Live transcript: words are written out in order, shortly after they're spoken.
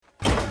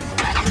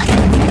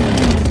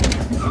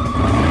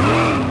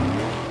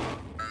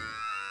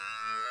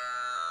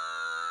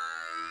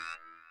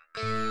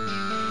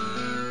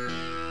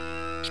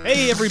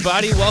Hey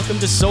everybody, welcome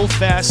to So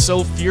Fast,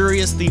 So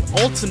Furious, the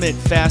ultimate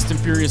Fast and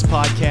Furious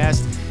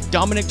podcast.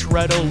 Dominic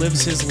Toretto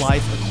lives his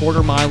life a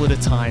quarter mile at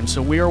a time,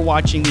 so we are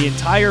watching the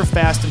entire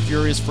Fast and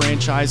Furious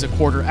franchise a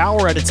quarter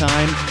hour at a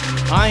time.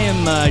 I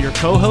am your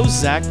co-host,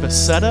 Zach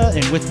Becerra,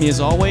 and with me as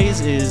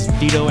always is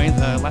Vito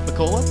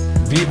Lapicola.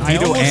 I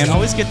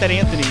always get that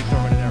Anthony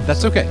thrown in there.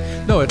 That's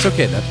okay. No, it's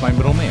okay. That's my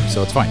middle name,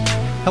 so it's fine.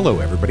 Hello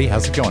everybody,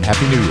 how's it going?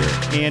 Happy New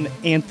Year. And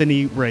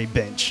Anthony Ray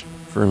Bench.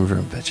 Vroom,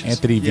 vroom, bitches.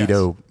 Anthony Yes.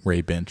 Vito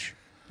Ray Bench.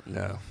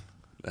 No,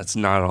 that's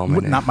not all my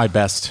name. Not my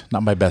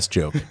best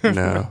joke.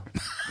 No,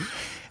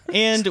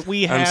 And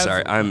we have... I'm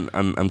sorry.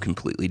 I'm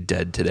completely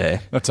dead today.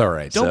 That's all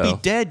right. Don't So,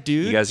 be dead,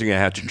 dude. You guys are gonna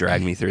have to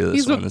drag me through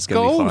this one. It's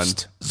gonna be fun.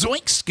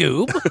 Zoink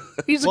Scoob.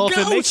 He's Well, a if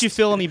ghost. it makes you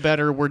feel any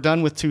better, we're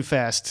done with Too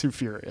Fast, Too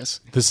Furious.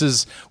 This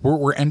is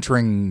we're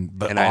entering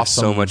the And I have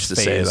awesome so much to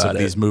say phase about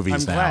of these it.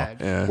 movies I'm now. glad.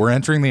 Yeah. We're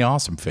entering the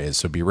awesome phase,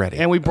 so be ready.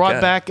 And we brought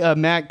Okay. back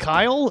Matt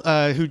Kyle,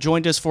 who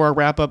joined us for our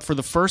wrap-up for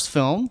the first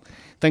film.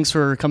 Thanks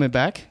for coming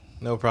back.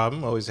 No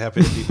problem. Always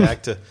happy to be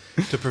back to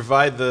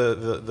provide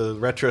the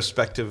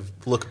retrospective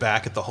look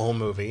back at the whole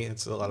movie.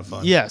 It's a lot of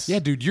fun. Yes. Yeah,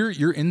 dude,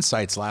 your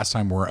insights last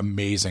time were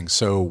amazing.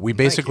 So we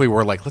basically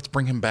were like, let's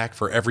bring him back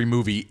for every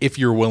movie if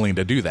you're willing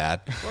to do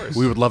that. Of course.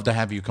 We would love to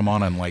have you come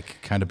on and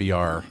like kind of be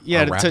our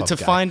Yeah, wrap-up to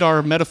guy. find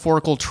our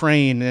metaphorical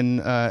train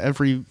in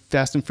every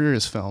Fast and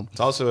Furious film. It's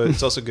also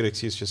a good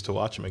excuse just to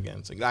watch them again.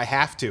 It's like I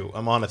have to.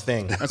 I'm on a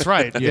thing. That's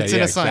right. Yeah, It's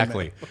an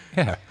assignment. exactly.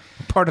 Yeah,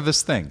 part of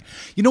this thing.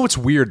 You know what's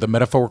weird? The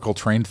metaphorical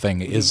train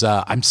thing is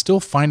I'm still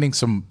finding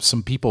some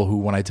people who,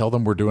 when I tell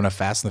them we're doing a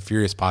Fast and the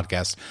Furious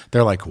podcast,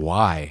 they're like,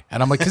 "Why?"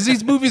 And I'm like, "Because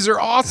these movies are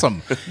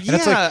awesome." And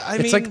it's Yeah, like I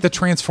it's mean- like the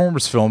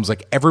Transformers films.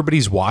 Like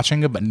everybody's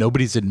watching them, but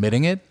nobody's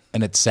admitting it,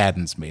 and it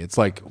saddens me. It's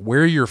like,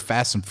 wear your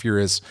Fast and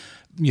Furious,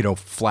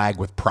 flag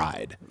with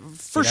pride.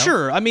 For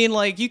sure. I mean,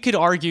 like, you could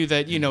argue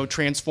that,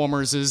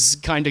 Transformers is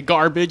kind of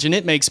garbage and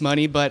it makes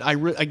money, but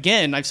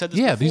again, I've said this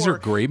Yeah, before. these are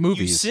great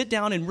movies. You sit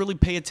down and really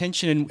pay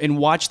attention and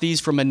watch these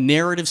from a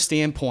narrative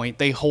standpoint.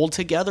 They hold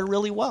together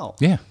really well.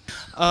 Yeah.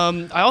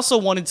 I also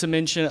wanted to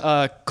mention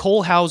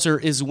Cole Hauser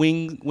is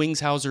Wings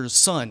Hauser's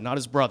son, not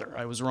his brother.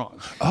 I was wrong.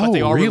 But Oh,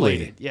 they are really?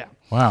 related. Yeah.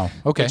 Wow.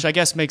 Okay. Which I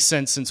guess makes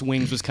sense since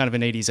Wings was kind of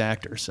an 80s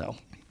actor. So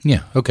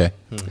Yeah. Okay.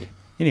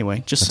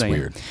 anyway, just saying.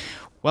 weird.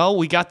 Well,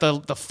 we got the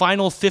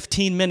final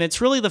 15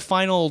 minutes, really the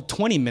final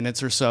 20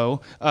 minutes or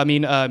so. I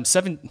mean,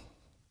 7...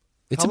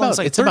 It's How long? about It's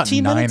like it's about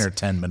 13 9 minutes? or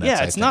 10 minutes. Yeah,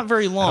 I it's think. not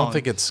very long. I don't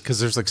think it's because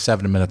there's like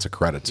 7 minutes of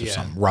credits or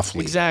something,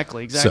 roughly.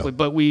 Exactly. So-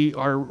 But we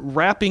are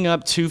wrapping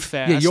up too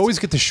fast. Yeah, you always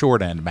get the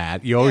short end,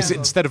 Matt. You always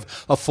instead of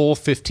a full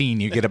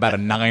 15, you get about a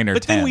 9 or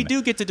But 10. then we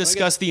do get to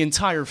discuss the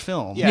entire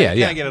film. Yeah, Yeah, you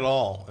yeah. can't get it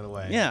all in a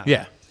way. Yeah.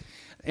 Yeah.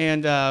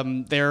 And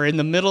they're in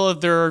the middle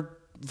of their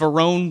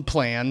Verone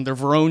plan, their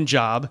Verone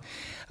job.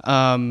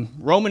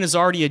 Roman has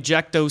already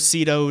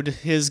ejecto-cetoed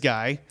his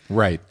guy.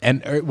 Right.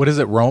 And what is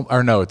it? Rome?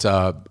 Or no, it's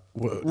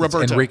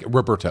Roberto. Roberto.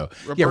 Roberto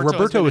Yeah, has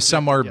Roberto been is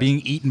somewhere ejected, yes.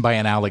 being eaten by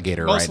an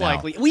alligator Most right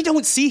likely. now. We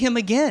don't see him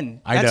again.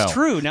 I know. That's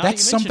true. Now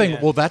that's that you mention something.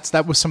 it. Well,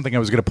 that was something I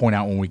was going to point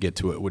out when we get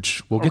to it,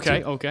 which we'll get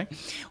to. Okay.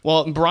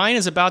 Well, Brian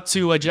is about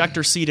to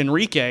ejector seat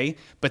Enrique,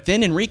 but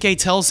then Enrique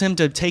tells him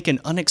to take an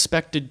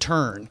unexpected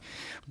turn.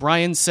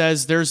 Brian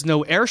says there's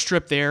no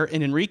airstrip there,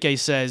 and Enrique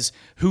says,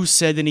 who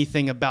said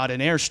anything about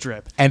an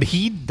airstrip? And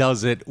he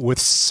does it with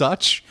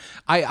such.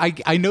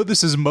 I know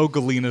this is Mo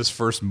Galina's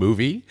first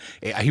movie.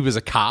 He was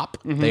a cop.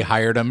 Mm-hmm. They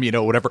hired him,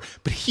 whatever.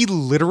 But he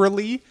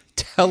literally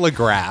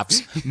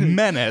telegraphs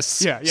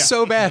menace Yeah.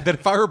 so bad that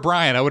if I were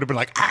Brian, I would have been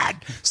like,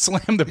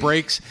 slam the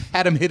brakes,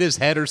 had him hit his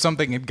head or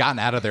something, and gotten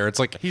out of there. It's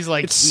like He's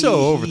like, it's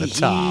so over the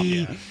top.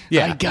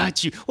 Yeah. I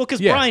got you. Well,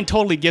 because Yeah. Brian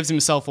totally gives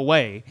himself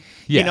away.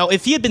 Yeah.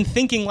 If he had been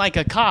thinking like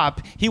a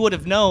cop, he would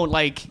have known,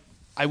 like,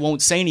 I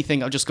won't say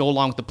anything. I'll just go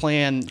along with the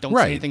plan. Don't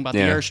Right. say anything about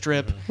Yeah. the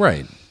airstrip.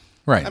 Right.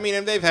 I mean,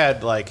 and they've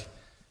had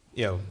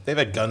they've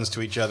had guns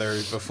to each other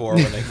before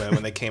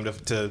when they came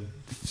to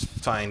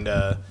find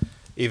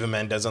Eva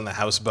Mendes on the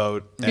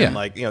houseboat, and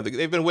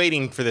they've been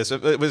waiting for this.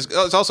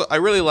 It's also I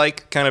really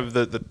like kind of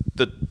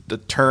the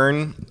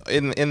turn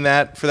in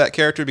that for that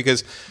character,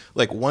 because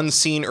like one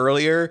scene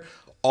earlier,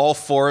 all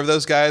four of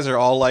those guys are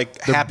all like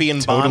happy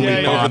and totally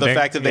bonding over the bonding.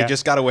 fact that they Yeah.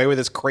 just got away with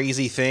this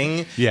crazy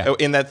thing. Yeah.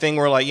 In that thing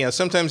where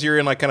sometimes you're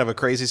in like kind of a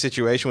crazy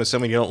situation with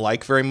someone you don't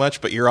like very much,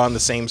 but you're on the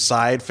same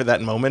side for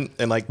that moment,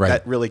 and like Right.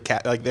 that really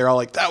they're all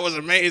like, that was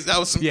amazing, that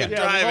was some good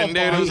they're all driving, dude. It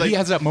bonding. was like, he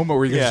has that moment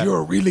where he goes, Yeah. "You're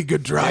a really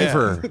good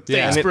driver."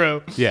 Thanks, And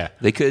bro. Yeah.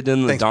 They could have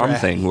done the Thanks, Dom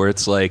Brad. thing where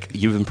it's like,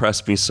 you've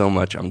impressed me so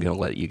much, I'm gonna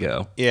let you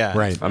go. yeah,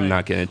 Right. I'm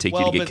not gonna take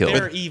Well, you to but get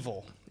killed. they're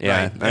evil. Yeah,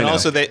 Right. I And know.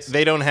 also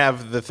they don't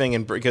have the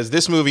thing because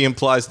this movie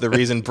implies the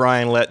reason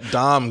Brian let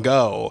Dom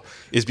go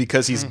is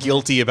because he's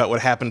guilty about what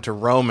happened to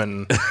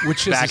Roman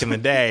Which is- back in the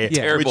day.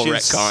 Yeah. Terrible which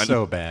is retcon.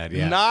 So bad.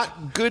 Yeah.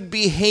 not good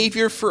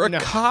behavior for a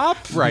cop.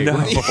 Right.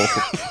 No.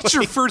 It's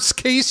your first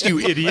case, you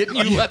idiot.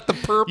 You let the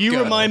perp You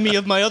go. remind me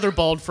of my other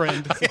bald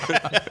friend.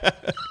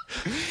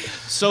 Who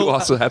So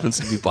also happens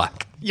to be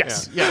black.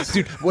 Yes, Yeah. yes.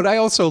 Dude, what I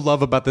also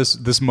love about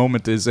this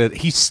moment is that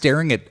he's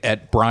staring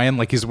at Brian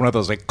like he's one of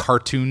those like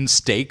cartoon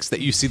steaks that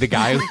you see the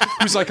guy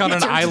who's like on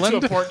an turns into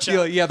island. a pork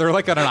chop. Yeah, they're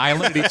like on an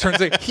island. He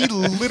turns it. He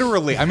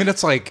literally. I mean,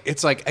 it's like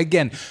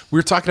again. We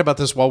were talking about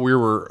this while we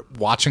were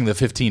watching the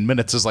 15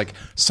 minutes. Is like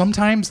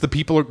sometimes the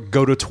people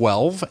go to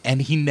 12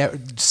 and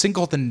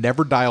Singleton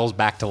never dials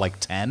back to like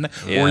 10 or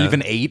Yeah.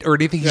 even 8 or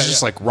anything. He's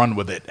just like run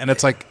with it, and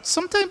it's like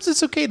sometimes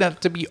it's okay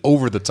not to be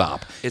over the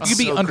top. It's you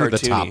can be so under the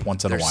cartoony. top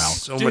once in There's a while.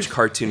 So much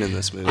cartoon in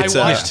this movie. I It's,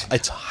 watched-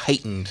 it's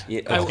heightened.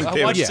 Yeah. I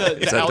watched Is the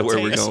that where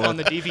we're outtakes going? on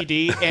the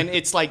DVD, and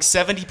it's like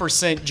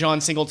 70%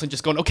 John Singleton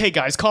just going, "Okay,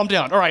 guys, calm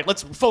down. All right,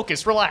 let's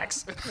focus,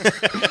 relax."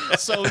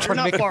 So you're Trying to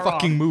not make a far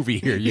fucking off. movie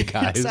here, you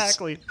guys.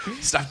 Exactly.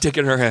 Stop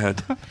taking her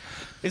hand.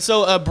 And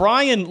so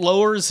Brian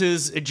lowers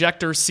his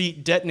ejector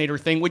seat detonator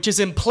thing, which is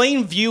in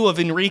plain view of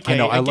Enrique. I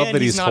know, I love Again,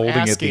 that he's not holding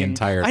it the asking.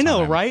 entire I know,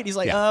 time. right? He's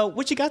like, Yeah.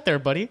 what you got there,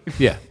 buddy?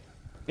 Yeah.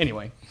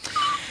 Anyway.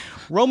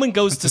 Roman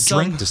goes to The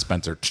some... drink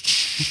dispenser.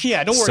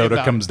 Yeah, don't worry Soda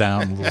about comes it.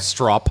 down, a little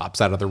straw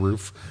pops out of the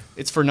roof.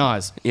 It's for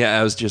Nas. Yeah,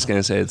 I was just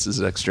gonna say it's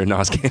his extra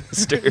Nos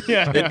canister.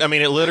 Yeah. I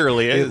mean, it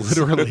literally It is.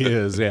 literally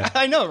is, yeah.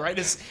 I know, right?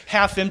 It's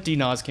half-empty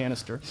Nas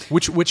canister.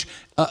 Which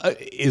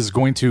is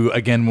going to,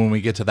 again, when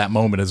we get to that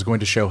moment, is going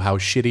to show how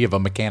shitty of a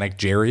mechanic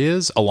Jerry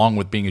is, along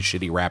with being a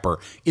shitty rapper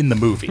in the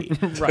movie.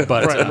 Right,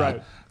 But,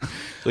 right.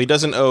 So he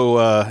doesn't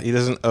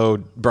owe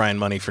Brian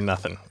money for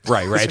nothing.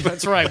 Right, right.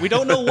 That's right. We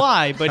don't know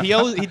why, but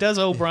he does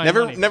owe Brian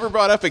money. Never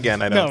brought up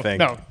again. I don't think.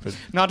 No,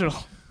 not at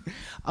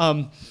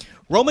all.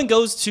 Roman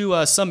goes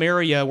to some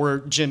area where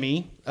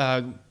Jimmy,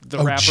 the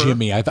Oh, rapper...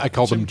 Jimmy. I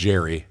called him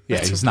Jerry. Yeah,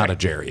 he's not a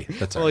Jerry.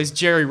 That's all Well, right. he's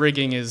jerry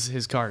rigging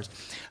his cars.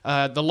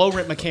 The low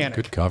rent mechanic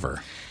Good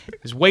cover.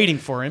 is waiting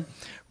for him.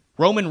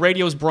 Roman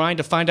radios Brian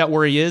to find out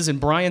where he is, and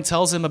Brian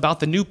tells him about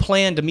the new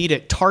plan to meet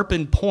at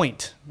Tarpon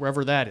Point,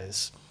 wherever that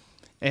is.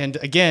 And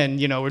again,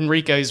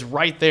 Enrique's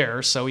right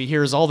there, so he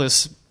hears all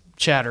this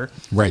chatter,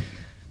 Right.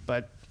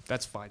 but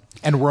that's fine.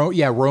 And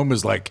Rome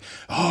is like,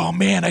 oh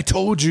man, I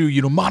told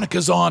you,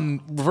 Monica's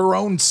on her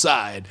own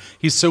side.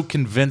 He's so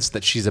convinced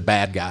that she's a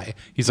bad guy.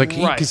 He's like,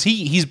 Right. because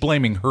he's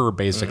blaming her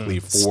basically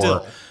for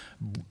Still.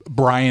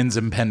 Brian's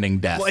impending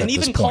death. Well, at and this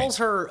even point. calls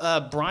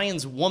her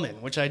Brian's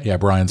woman, which I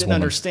Brian's didn't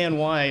woman. understand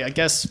why. I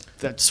guess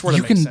that sort of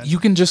You makes can sense. you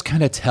can just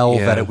kind of tell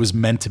Yeah. that it was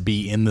meant to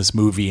be in this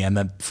movie, and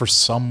that for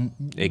some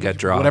It got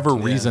dropped, whatever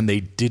yeah. reason they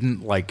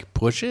didn't like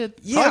push it.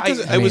 Yeah, Probably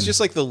 'cause I it was mean- just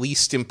like the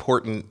least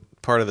important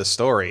part of the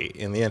story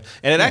in the end,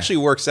 and it actually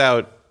works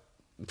out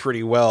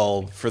pretty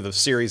well for the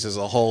series as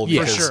a whole.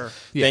 Yeah. Because For sure.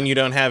 then you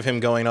don't have him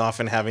going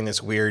off and having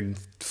this weird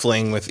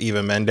fling with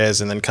Eva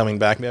Mendes, and then coming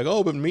back and be like,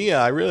 "Oh, but Mia,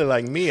 I really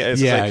like Mia."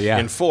 It's Yeah, like yeah.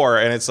 in 4,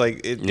 and it's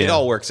like it Yeah.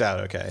 all works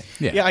out okay.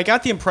 Yeah, I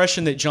got the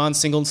impression that John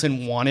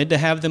Singleton wanted to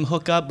have them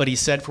hook up, but he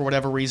said for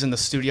whatever reason the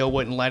studio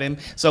wouldn't let him.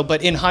 So,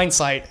 but in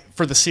hindsight,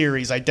 for the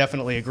series, I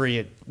definitely agree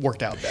it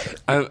worked out better.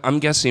 I'm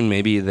guessing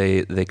maybe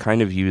they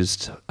kind of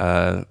used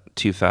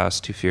Too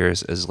Fast, Too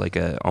Furious as like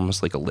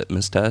almost like a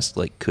litmus test.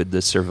 Like, could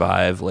this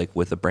survive like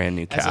with a brand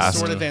new As cast? a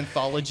sort of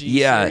anthology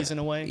yeah, series in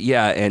a way.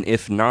 Yeah, and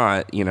if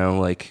not,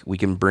 like we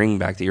can bring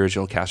back the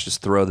original cast,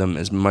 just throw them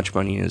as much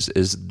money as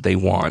they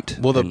want.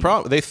 Well, the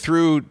problem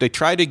they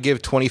tried to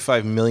give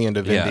 $25 million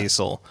to Vin Yeah.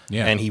 Diesel,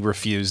 Yeah. and he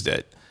refused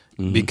it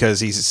because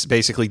he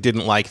basically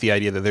didn't like the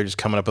idea that they're just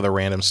coming up with a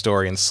random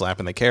story and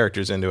slapping the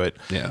characters into it.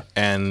 Yeah.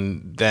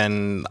 And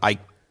then I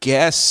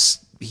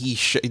guess he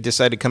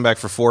decided to come back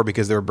for 4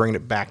 because they were bringing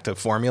it back to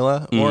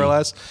formula more or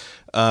less.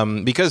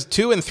 Because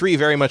 2 and 3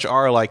 very much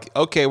are like,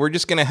 okay, we're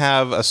just going to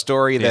have a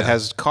story that Yeah.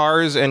 has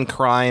cars and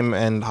crime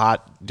and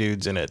hot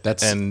dudes in it.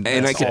 and I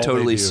that's could all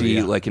totally they do, see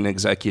yeah. like an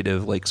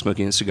executive like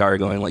smoking a cigar,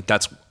 going like,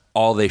 "That's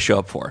all they show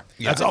up for.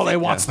 That's all they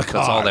want's the That's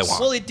all they cars.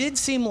 want." Well, it did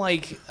seem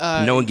like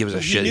No one gives a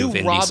he shit who knew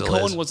Vin Rob Diesel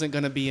Cohen is. wasn't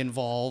going to be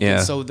involved, Yeah.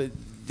 and so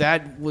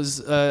that was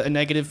a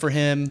negative for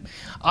him.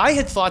 I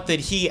had thought that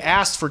he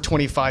asked for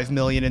 $25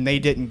 million and they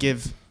didn't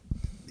give.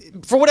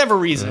 For whatever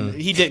reason,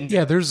 he didn't.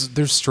 Yeah, there's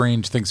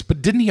strange things,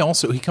 but didn't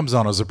he comes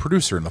on as a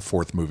producer in the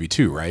 4th movie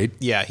too, right?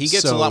 Yeah, he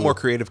gets a So- lot more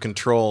creative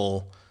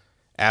control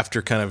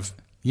after kind of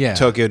Yeah.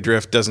 Tokyo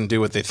Drift doesn't do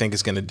what they think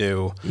it's going to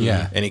do.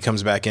 Yeah. And he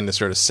comes back in to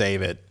sort of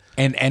save it.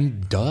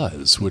 and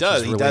does, which Does,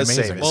 is he really does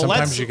amazing. save it. Well,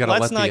 Sometimes you gotta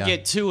let's let not the,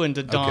 get too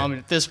into Dom okay.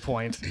 at this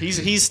point.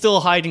 He's still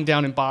hiding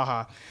down in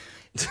Baja.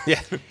 Yeah.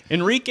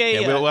 Enrique.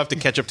 Yeah, we'll have to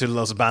catch up to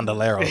Los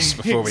Bandoleros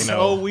before we know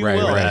Oh, we Right,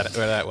 will. right.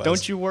 where that was.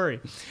 Don't you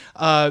worry.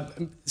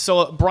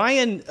 So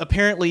Brian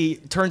apparently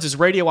turns his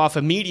radio off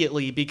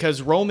immediately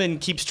because Roman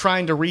keeps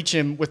trying to reach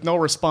him with no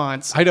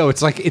response. I know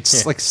it's like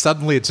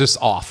suddenly it's just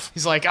off.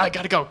 He's like, I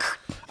gotta go.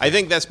 I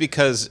think that's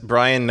because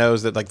Brian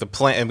knows that like the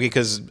plan, and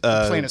because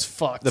plan is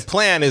fucked. The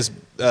plan is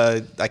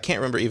I can't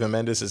remember Eva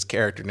Mendes'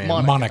 character name.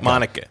 Monica.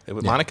 Monica.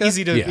 Monica?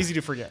 Easy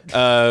to forget.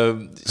 I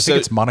think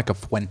it's Monica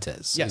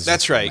Fuentes. Yes.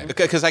 That's right.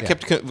 Because I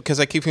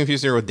keep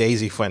confusing her with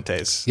Daisy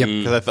Fuentes. Yep.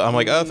 Because I'm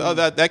like,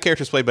 that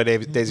character's played by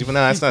Daisy. No,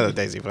 that's not a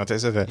Daisy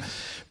Fuentes.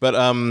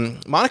 But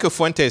Monica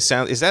Fuentes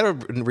is that a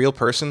real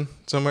person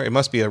somewhere? It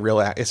must be a real.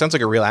 It sounds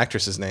like a real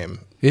actress's name.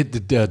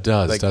 It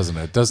does, doesn't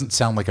it? It doesn't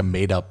sound like a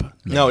made up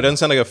name. No, it doesn't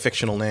sound like a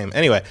fictional name.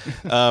 Anyway,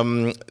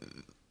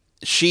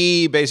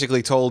 she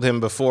basically told him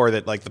before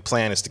that like the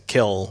plan is to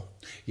kill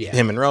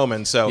him and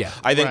Roman. So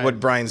I think what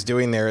Brian's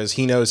doing there is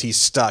he knows he's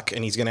stuck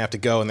and he's going to have to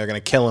go and they're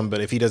going to kill him.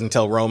 But if he doesn't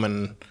tell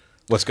Roman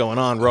what's going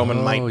on,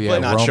 Roman might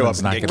not show up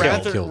and get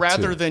killed.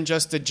 Rather than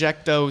just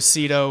ejecto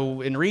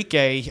Cito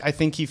Enrique, I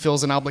think he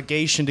feels an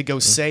obligation to go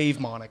save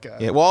Monica.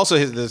 Yeah. Well, also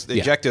the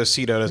ejecto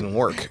Cito doesn't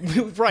work.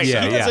 Right.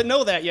 Yeah, he doesn't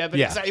know that yet, but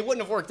it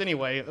wouldn't have worked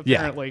anyway.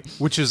 Apparently.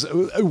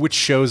 Yeah. Which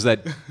shows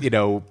that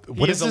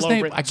what is his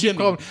name? I keep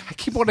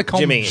wanting to call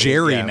him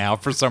Jerry now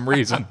for some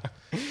reason.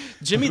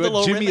 Jimmy the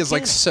low Jimmy is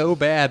like so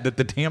bad that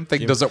the damn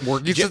thing doesn't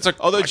work.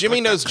 Although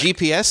Jimmy knows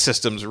GPS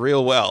systems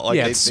real well. Like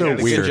it's so did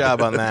a weird. Good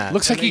job on that.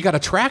 Looks like you got a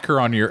tracker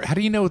on your. How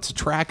do you know it's a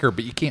tracker,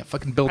 but you can't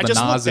fucking build a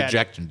NOS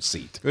ejection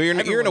seat? Well,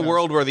 you're in a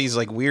world where these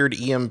like weird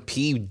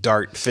EMP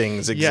dart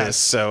things exist. Yes.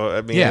 So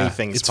I mean,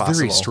 anything's possible. It's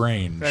very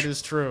strange. That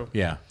is true.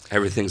 Yeah.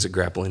 Everything's a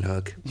grappling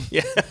hook.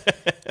 Yeah.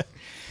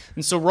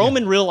 And so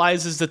Roman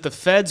realizes that the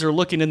feds are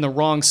looking in the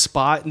wrong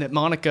spot and that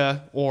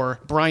Monica, or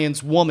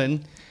Brian's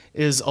woman,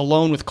 is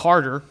alone with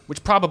Carter,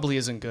 which probably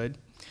isn't good.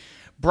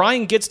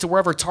 Brian gets to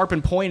wherever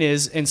Tarpon Point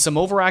is, and some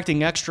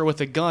overacting extra with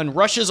a gun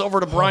rushes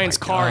over to Brian's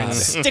car and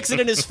sticks it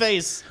in his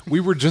face. We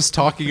were just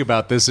talking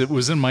about this. It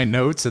was in my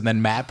notes, and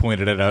then Matt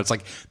pointed it out. It's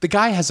like the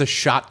guy has a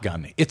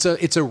shotgun. It's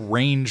a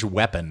range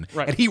weapon,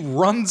 right. And he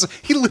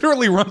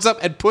literally runs up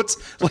and puts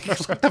like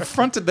the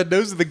front of the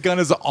nose of the gun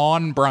is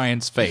on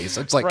Brian's face.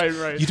 It's like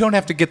right. You don't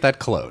have to get that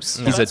close.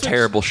 He's a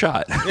terrible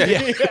shot.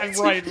 Right.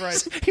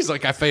 He's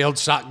like, I failed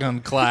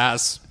shotgun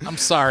class. I'm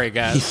sorry, He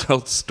guys.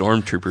 failed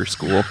stormtrooper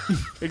school.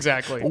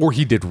 Exactly. Or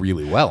he did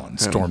really well in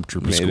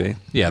Stormtrooper maybe. school.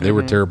 Yeah, they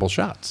were terrible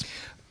shots.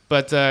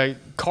 But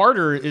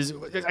Carter is,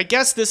 I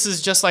guess this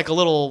is just like a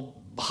little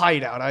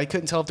hideout. I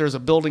couldn't tell if there's a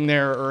building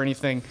there or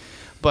anything.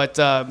 But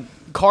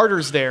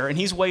Carter's there, and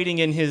he's waiting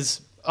in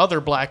his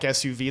other black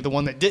SUV, the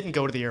one that didn't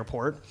go to the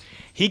airport.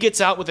 He gets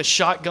out with a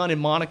shotgun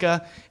and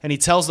Monica, and he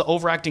tells the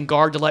overacting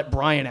guard to let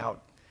Brian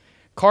out.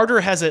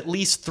 Carter has at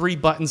least 3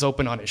 buttons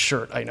open on his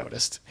shirt, I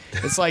noticed.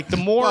 It's like the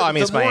more,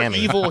 the more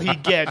evil he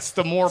gets,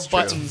 the more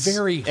buttons.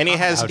 And he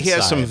has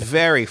some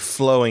very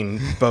flowing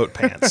boat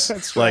pants.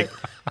 That's right.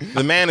 Like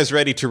the man is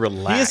ready to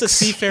relax. He is a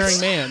seafaring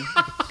man.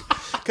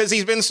 Because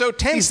he's been so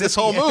tense this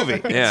whole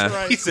movie. Yeah.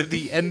 Right. He's at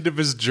the end of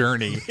his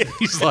journey.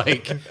 He's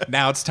like,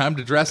 now it's time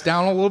to dress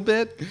down a little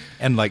bit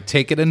and like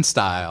take it in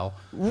style.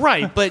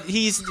 Right, but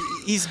he's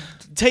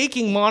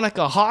taking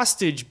Monica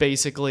hostage,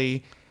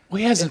 basically. Well,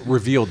 he hasn't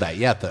revealed that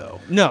yet, though.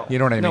 No. You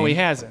know what I mean? No, he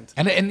hasn't.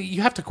 And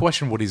you have to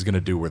question what he's going to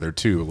do with her,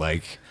 too.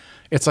 Like,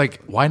 it's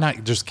like, why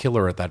not just kill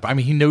her at that point? I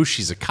mean, he knows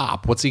she's a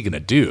cop. What's he going to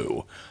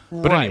do?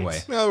 But Right.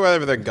 anyway. Well,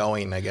 wherever they're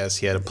going, I guess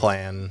he had a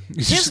plan.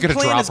 He's His just going to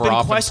plan drop has her been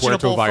off in Puerto questionable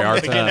from the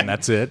Vallarta, beginning. and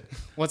that's it.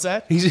 What's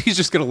that? He's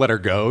just going to let her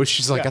go.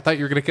 She's like, Yeah. I thought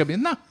you were going to come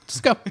in. No,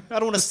 just go. I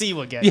don't want to see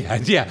you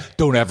again. Yeah.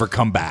 Don't ever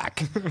come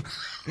back.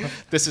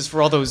 This is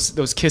for all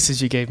those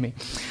kisses you gave me.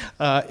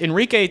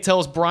 Enrique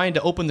tells Brian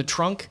to open the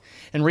trunk.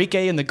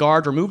 Enrique and the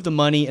guard remove the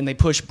money, and they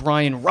push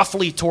Brian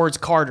roughly towards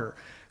Carter.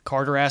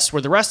 Carter asks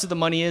where the rest of the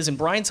money is, and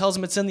Brian tells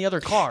him it's in the other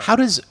car. How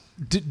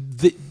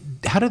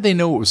did they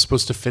know it was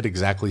supposed to fit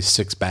exactly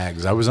 6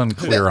 bags? I was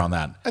unclear on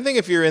that. I think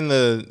if you're in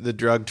the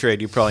drug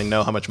trade, you probably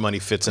know how much money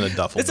fits in a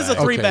duffel This bag.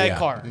 is a 3-bag yeah.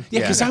 car. Yeah,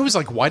 because I was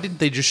like, why didn't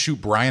they just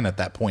shoot Brian at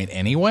that point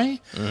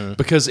anyway?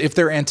 Because if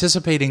they're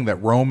anticipating that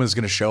Rome is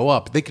going to show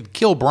up, they could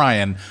kill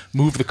Brian,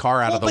 move the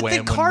car out of the way, But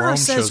and then when Carter Rome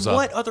says shows up,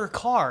 what other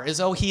car? As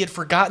though he had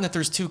forgotten that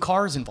there's 2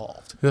 cars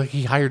involved. like,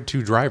 he hired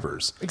 2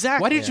 drivers.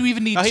 Exactly. Why did you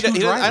even need Oh, 2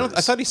 drivers?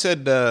 I thought he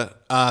said, the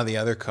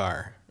other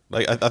car.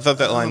 Like I thought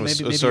that line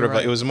was maybe sort of you're like,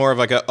 right. it was more of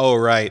like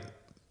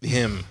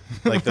him.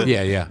 Like the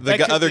Yeah. the That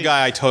could other be.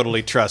 guy I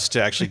totally trust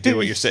to actually do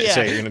what you're say you're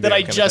going to do. that I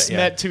kind of just thing.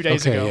 met 2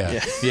 days ago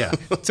yeah.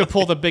 to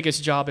pull the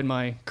biggest job in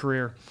my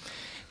career.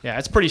 Yeah,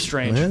 it's pretty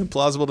strange. Yeah,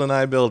 plausible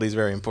deniability is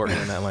very important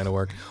in that line of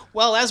work.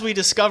 Well, as we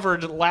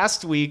discovered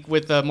last week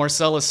with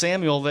Marcellus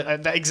Samuel,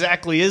 that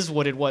exactly is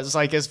what it was.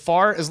 Like as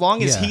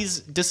long as Yeah.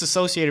 he's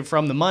disassociated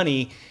from the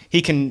money,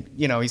 he can,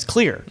 he's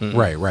clear.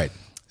 Right.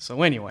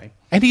 So anyway,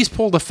 And he's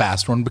pulled a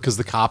fast one because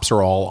the cops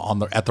are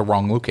all at the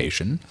wrong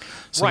location.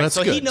 So Right, that's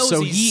so good. he knows so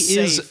he's he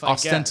is safe, I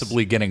guess.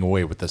 ostensibly getting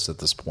away with this at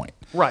this point.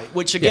 right,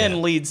 which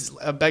again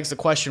Yeah. begs the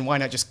question: why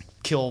not just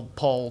kill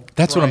Paul?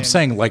 That's what I'm Ryan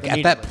saying. Like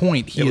at that immediately?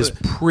 point, he is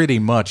pretty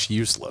much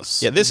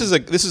useless. Yeah, this is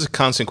a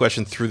constant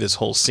question through this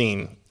whole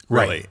scene.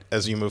 really, Right.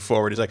 as you move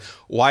forward. He's like,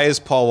 why is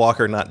Paul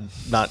Walker not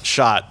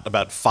shot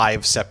about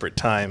 5 separate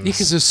times?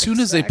 Because as soon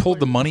as they pulled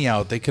the money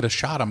out, they could have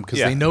shot him because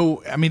Yeah. they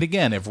know. I mean,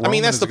 again, if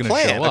Roman that's is the gonna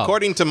plan. show up,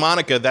 According to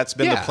Monica, that's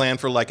been the Yeah. plan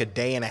for like a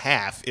day and a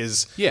half.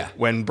 Is Yeah.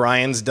 when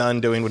Brian's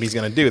done doing what he's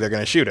going to do, they're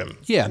going to shoot him.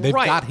 yeah, they've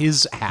Right. got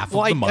his half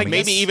Well, of the money.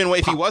 Maybe even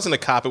if he wasn't a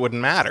cop, it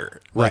wouldn't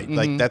matter. Right.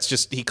 Like that's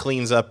just he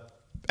cleans up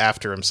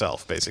after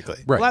himself, basically.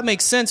 Right. Well, that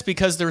makes sense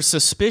because they're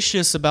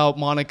suspicious about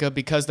Monica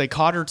because they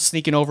caught her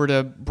sneaking over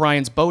to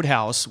Brian's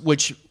boathouse,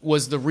 which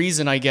was the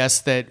reason, I guess,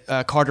 that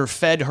Carter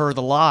fed her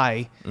the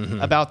lie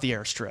about the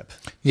airstrip.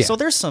 Yeah. So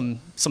there's some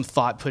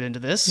thought put into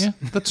this, Yeah,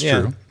 that's Yeah.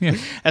 true. Yeah.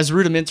 as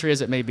rudimentary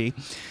as it may be.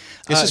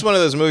 It's just one of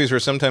those movies where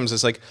sometimes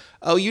it's like,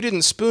 oh, you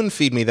didn't spoon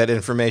feed me that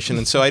information,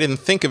 and so I didn't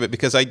think of it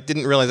because I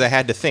didn't realize I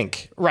had to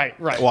think. Right.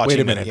 Watching Wait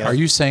a it, minute. yeah. Are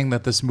you saying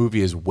that this movie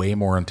is way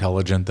more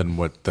intelligent than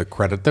what the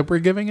credit that we're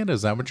giving it?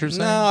 Is that what you're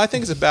saying? No, I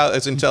think it's about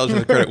as intelligent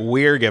as the credit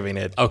we're giving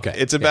it. Okay,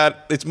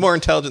 It's more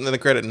intelligent than the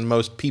credit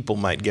most people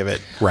might give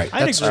it. Right.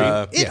 I'd That's agree.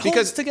 true. It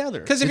holds together.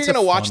 Because if It's you're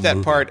going a to watch fun that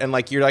movie. part and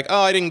like you're like,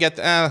 oh, I didn't get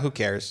who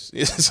cares?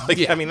 It's like,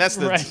 Yeah. I mean, that's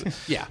the. Right.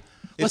 Yeah.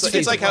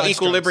 It's like how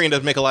Equilibrium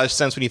doesn't make a lot of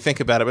sense when you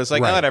think about it, but it's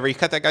like, Right. oh, whatever. You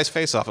cut that guy's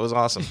face off. It was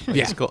awesome.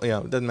 Yeah. It's cool. It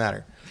doesn't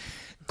matter.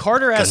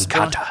 Carter asks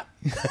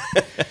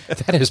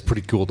That is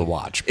pretty cool to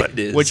watch. But It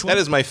is. Which that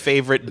is my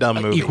favorite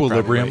dumb movie.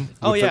 Equilibrium.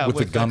 Oh with yeah, the, with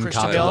the gun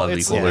Christian kata. Bale. I love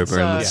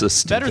Equilibrium. It's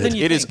so better than stupid.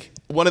 you It is think.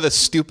 one of the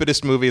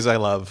stupidest movies I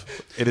love.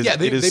 It is. Yeah,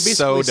 they it is basically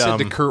so said dumb.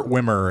 to Kurt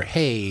Wimmer,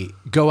 "Hey,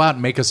 go out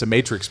and make us a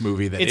Matrix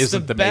movie that It's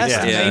isn't the the best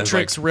Matrix." Yeah.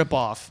 Matrix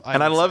ripoff.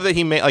 And I love that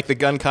he made like the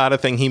gun kata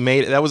thing. He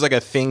made that was like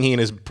a thing he and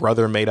his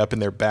brother made up in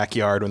their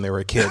backyard when they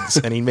were kids,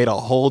 and he made a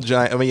whole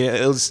giant. I mean,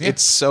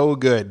 it's so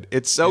good.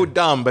 It's so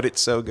dumb, but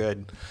it's so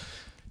good.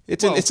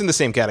 It's in the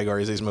same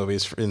category as these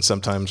movies, in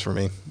sometimes for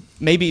me.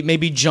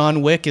 Maybe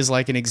John Wick is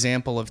like an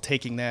example of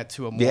taking that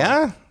to a more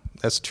Yeah,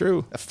 that's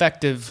true.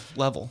 effective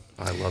level.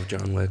 I love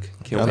John Wick.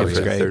 John Can't wait Wick's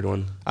for the great. third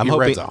one. I'm He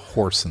hoping. rides a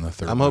horse in the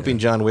third. I'm hoping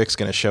John Wick's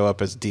going to show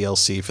up as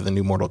DLC for the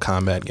new Mortal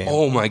Kombat game.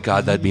 Oh my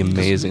god, that'd be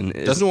amazing.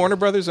 Doesn't Warner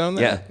Brothers own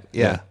that?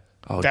 Yeah.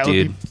 Oh, That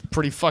dude. would be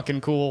pretty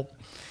fucking cool.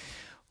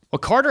 Well,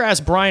 Carter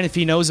asked Brian if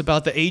he knows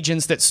about the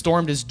agents that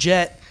stormed his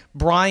jet.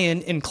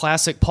 Brian, in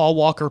classic Paul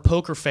Walker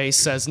poker face,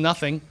 says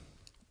nothing.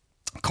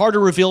 Carter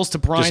reveals to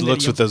Brian Just that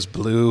looks he- with those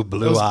blue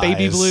those eyes,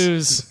 baby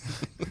blues.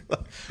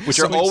 which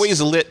are always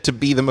lit to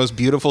be the most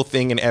beautiful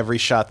thing in every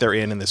shot they're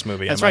in this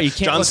movie. That's I'm right, like,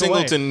 you can't John look away.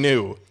 Singleton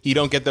knew you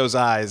don't get those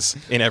eyes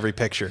in every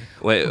picture.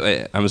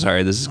 Wait, I'm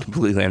sorry. This is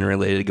completely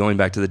unrelated. Going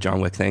back to the John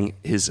Wick thing,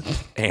 his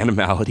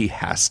animality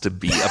has to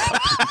be a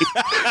puppy.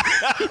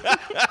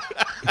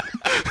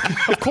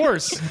 Of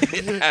course.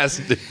 It has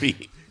to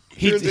be.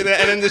 And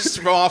then just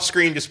from off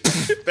screen, just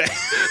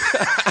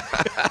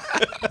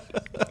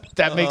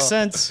That makes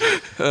sense.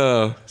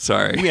 Oh,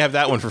 sorry. you can have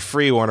that one for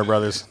free, Warner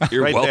Brothers.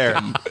 You're right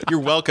welcome. there. You're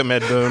welcome,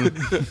 Ed Boon.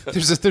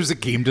 There's a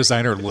game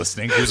designer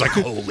listening who's like,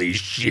 "Holy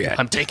shit!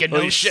 I'm taking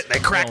Holy notes. shit, they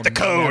cracked the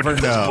code.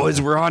 Never know.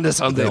 Boys, we're on to They'll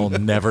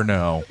something. never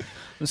know."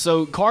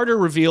 So Carter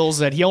reveals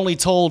that he only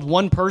told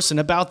one person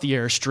about the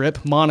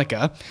airstrip,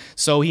 Monica.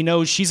 So he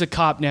knows she's a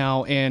cop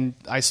now, and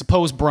I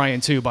suppose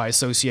Brian too, by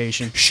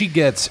association. She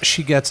gets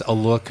a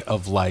look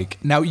of like.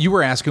 Now you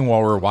were asking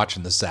while we were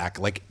watching the Zach,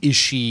 like, is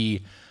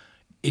she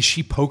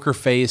poker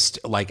faced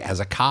like as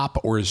a cop,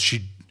 or is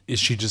she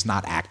just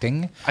not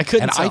acting? I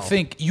couldn't And I tell.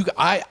 think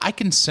I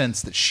can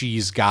sense that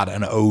she's got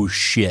an oh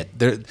shit.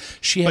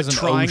 She has But an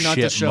trying oh not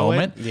to shit show it?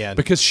 moment. Yeah.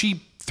 Because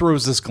she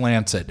throws this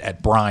glance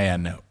at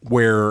Brian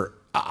where.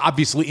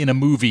 Obviously, in a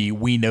movie,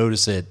 we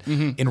notice it.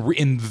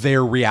 In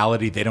their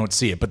reality, they don't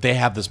see it, but they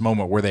have this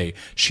moment where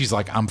she's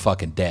like, "I'm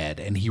fucking dead,"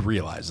 and he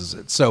realizes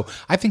it. So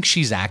I think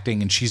she's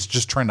acting, and she's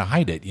just trying to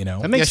hide it. You know?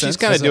 That makes Yeah, sense. she's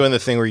kind of doing the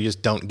thing where you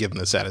just don't give them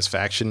the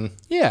satisfaction.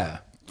 Yeah.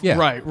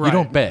 Right. You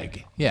don't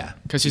beg. Yeah.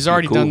 Because she's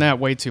already Cool. done that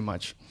way too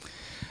much.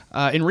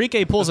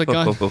 Enrique pulls a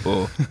gun.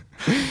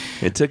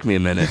 It took me a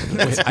minute.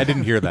 Wait, I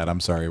didn't hear that. I'm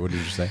sorry. What did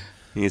you say?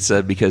 He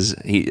said because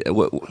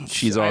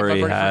she's I've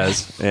already already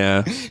has.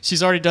 Yeah.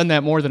 She's already done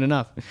that more than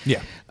enough.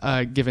 Yeah.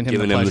 Giving him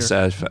Giving the him the pleasure.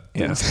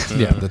 satisfaction.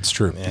 Yeah. Yeah, that's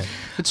true.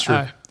 It's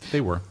true.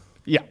 They were.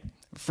 Yeah,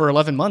 for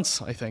 11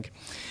 months, I think.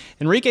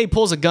 Enrique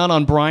pulls a gun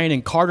on Brian,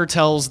 and Carter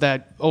tells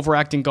that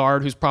overacting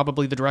guard, who's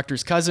probably the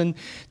director's cousin,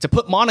 to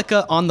put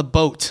Monica on the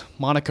boat.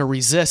 Monica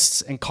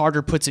resists, and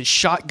Carter puts his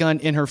shotgun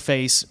in her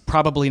face,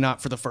 probably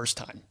not for the first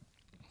time.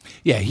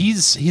 Yeah,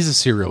 he's a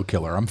serial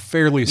killer. I'm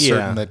fairly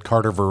certain Yeah. that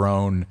Carter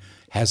Verone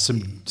has some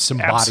bodies,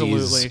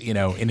 Absolutely.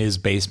 in his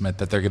basement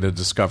that they're going to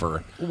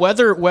discover.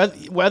 Whether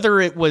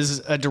it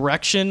was a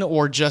direction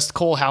or just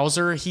Cole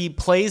Hauser, he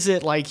plays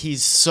it like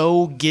he's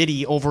so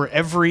giddy over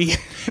every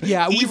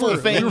evil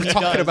thing we were he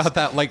talking does. about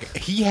that. Like,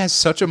 he has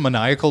such a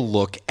maniacal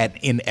look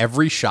in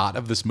every shot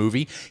of this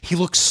movie. He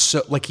looks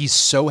so like he's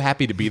so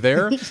happy to be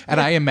there, and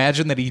I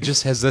imagine that he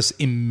just has this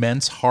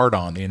immense hard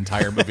on the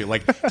entire movie.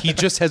 Like, he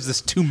just has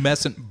this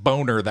tumescent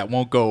boner that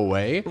won't go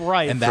away.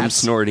 Right. and From that's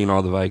snorting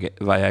all the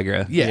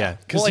Viagra. yeah.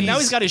 Well, and now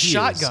he's got his he is.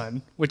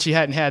 shotgun, which he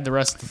hadn't had the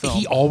rest of the film.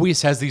 He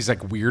always has these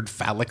like weird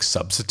phallic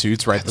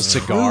substitutes, right? The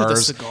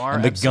cigars, the cigar,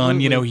 and the gun.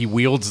 You absolutely. know, he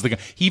wields the gun.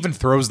 He even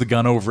throws the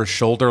gun over his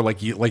shoulder,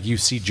 like you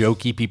see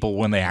jokey people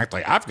when they act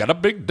like I've got a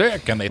big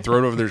dick, and they throw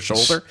it over their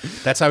shoulder.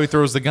 That's how he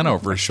throws the gun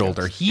over his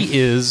shoulder.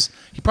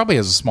 He probably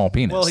has a small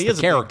penis. Well, he the is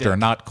a big character, dick.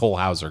 not Cole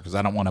Hauser, because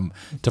I don't want him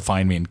to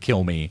find me and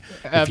kill me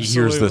if he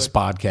hears Absolutely. this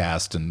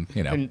podcast,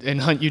 and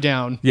and hunt you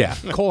down. yeah,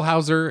 Cole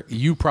Hauser,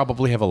 you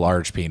probably have a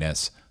large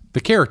penis. The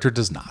character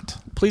does not.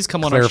 Please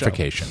come on our show.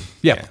 Clarification.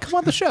 Yeah, come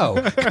on the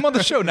show. Come on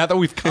the show now that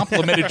we've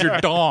complimented your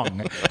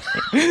dong.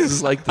 This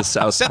is like the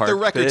South Set Park the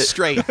record bit.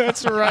 straight.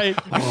 That's right.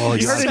 Oh,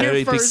 you heard got it a here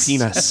very big first.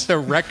 penis. The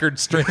record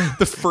straight.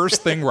 The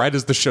first thing right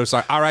as the show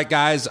starts. All right,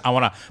 guys, I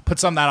want to put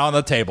something out on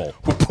the table.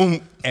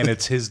 Boom. And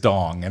it's his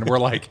dong. And we're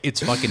like,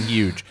 it's fucking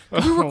huge.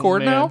 Can we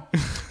record man. now?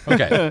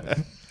 Okay.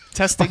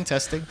 Testing.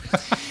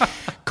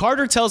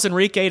 Carter tells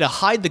Enrique to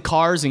hide the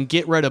cars and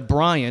get rid of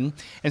Brian.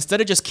 Instead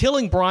of just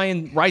killing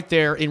Brian right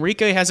there,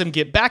 Enrique has him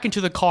get back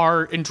into the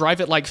car and drive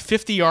it like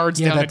 50 yards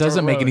Yeah, down that a dirt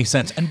doesn't make road. any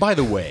sense. And by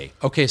the way,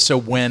 okay, so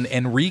when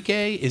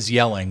Enrique is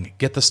yelling,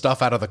 "Get the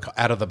stuff out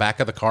of the back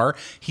of the car,"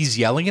 he's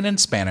yelling it in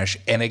Spanish,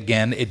 and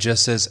again, it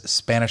just says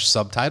Spanish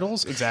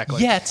subtitles.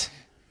 Exactly. Yet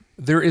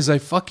there is a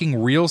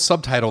fucking real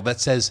subtitle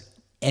that says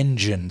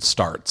 "engine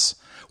starts."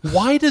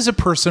 Why does a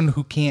person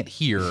who can't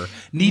hear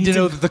need to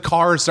know that the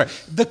car is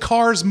the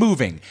car's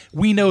moving?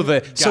 We know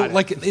that. So it.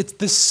 like, it's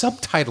the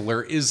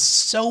subtitler is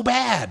so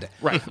bad.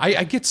 Right.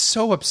 I get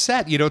so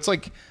upset. You know, it's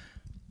like,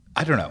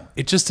 I don't know.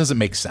 It just doesn't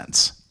make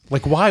sense.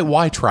 Like,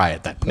 why try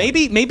at that point?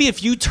 Maybe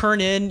if you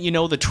turn in,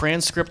 the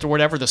transcript or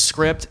whatever, the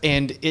script,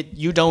 and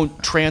you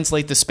don't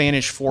translate the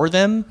Spanish for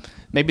them,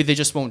 maybe they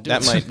just won't do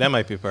it. That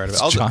might be part of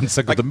it. John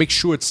Siegel, to make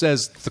sure it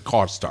says the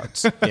car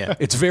starts. Yeah.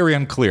 It's very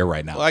unclear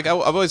right now. Like I've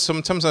always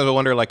sometimes I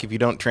wonder like if you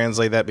don't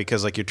translate that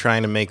because like you're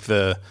trying to make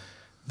the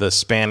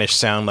Spanish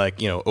sound like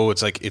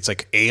it's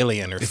like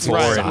alien or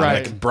foreign.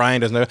 right. Like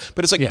Brian doesn't know,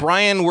 but it's like Yeah.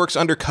 Brian works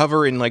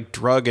undercover in like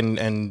drug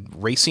and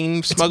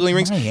racing smuggling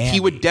rings. Miami. He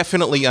would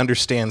definitely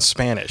understand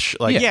Spanish.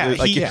 Like Yeah,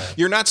 like he-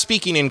 you're not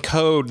speaking in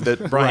code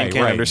that Brian Right,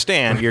 can't right.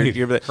 understand.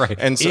 You're right.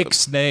 and so,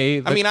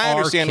 Ixnay, I mean, I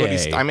understand what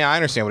he's. RK. I mean, I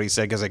understand what he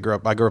said because I grew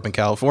up in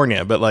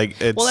California. But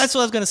like, it's, Well, that's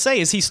what I was going to say.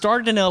 Is he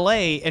started in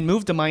L.A. and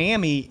moved to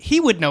Miami? He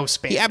would know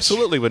Spanish. he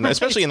absolutely would,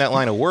 especially in that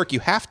line of work.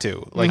 You have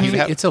to like you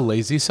have. It's a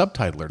lazy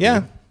subtitler. Yeah.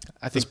 Dude.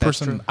 I This think that's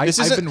person, true.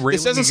 I've been railing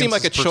this doesn't seem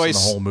against like a this person choice.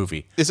 The whole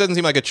movie. This doesn't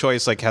seem like a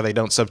choice, like how they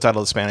don't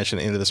subtitle the Spanish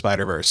into the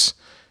Spider-Verse,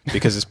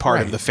 because it's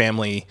part of the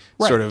family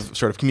sort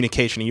of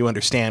communication. And you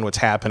understand what's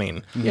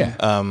happening. Yeah.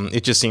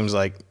 It just seems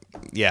like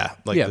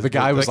the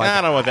guy was like, I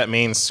don't know what that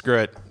means. Screw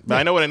it. But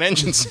I know what an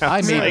engine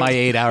sounds I made like. my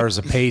 8 hours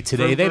of pay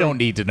today. They don't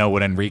need to know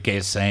what Enrique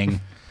is saying.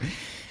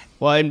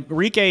 Well,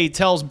 Enrique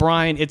tells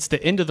Brian it's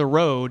the end of the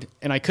road,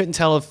 and I couldn't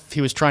tell if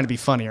he was trying to be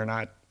funny or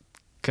not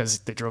because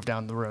they drove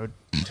down the road.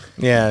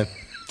 Yeah.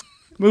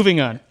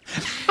 Moving on.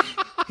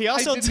 He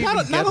also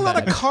Not a lot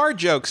of car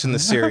jokes in the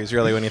series,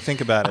 really, when you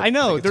think about it. I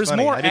know Like, it's there's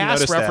funny. more I didn't ass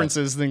notice that.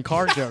 references than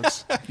car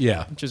jokes,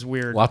 Yeah. which is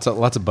weird. Lots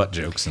of butt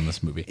jokes in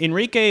this movie.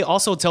 Enrique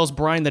also tells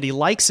Brian that he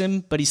likes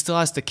him, but he still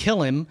has to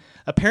kill him.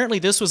 Apparently,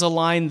 this was a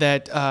line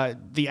that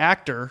the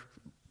actor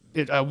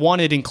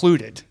wanted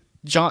included.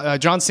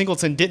 John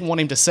Singleton didn't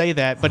want him to say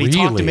that, but he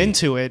talked him Really?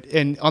 into it.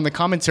 And on the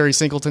commentary,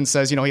 Singleton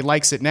says, he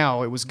likes it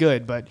now. It was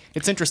good, but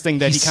it's interesting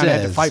that he kind of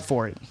had to says- fight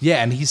for it.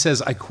 Yeah, and he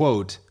says, I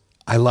quote,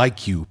 "I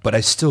like you, but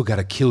I still got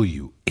to kill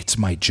you. It's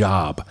my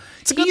job."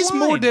 a good He's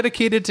more line.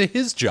 dedicated to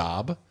his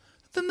job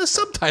than the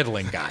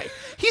subtitling guy.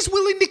 He's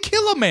willing to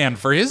kill a man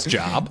for his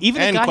job. Even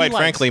the And guy quite he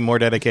likes. frankly, more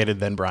dedicated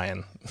than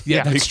Brian.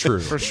 Yeah, that's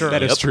true. For sure.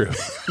 That is Yep. true.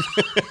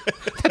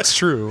 That's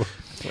true.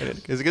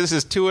 Because this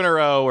is 2 in a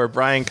row where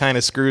Brian kind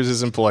of screws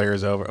his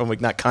employers over. Oh,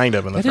 like, not kind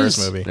of in the That first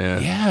is- movie.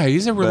 Yeah,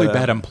 he's a really But,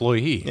 bad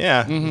employee.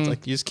 Yeah, it's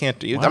like you just can't.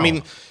 Wow. I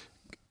mean,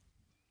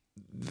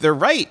 they're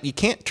right. You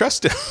can't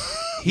trust him.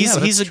 He's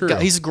Yeah, he's that's a true.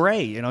 he's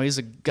gray. He's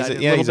a guy, He's a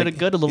little he's bit of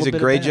good, a little he's bit a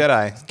gray of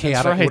bad. Jedi.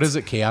 Chaotic. right. What is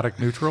it? Chaotic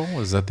neutral?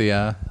 Is that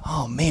the?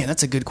 Oh man,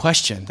 that's a good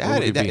question.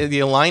 would it be? The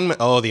alignment.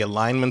 Oh, the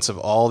alignments of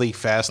all the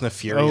Fast and the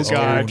Furious Oh,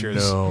 God.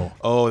 characters. No.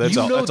 Oh, that's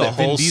you a know that's a that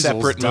Vin whole Diesel's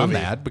separate done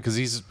movie. that because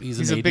he's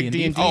He's an a big AD&D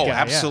D&D Oh, guy,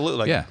 yeah.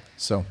 absolutely. Yeah.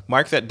 So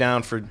Mark that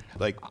down for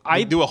like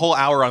I- do a whole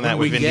hour on that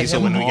we with Vin get Diesel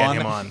him when we get on-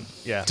 him on.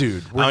 Yeah,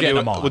 Dude, we're I'll getting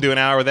do, him on. We'll do an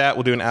hour of that.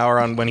 We'll do an hour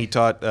on when he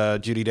taught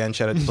Judi Dench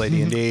how to play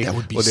D&D. That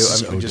would be we'll do,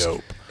 so just,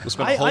 dope. We'll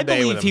spend a whole I day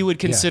with believe him. he would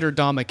consider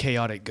Dom a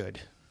chaotic good.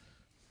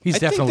 he's I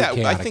think definitely that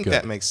chaotic. I think good.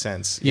 that makes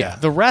sense. Yeah.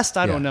 The rest,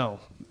 I Yeah. don't know,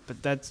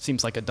 but that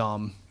seems like a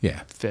Dom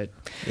Yeah. fit.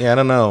 Yeah, I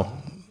don't know.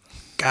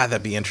 God,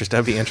 that'd be interesting.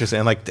 That'd be interesting.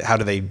 And like, how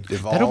do they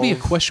evolve? That'll be a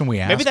question we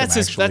ask. Maybe that's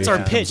him, his. actually, That's if our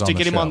he pitch comes to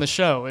get him on the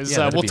show. Is Yeah,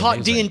 that'd we'll be talk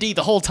amazing. D&D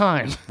the whole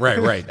time. Right,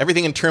 right.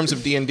 Everything in terms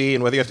of D&D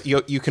and whether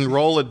you can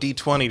roll a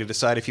D20 to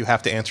decide if you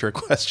have to answer a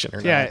question or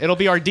not. Yeah, it'll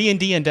be our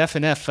D&D and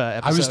F&F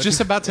episode. I was just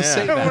about to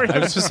say that. I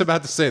was just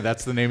about to say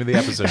that's the name of the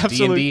episode.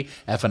 Absolutely. D&D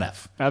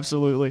F&F.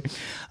 Absolutely.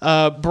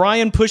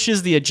 Brian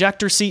pushes the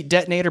ejector seat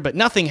detonator, but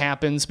nothing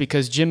happens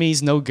because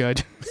Jimmy's no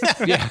good.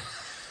 Yeah.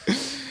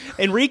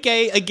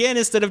 Enrique, again,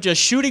 instead of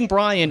just shooting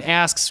Brian,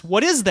 asks,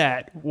 "What is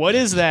that? What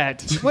is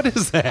that?" What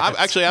is that?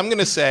 I'm going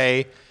to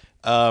say,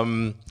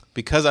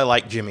 because I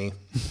like Jimmy,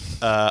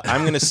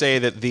 I'm going to say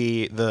that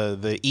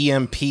the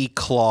EMP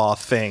claw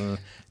thing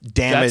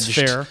damaged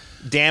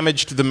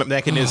the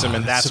mechanism,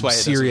 and that's Some why it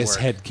serious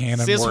doesn't work.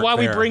 headcanon. This is why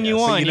we bring you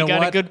on. You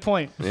got a good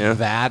point. Yeah.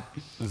 That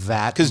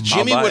Because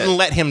Jimmy buy wouldn't it.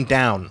 let him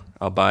down.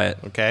 I'll buy it.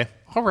 Okay.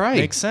 all right,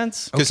 Makes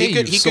sense. Okay, he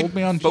could- you he sold could-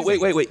 me on. But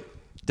wait.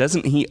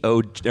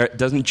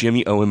 Doesn't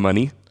Jimmy owe him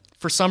money?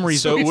 For some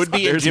reason. So it would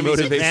be in There's Jimmy's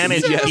motivation.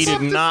 advantage if he did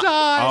Set him up not. to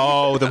die.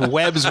 Oh, the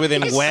webs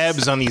within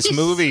webs on these He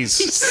movies.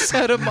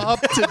 set him up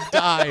to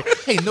die.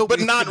 Hey, But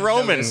nobody's not gonna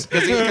Roman, notice.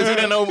 because he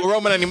didn't owe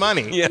Roman any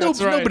money. Yeah,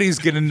 That's right. Nobody's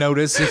gonna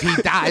notice if he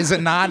dies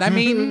or not. I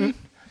mean,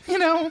 you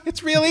know,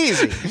 It's real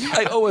easy.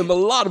 I owe him a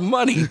lot of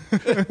money.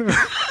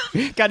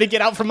 Got to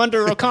get out from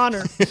under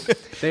O'Connor.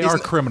 they are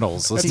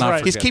criminals. Let's not. right.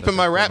 Forget He's that keeping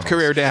they're my rap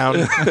criminals.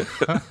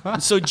 career down.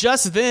 So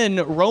just then,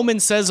 Roman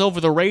says over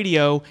the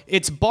radio,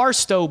 "It's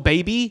Barstow,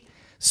 baby."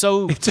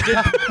 So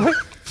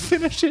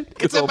Finish it.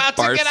 It's about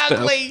to get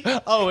ugly.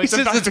 oh, He it's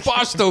says about it's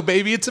Barstow,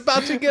 baby. It's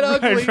about to get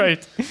ugly.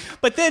 right.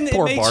 But then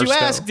Poor it makes you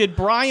Barstow. ask: did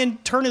Brian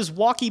turn his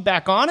walkie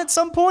back on at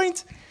some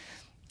point?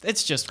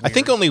 It's just. I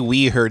think only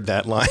we heard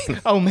that line.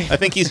 Oh, man. I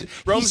think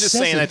Rome's He just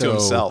says saying it, that to though.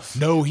 himself.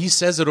 No, he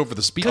says it over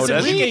the speaker. 'Cause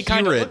Enrique You hear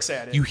kinda looks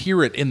at it. You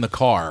hear it in the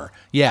car.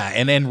 Yeah,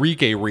 and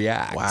Enrique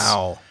reacts.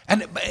 Wow.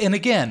 And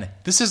again,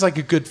 this is like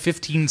a good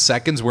 15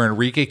 seconds where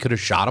Enrique could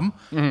have shot him,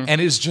 and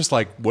is just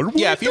like, what do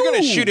we Yeah, if you're do?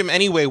 going to shoot him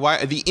anyway,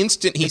 why? The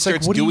instant he It's like,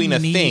 starts what do you doing a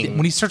need? thing,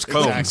 when he starts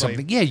cooking Exactly.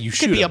 something, yeah, you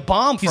shoot Could be him. a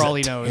bomb for He's all a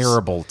he knows.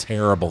 Terrible,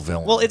 terrible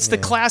villain. Well, it's the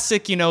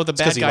classic, the bad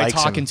 'cause he guy likes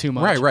talking him. too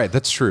much. right.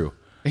 That's true.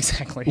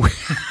 Exactly.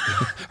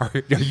 Are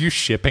you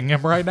shipping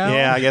him right now?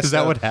 yeah, I guess is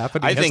that so. what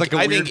happened? He I has, think like, a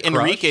I weird think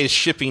crush? Enrique is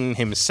shipping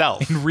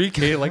himself,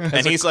 Enrique like, has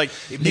and he's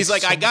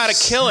like, I gotta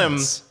kill him,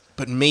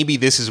 but maybe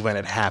this is when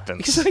it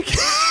happens. He's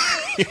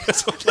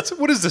like,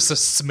 what is this? A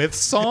Smith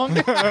song?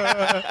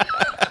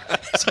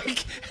 It's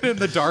like in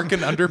the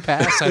darkened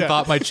underpass. I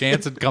thought my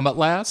chance had come at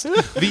last.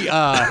 The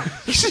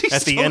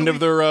At the end of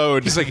the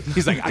road, he's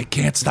like, I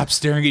can't stop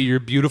staring at your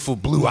beautiful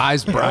blue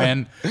eyes,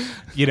 Brian.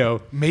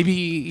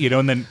 Maybe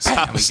and then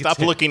stop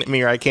looking at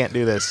me, or I can't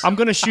do this. I'm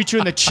going to shoot you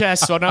in the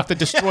chest so I don't have to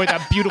destroy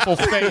that beautiful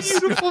face.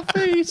 beautiful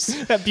face.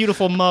 That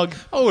beautiful mug.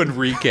 Oh,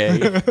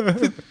 Enrique,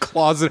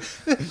 closet.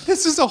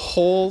 This is a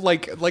whole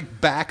like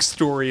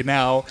backstory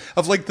now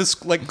of like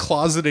this like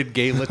closeted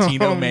gay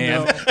Latino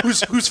man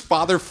whose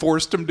father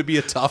forced him to be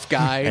a tough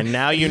guy, And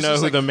now you He's know just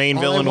who like, the main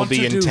 "All I villain will want be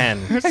to in do-"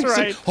 10. He's like,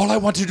 right. all I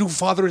want to do,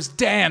 father, is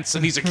dance,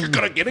 and he's like, you're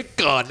gonna get a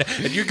gun,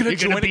 and you're gonna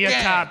join be a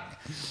gang." cop.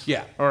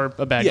 Yeah. Or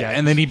a bad Yeah, guy.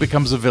 and then he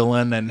becomes a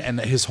villain, and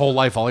his whole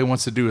life, all he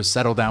wants to do is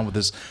settle down with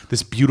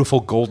this beautiful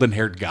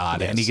golden-haired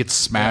god, and he gets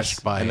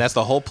smashed by. And that's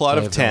the whole plot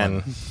by of a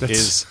 10 villain.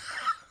 is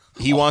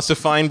he wants to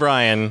find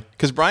Brian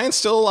because Brian's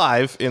still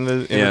alive in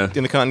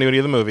the continuity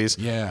of the movies.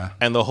 Yeah.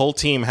 And the whole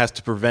team has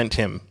to prevent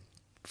him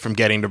from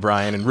getting to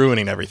Brian and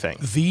ruining everything.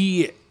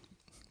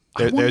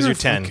 I wonder There's your if,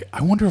 10. like,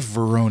 I wonder if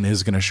Verone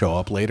is going to show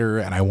up later,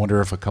 and I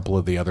wonder if a couple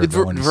of the other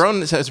villains.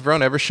 Has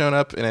Verone ever shown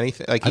up in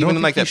anything? Like I don't even in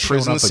think like that he's shown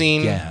prison up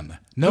scene. again.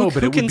 No,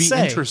 but who it can would be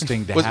say?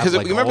 interesting to Because have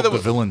like remember all the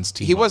villains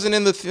team. He up. wasn't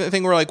in the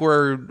thing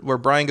where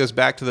Brian goes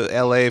back to the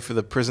L.A. for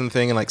the prison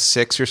thing in like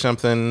 6 or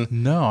something.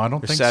 No, I don't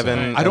think 7,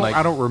 so. and, I don't. like-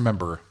 I don't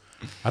remember.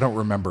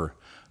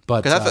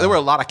 But Because there were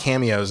a lot of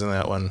cameos in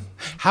that one.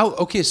 how?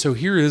 Okay, so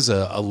here is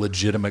a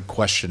legitimate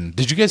question.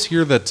 Did you guys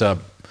hear that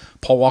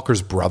Paul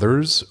Walker's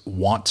brothers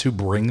want to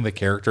bring the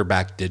character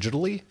back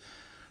digitally?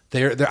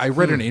 I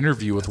read an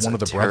interview with one of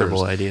the terrible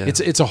brothers. idea.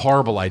 It's a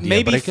horrible idea.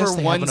 Maybe but I guess for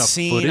they have one enough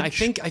scene. I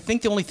footage.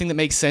 think the only thing that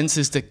makes sense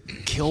is to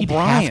kill He'd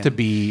Brian.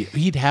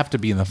 he'd have to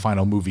be in the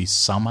final movie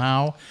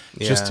somehow,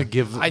 just Yeah. to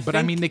give. I But I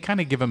think- mean, they kind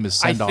of give him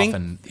his I send off think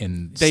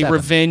in they 7.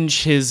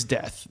 revenge his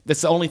death.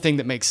 That's the only thing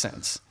that makes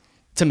sense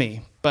to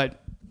me. But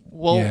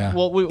we'll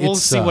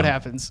It's, see what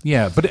happens.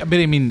 Yeah, but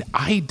I mean,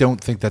 I don't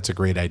think that's a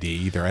great idea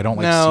either. I don't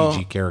like No.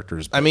 CG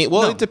characters. I mean,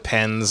 it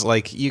depends.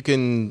 Like you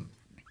can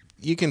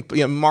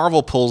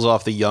Marvel pulls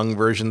off the young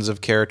versions of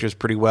characters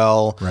pretty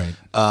well. Right.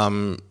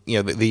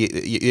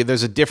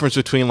 There's a difference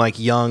between like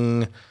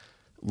young,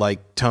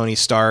 like Tony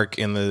Stark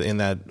in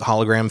that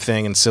hologram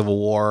thing in Civil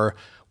War.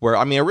 Where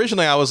I mean,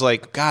 originally I was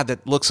like, God,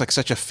 that looks like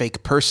such a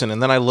fake person,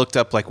 and then I looked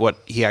up like what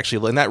he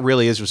actually, and that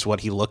really is just what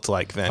he looked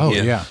like then. Oh,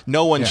 yeah.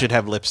 No one Yeah. should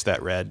have lips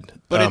that red,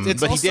 But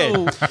it's he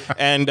also- did.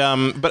 And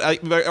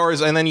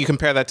and then you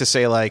compare that to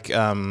say like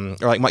or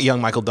like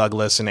young Michael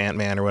Douglas and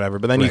Ant-Man or whatever.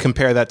 But then you Right.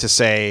 compare that to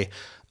say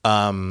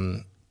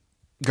Grand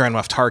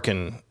Moff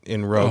Tarkin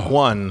in Rogue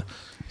One,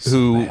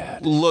 who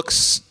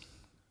looks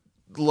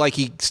like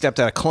he stepped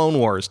out of Clone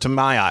Wars to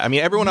my eye. I mean,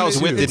 everyone I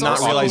was with did not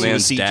also realize he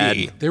was Man's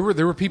CG. dad. There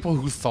were people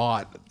who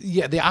thought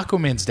Yeah, the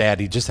Aquaman's dad,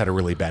 he just had a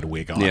really bad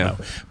wig on. Yeah.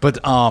 Though.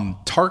 But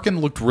Tarkin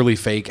looked really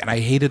fake, and I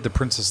hated the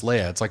Princess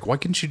Leia. It's like, why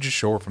couldn't you just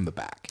show her from the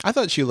back? I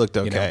thought she looked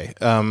okay.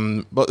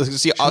 But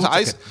see, She looked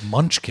like a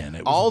munchkin. It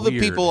was all the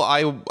weird. people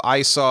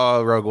I saw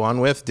Rogue One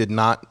with did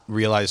not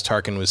realize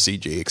Tarkin was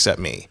CG, except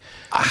me.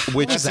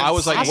 Which That's I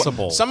was like,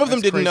 impossible. some of them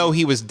That's didn't know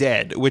he was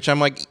dead. Which I'm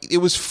like, it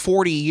was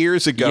 40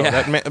 years ago.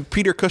 Yeah. That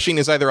Peter Cushing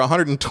is either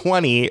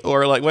 120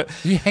 or like what?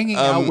 You hanging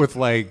out with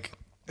like,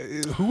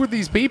 who are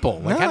these people?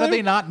 Like, how No, do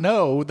they not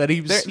know that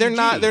he was? They're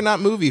CG? not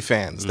movie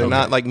fans. They're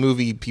not like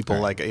movie people.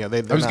 Like I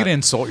was going to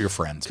insult your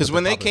friends because but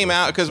when they're they probably came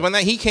listening. out, because when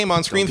he came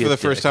on screen be for a the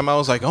first dick. time, I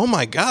was like, oh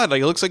my god,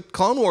 like it looks like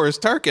Clone Wars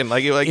Tarkin.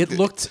 Like It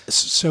looked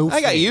so.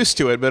 I got fake. used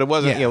to it, but it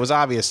wasn't. Yeah. It was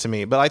obvious to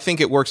me. But I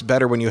think it works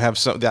better when you have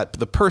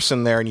the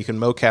person there and you can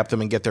mocap them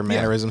and get their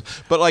mannerisms.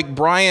 But like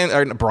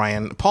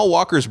Paul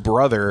Walker's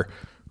brother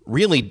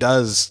really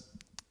does.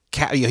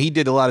 He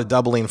did a lot of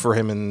doubling for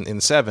him in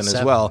Seven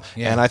as well,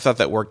 yeah. and I thought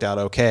that worked out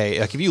okay.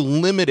 Like if you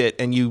limit it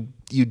and you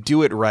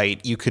do it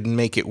right, you could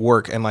make it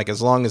work. And like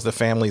as long as the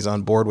family's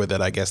on board with it,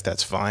 I guess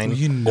that's fine.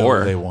 You know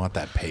Or- they want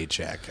that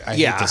paycheck. I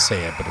Yeah. hate to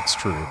say it, but it's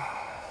true.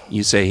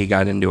 You say he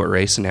got into a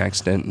racing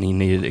accident and he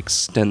needed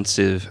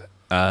extensive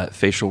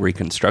facial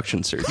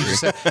reconstruction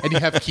surgery. And you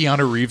have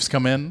Keanu Reeves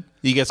come in.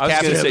 He gets I was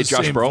going captured. to say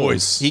Josh same Brolin.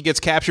 voice. He gets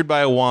captured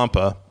by a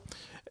wampa,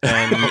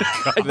 and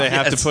they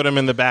have to put him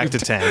in the back to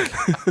tank,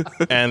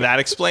 and that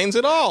explains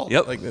it all.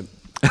 Yep. Like,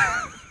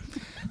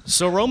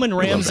 So Roman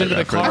rams into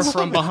the car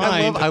from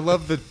behind. I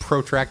love the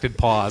protracted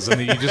pause, and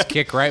then you just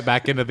kick right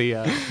back into the.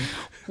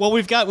 Well,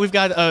 we've got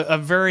a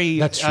very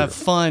That's true.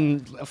 fun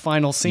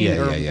final scene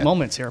Yeah.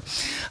 moments here.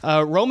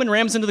 Roman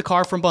rams into the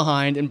car from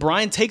behind, and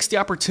Brian takes the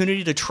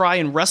opportunity to try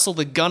and wrestle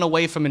the gun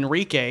away from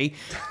Enrique.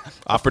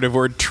 operative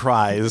word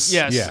tries.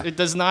 Yes, Yeah. it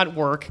does not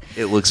work.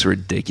 It looks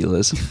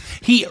ridiculous.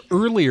 He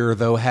earlier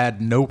though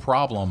had no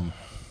problem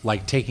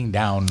like taking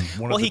down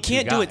one Well, of the he two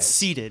can't do it guys.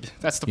 seated.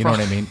 That's the You know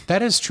problem. what I mean?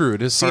 That is true.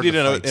 It is hard Seated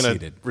to in fight a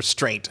seated.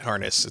 restraint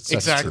harness. It's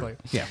Exactly.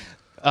 Yeah.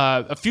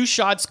 A few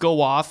shots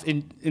go off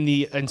in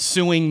the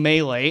ensuing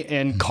melee,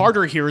 and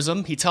Carter hears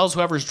them. He tells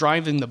whoever's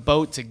driving the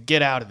boat to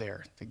get out of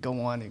there, to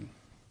go on and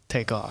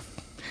take off.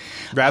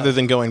 rather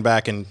than going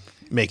back and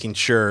making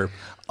sure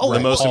the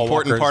most Paul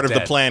important Walker's part of the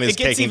dead. plan is It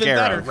gets taken even care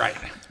better. of.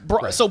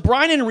 Right. So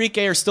Brian and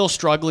Enrique are still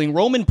struggling.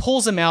 Roman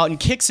pulls him out and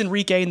kicks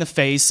Enrique in the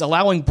face,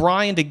 allowing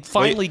Brian to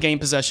finally gain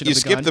possession You of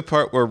the skip gun. the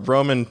part where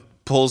Roman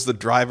pulls the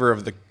driver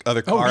of the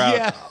other car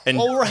yeah. out and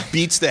Oh, right.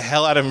 beats the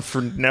hell out of him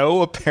for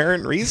no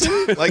apparent reason.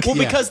 Like, Well,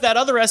 because that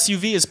other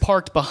SUV is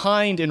parked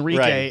behind Enrique,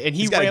 Right. and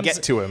he He's gotta rams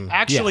get to him.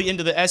 actually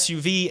into the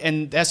SUV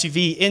and the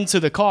SUV into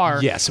the car.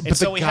 Yes, and but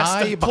so the he has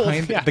guy to pull,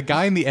 behind yeah. the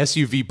guy in the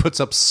SUV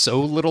puts up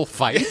so little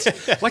fight.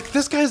 Like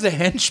this guy's a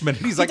henchman.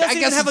 He's like, doesn't I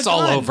even guess have it's a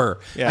all gun. over.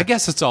 Yeah. I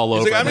guess it's all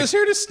he's over. like, I'm And just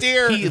here to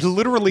steer. he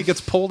literally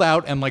gets pulled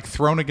out and like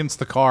thrown against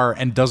the car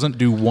and doesn't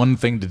do one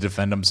thing to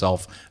defend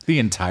himself the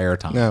entire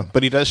time. No,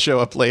 but he does show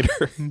up later.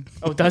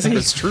 Oh, does he?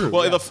 It's true.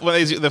 Well,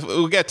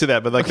 we'll get to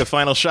that, but like the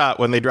final shot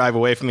when they drive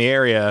away from the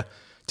area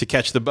to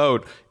catch the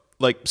boat,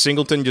 like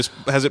Singleton just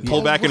has it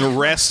pulled back and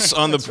rests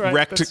on the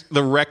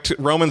right.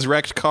 Roman's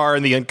wrecked car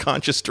and the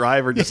unconscious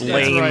driver just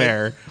laying right.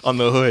 there on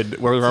the hood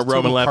where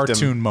Roman left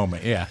cartoon him.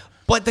 moment. Yeah.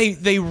 But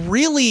they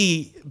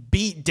really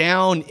beat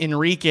down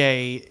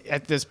Enrique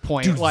at this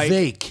point. Dude, like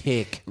they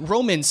kick.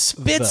 Roman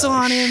spits the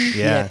on him. shit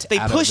Yeah. They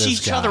out of push this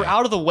each guy. other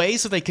out of the way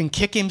so they can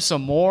kick him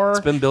some more. It's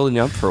been building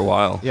up for a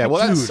while. Yeah,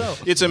 well, that's So-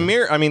 it's a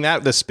mirror. I mean,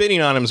 that the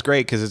spitting on him is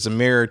great because it's a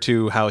mirror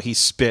to how he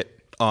spit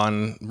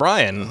on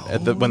Brian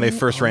when they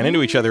first ran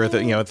into each other at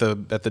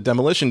the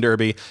demolition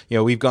derby. You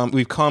know, we've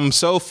come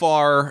so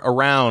far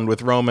around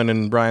with Roman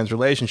and Brian's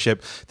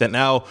relationship that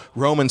now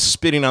Roman's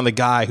spitting on the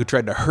guy who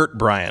tried to hurt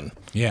Brian.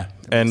 Yeah.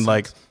 And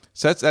like,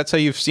 so that's how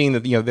you've seen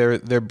that. You know,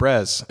 they're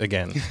Brez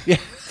again.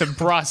 The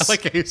brass.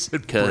 Like I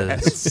said,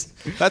 Because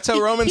That's how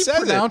Roman he says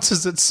it.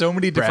 pronounces it so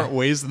many different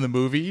ways in the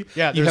movie.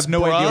 Yeah, you there's have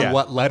no bruh, idea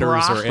what letters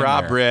brah, are in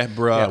Bruh, there.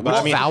 bruh. Yeah, But what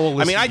I mean,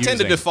 vowel is he I tend to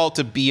using? default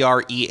to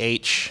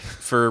BREH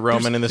for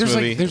Roman in this there's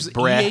movie. Like, there's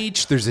Breh.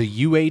 EH, there's a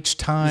UH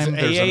time,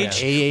 there's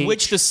an AH,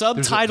 which the there's a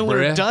subtitler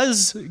breh.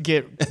 does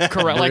get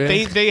correct. Like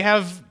they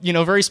have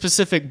very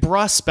specific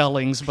bruh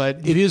spellings,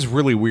 but It is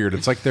really weird.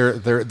 It's like they're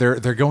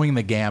going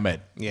the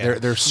gamut. Yeah.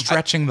 They're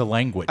stretching the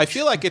language. I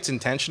feel like it's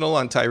intentional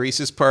on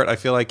Tyrese's part. I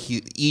feel like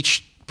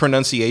each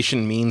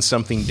pronunciation means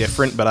something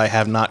different, but I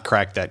have not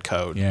cracked that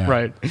code. yeah.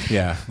 Right.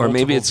 Yeah. Or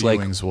maybe Multiple it's like-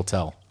 viewings will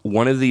tell.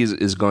 one of these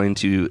is going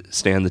to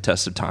stand the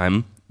test of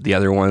time. The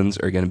other ones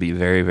are going to be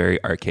very,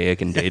 very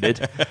archaic and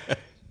dated.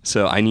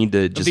 So I need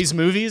to just these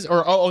movies or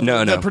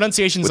the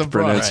pronunciations with of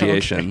bruh.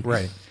 pronunciation.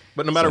 Right.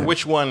 But no matter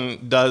which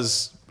one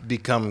does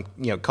become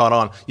caught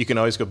on, you can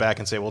always go back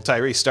and say, well,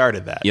 Tyrese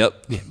started that.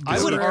 Yep.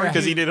 I would argue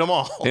Because he did them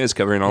all. And it's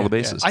covering all the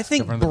bases. I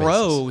think Covering the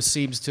bro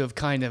seems to have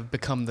kind of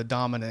become the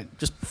dominant.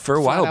 Just For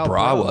a while, flat out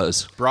Bra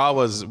was. Bra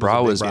was Bra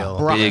a big was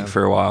deal. big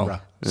for a while. Bra.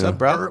 What's up,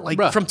 bra?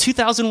 like from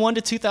 2001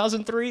 to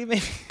 2003,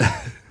 maybe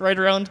right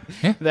around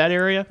that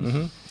area.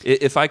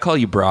 If I call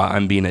you bra,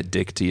 I'm being a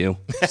dick to you.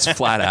 It's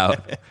flat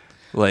out.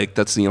 Like,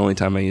 that's the only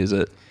time I use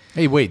it.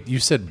 Hey, wait, you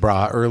said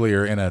bra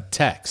earlier in a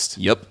text.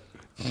 Yep.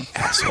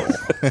 Asshole.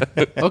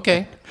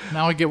 Okay,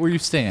 now I get where you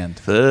stand.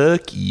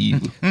 Fuck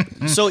you.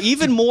 So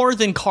even more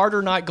than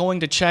Carter not going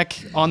to check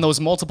on those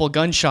multiple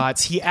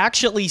gunshots, he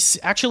actually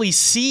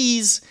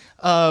sees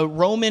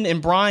Roman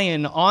and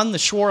Brian on the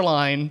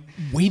shoreline.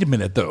 Wait a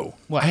minute, though.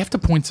 What? I have to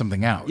point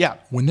something out. Yeah.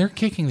 When they're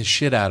kicking the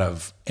shit out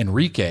of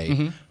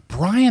Enrique,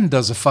 Brian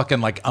does a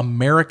fucking like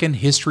American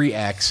History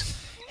X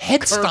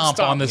head stomp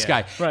on this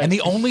guy. Right. And the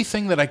only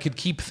thing that I could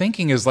keep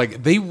thinking is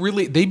like they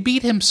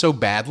beat him so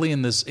badly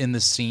in this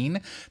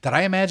scene that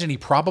I imagine he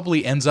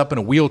probably ends up in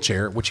a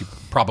wheelchair, which he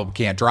probably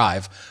can't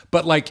drive,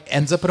 but like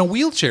ends up in a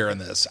wheelchair in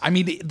this. I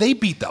mean, they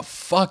beat the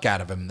fuck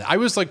out of him. I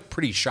was like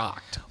pretty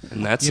shocked.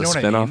 And that's You know a what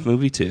I spin-off mean?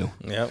 movie too.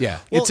 Yep. Yeah,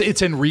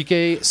 it's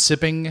Enrique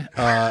sipping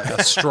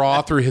a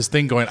straw through his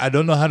thing, going, "I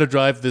don't know how to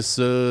drive this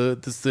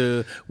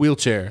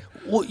wheelchair."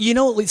 Well, you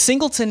know,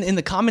 Singleton in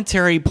the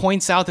commentary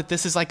points out that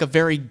this is like a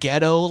very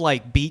ghetto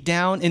like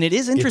beatdown, and it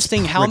is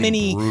interesting how pretty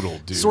many brutal,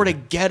 dude. sort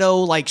of ghetto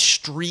like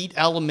street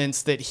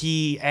elements that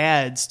he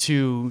adds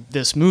to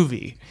this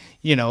movie.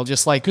 You know,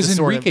 just like Because the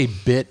sort Enrique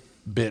of,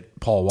 bit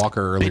Paul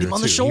Walker earlier him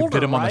on the too. shoulder, He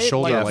bit him on the right?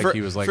 shoulder, Like- like he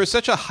was like for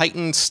such a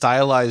heightened,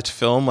 stylized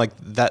film like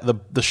that.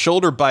 The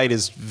shoulder bite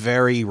is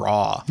very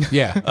raw.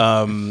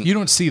 yeah. You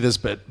don't see this,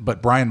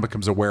 but Brian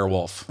becomes a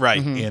werewolf, Right.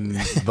 in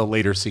the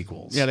later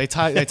sequels. yeah, they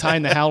tie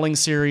in the Howling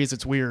series.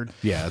 It's weird.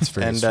 yeah, it's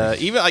very And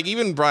strange.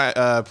 even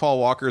Brian, Paul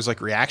Walker's like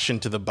reaction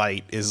to the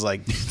bite is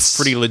like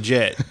pretty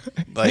legit.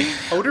 Like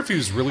I wonder if he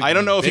was really. I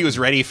don't know if he was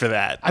ready for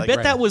that. I Like,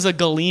 bet that was a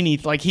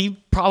Galini. Like he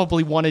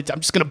probably wanted.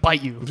 I'm just gonna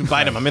bite you.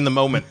 bite him. I'm in the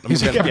moment. I'm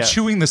He's like, gonna- I'm yeah.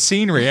 chewing the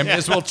scenery. I may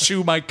as well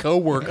chew my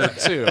coworker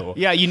too.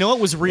 Yeah, you know it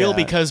was real Yeah.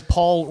 because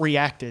Paul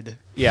reacted.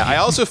 Yeah, I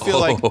also feel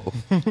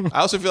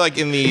like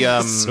in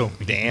the So mean.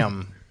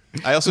 damn.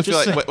 I also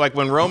feel like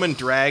when Roman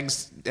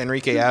drags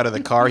Enrique out of the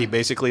car, he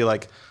basically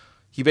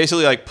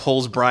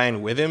pulls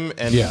Brian with him,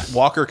 and Yeah.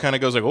 Walker kind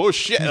of goes like, "Oh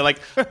shit!" And like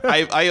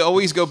I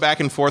always go back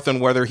and forth on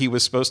whether he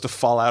was supposed to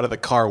fall out of the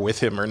car with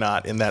him or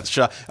not in that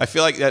shot. I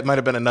feel like that might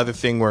have been another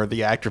thing where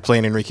the actor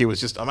playing Enrique was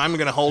just, "I'm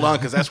going to hold on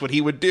because that's what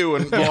he would do,"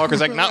 and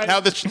Walker's like, "Not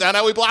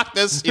how we block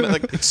this." You know,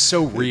 like It's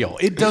so real.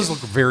 It does look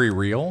very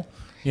real.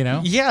 You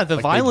know. Yeah, the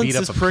Like they violence beat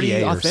up is a pretty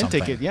PA or authentic.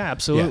 something. Yeah,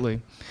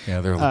 absolutely.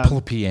 Yeah, they're like, pull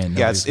a PA in.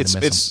 yeah, nobody's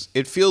gonna miss him.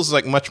 it feels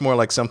like much more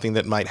like something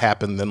that might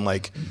happen than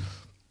like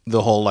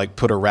the whole like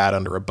put a rat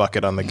under a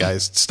bucket on the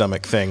guy's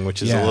stomach thing,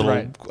 which is Yeah. a little.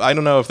 Right. I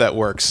don't know if that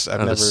works. I've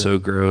That never. is so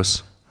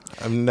gross.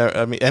 and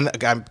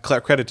I'm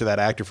credit to that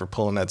actor for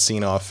pulling that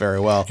scene off very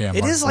well. Yeah,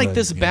 It Mark is like Rudd,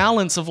 this yeah.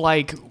 balance of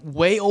like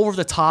way over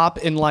the top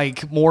and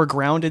like more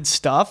grounded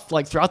stuff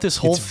like throughout this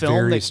whole It's film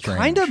very that strange.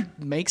 kind of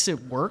makes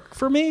it work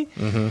for me.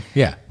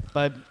 Yeah.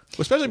 But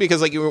Especially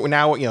because like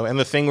now and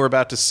the thing we're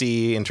about to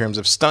see in terms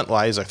of stunt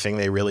wise, I think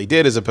they really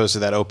did, as opposed to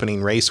that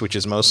opening race, which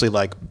is mostly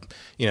like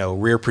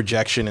rear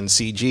projection and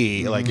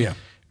CG. Like Yeah.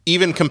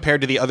 even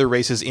compared to the other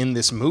races in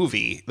this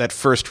movie, that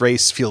first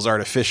race feels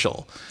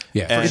artificial.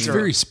 Yeah, and, it's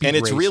very speed and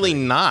it's racer. really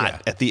not. Yeah.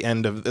 At the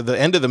end of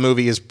the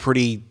movie is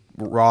pretty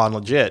raw and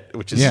legit,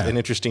 which is Yeah. an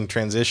interesting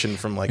transition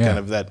from like Yeah. kind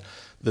of that.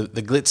 The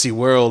glitzy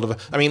world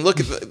of. I mean, look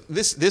at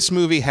this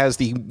movie has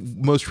the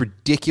most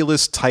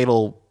ridiculous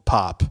title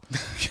pop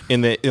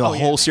in the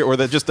whole series,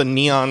 or just the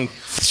neon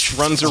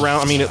runs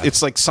around. I mean,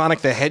 it's like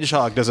Sonic the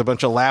Hedgehog does a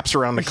bunch of laps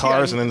around the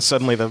cars, and then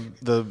suddenly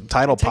the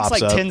title it takes pops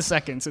like up. 10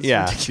 seconds. It's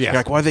Yeah. ridiculous. You're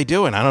like, what are they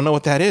doing? I don't know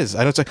what that is.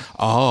 I don't say.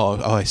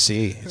 Oh, I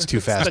see. It's Too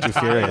Fast, Too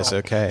Furious.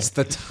 Okay. It's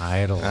the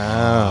title.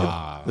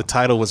 The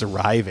title was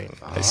arriving.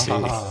 I see.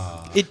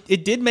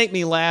 It did make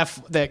me laugh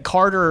that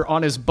Carter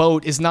on his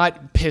boat is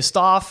not pissed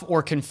off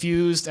or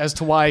confused as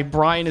to why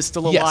Brian is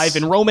still Yes. alive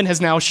and Roman has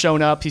now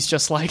shown up. He's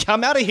just like,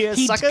 I'm out of here,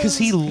 suckers. Because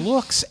he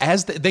looks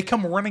as they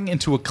come running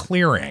into a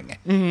clearing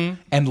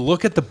and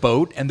look at the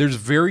boat, and there's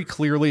very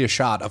clearly a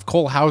shot of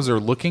Cole Hauser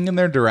looking in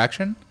their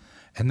direction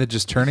and then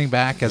just turning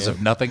back as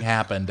if nothing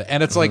happened.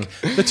 And it's like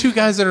the two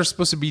guys that are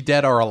supposed to be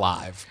dead are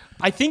alive.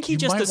 I think he You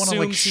just might wanna,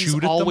 like, assumes shoot he's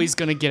at them. always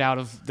going to get out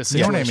of the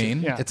You know situation. what I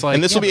mean? Yeah. It's like,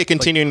 And this will be a like-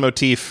 continuing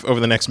motif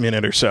over the next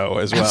minute or so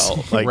as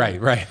well. Like,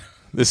 right.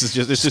 This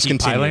just Keep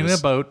continues. piloting the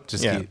boat.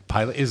 Just Yeah. keep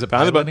pilot. Is it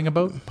Pilot the boat. piloting a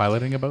boat?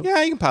 Piloting a boat?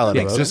 Yeah, you can pilot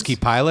a boat. Just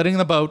keep piloting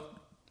the boat.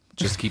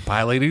 Just keep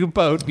piloting a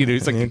boat. You know,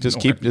 it's like Just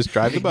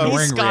drive the boat. ignoring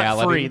He's scot-free.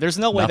 reality. There's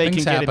no way they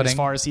can Nothing's get him as happening.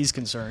 far as he's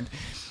concerned.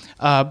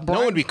 No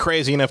one would be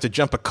crazy enough to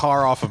jump a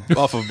car off a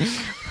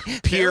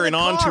pier and in a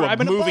onto car. a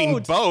I'm in a moving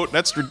boat. boat.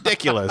 That's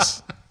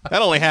ridiculous.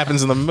 That only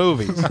happens in the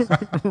movies.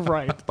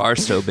 Right.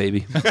 Barstow,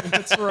 baby.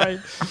 That's right.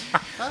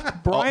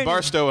 Brian,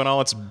 Barstow and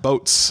all its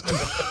boats.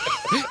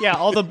 yeah,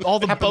 all the Happens all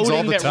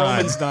boating the that time.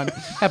 Roman's done.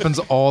 Happens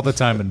all the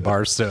time in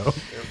Barstow.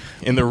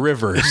 In the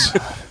rivers.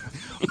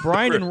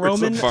 Brian and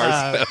Roman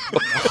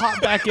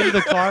hop back into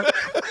the car.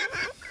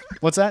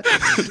 What's that?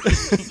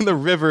 In the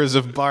rivers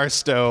of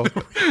Barstow.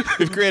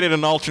 We've created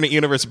an alternate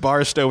universe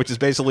Barstow, which is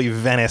basically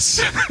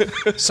Venice.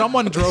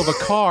 Someone drove a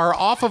car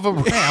off of a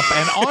ramp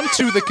and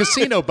onto the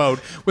casino boat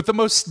with the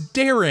most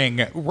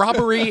daring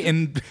robbery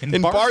in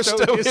In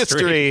Barstow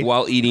history.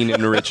 While eating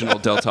an original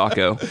Del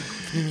Taco.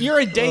 You're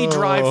a day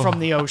drive from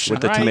the ocean,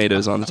 with the right?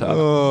 tomatoes on the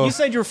top. You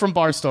said you're from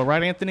Barstow,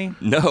 right, Anthony?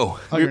 No.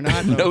 Oh, you're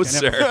not? No, Okay,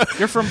 sir. never-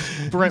 You're from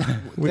Brent.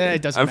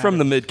 It doesn't I'm from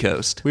the matter. mid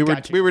coast. We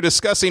Gotcha. were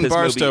discussing Pismo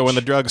Barstow when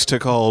Beach. the drugs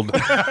took hold. Yeah,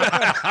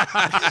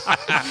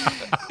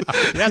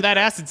 that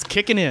acid's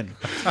kicking in.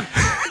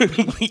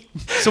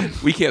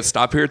 We can't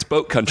stop here. It's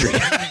boat country.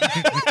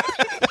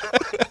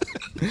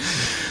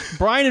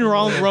 Brian and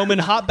Roman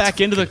hop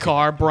back into the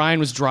car. Brian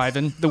was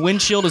driving. The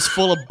windshield is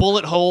full of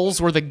bullet holes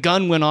where the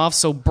gun went off,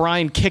 so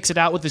Brian kicks it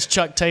out with his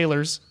Chuck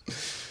Taylors.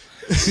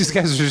 These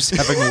guys are just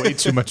having way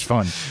too much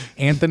fun.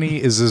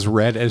 Anthony is as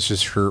red as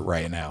his shirt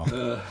right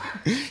now.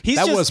 He's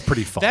Was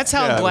pretty fun. That's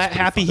how Yeah, it was pretty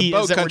happy he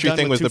Boat is that we're country done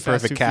thing with was Too the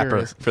Fast, perfect Too capper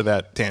Furious. for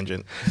that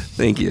tangent.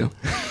 Thank you.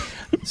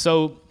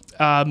 So,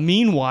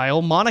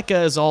 meanwhile,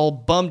 Monica is all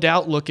bummed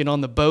out looking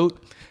on the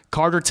boat.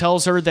 Carter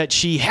tells her that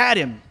she had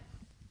him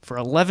for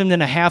 11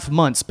 and a half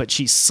months, but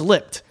she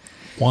slipped.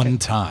 One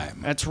time.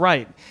 That's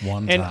right.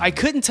 One and time. I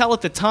couldn't tell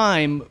at the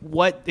time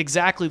what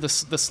exactly the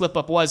slip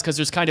up was because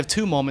there's kind of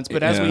two moments.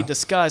 But as we Yeah.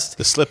 discussed,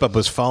 The slip up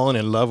was falling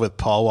in love with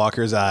Paul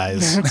Walker's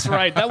eyes. that's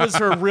right. That was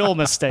her real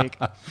mistake.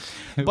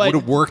 It But would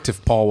have worked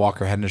if Paul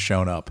Walker hadn't have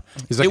shown up.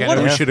 He's like, It I know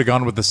we would've. should have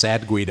gone with the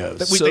sad Guidos.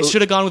 they So-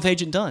 should have gone with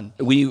Agent Dunn.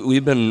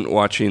 We've been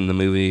watching the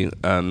movie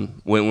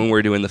when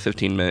we're doing the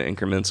 15-minute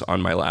increments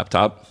on my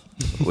laptop,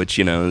 which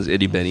is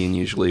itty bitty, and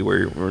usually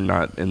we're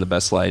not in the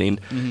best lighting.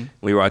 Mm-hmm.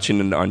 We were watching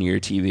it on your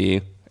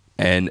TV,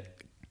 and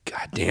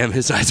God damn,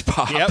 his eyes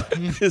pop. Yep.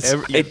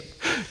 I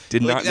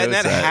did not Like, notice and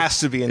that that. has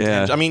to be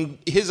intentional.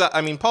 Yeah. I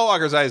mean, Paul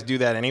Walker's eyes do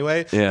that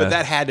anyway. Yeah. But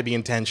that had to be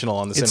intentional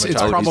on the It's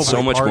cinematography. probably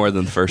so much part- more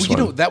than the first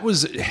well, one. that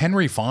was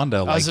Henry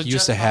Fonda. Like was a used to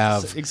just have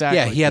opposite. Exactly.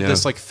 Yeah, he had Yeah.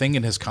 this like thing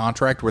in his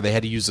contract where they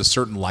had to use a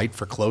certain light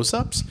for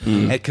close-ups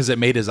because it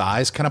made his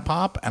eyes kind of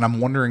pop. And I'm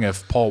wondering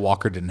if Paul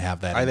Walker didn't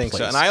have that. I in think so,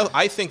 place. and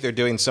I think they're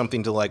doing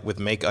something to with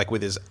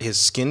his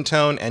skin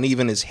tone and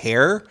even his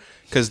hair,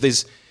 because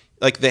there's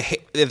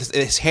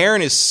his hair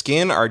and his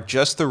skin are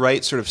just the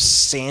right sort of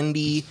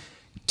sandy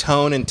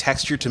tone and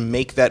texture to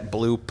make that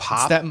blue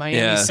pop. It's that Miami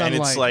Yeah. sunlight.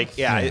 and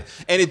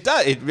it's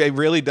like it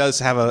really does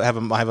have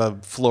a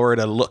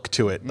Florida look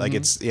to it. Like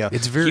it's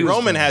It's very-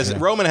 Roman has yeah.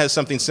 Roman has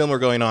something similar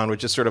going on,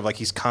 which is sort of like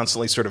he's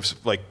constantly sort of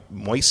like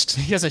moist.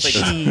 He has a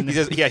sheen. He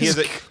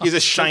has a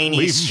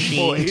shiny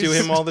sheen to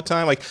him all the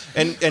time. Like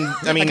and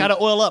I mean, I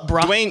gotta oil up,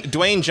 bro.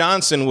 Dwayne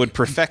Johnson would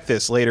perfect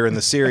this later in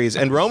the series,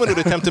 and Roman would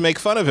attempt to make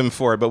fun of him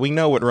for it, but we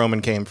know what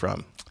Roman came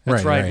from.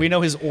 That's right. We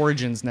know his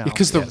origins now.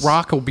 Because The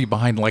Rock will be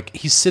behind, like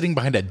he's sitting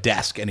behind a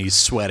desk and he's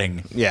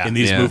sweating. Yeah. in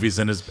these Yeah. movies,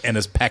 and his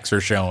pecs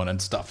are showing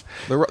and stuff.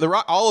 The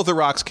Rock, all of the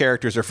Rock's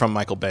characters are from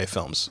Michael Bay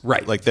films,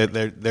 Right. Like yeah.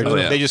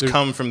 they just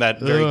come from that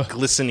very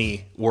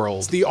glisteny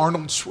world.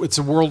 It's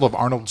a world of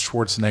Arnold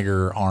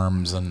Schwarzenegger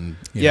arms and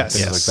Yes.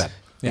 things Yes. like that.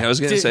 Yeah, I was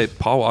going to say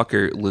Paul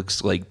Walker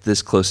looks like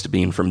this close to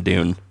being from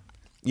Dune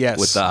Yes,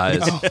 with the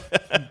eyes.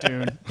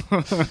 Dude.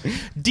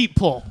 Deep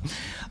pull.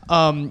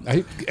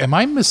 Am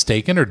I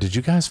mistaken, or did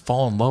you guys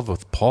fall in love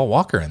with Paul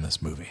Walker in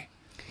this movie?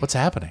 What's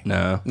happening?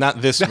 No.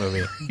 not this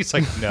movie. He's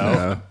like,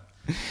 no.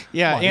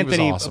 Yeah, Well, he was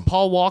Anthony, awesome.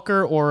 Paul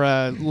Walker or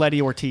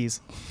Letty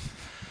Ortiz?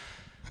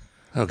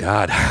 Oh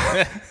God.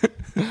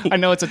 I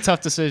know it's a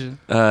tough decision.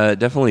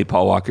 Definitely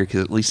Paul Walker,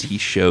 because at least he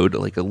showed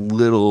like a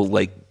little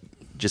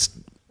just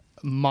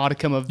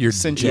Modicum of You're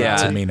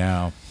sensuality. dead to me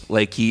now.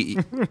 like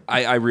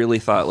I really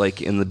thought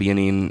like in the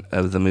beginning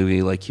of the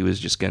movie, like he was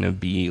just gonna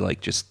be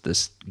like just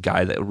this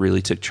guy that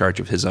really took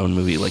charge of his own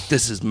movie. Like,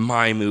 this is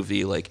my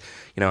movie. Like,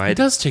 He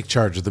does take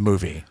charge of the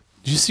movie.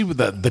 Did you see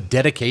the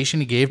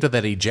dedication he gave to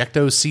that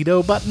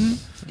ejecto-cedo button?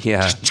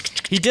 yeah.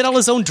 He did all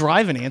his own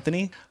driving,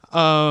 Anthony.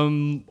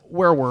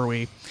 Where were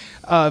we?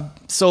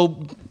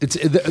 So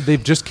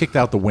They've just kicked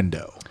out the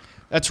window.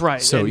 that's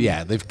right. So And-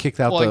 yeah, they've kicked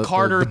out Well, and the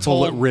Carter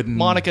told bullet-ridden,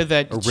 Monica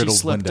that or she riddled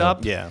slipped window.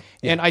 up. Yeah.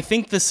 And I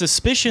think the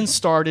suspicion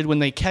started when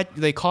they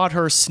caught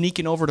her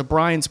sneaking over to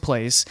Brian's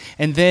place,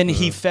 and then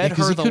he fed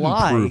Because her he the couldn't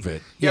lie. prove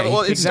it. Yeah,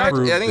 well, he it starts.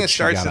 couldn't I prove think that it she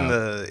starts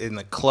got in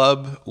the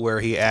club where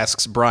he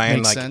asks Brian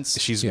Makes like sense.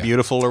 she's Yeah.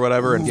 beautiful or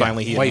whatever, and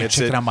finally he Why you admits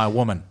checking it. out my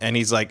woman? And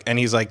he's like,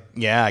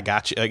 yeah, I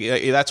got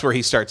you. That's where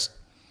he starts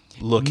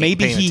looking.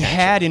 Maybe paying he attention.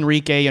 had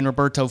Enrique and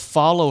Roberto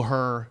follow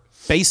her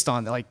based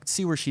on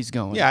see where she's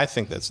going. Yeah, I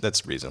think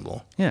that's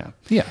reasonable. Yeah.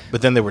 Yeah.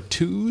 But then they were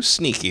too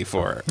sneaky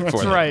for her.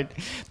 That's right.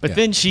 But Yeah.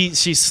 then she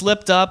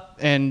slipped up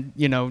and,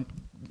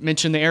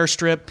 mentioned the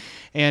airstrip.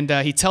 And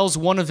he tells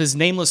one of his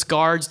nameless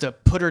guards to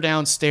put her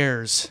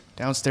downstairs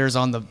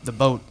on the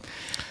boat.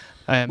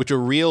 Which a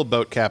real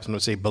boat captain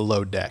would say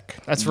below deck.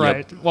 That's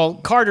right. Well,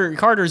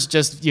 Carter's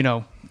just,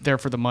 there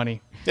for the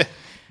money.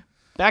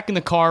 Back in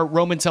the car,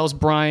 Roman tells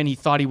Brian he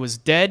thought he was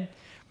dead.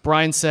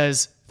 Brian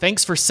says,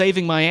 "Thanks for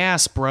saving my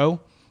ass, bro,"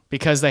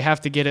 because they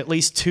have to get at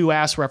least 2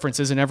 ass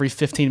references in every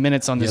 15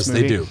 minutes on this Yes,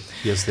 movie. they do.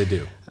 Yes, they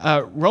do.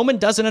 Roman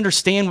doesn't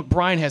understand what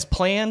Brian has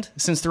planned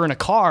since they're in a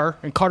car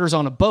and Carter's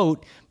on a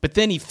boat, but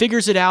then he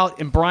figures it out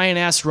and Brian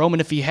asks Roman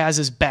if he has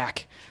his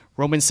back.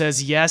 Roman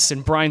says yes,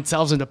 and Brian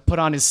tells him to put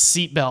on his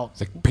seatbelt.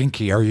 It's like,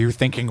 Pinky, are you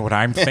thinking what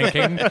I'm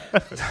thinking?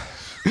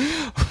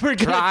 We're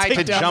gonna Try take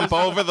to down jump this-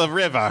 over the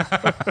river.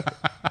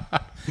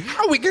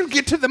 How are we going to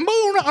get to the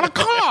moon on a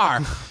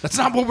car? That's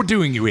not what we're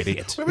doing, you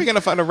idiot. Where are we going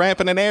to find a ramp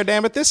and an air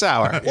dam at this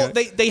hour? Well,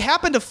 they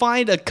happen to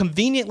find a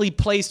conveniently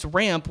placed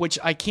ramp, which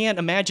I can't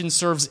imagine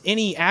serves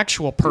any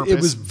actual purpose It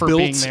was for built.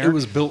 being there. It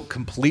was built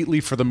completely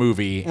for the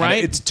movie, and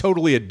Right? it's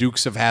totally a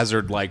Dukes of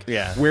Hazzard. Like,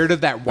 Yeah. where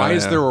did that? Why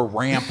is yeah. there a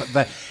ramp?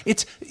 That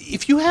it's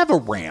if you have a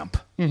ramp,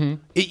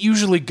 it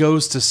usually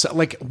goes to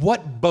like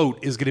what boat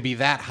is going to be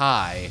that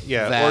high?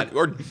 Yeah, that,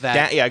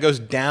 that it goes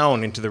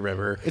down into the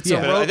river. It's a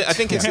But rope I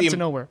think it's ramp to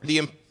nowhere.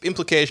 the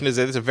implication is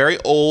that it's a very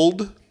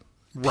old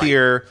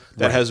pier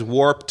that has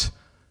warped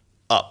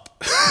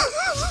up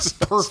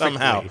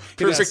somehow,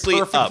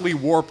 perfectly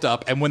warped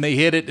up, and when they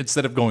hit it,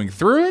 instead of going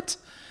through it,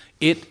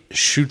 it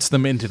shoots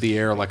them into the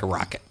air like a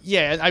rocket.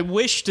 Yeah, I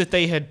wish that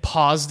they had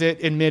paused it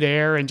in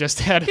midair and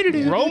just had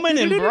Roman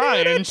and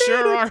Brian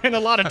sure are in a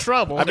lot of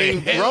trouble. I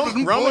mean,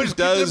 Roman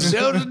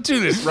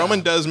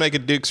does make a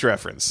Dukes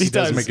reference. He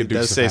does make make a He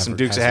does Dukes say of some Hazzard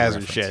Dukes of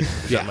Hazzard shit,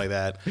 reference. or something like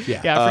that. yeah,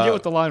 I forget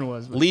what the line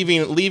was. but-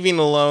 Leaving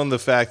alone the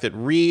fact that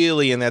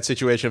really in that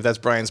situation, if that's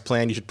Brian's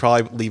plan, you should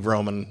probably leave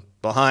Roman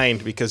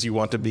behind because you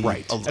want to be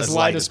as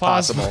light as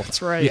possible.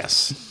 That's right.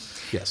 Yes.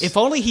 If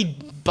only he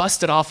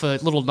busted off a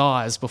little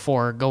Nas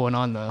before going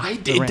on the I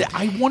the did. ramp.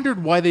 I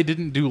wondered why they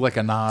didn't do like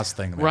a Nas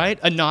thing, there. Right?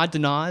 A nod to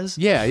Nas.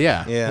 Yeah,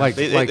 yeah, Yeah, Like,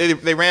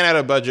 they ran out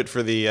of budget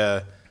for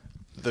the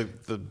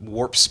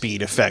warp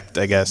speed effect,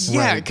 I guess.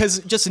 Yeah, because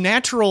just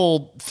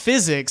natural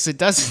physics, it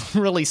doesn't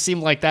really seem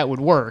like that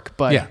would work.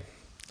 But yeah.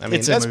 I mean,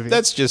 it's a movie.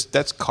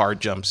 that's car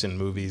jumps in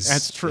movies.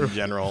 That's true. In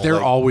general, They're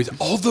Like, always.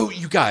 Although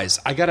you guys,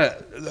 I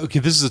gotta. Okay,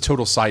 this is a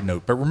total side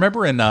note, but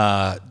remember in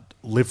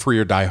Live Free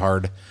or Die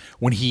Hard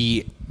when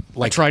he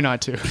like try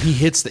not to. he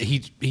hits the,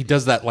 he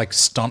does that like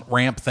stunt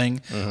ramp thing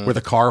where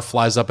the car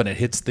flies up and it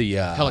hits the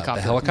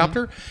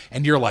helicopter,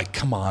 and you're like,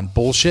 come on,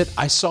 bullshit.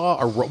 I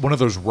saw one of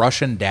those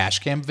Russian dash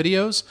cam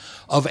videos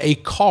of a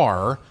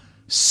car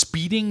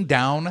speeding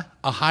down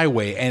a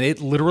highway, and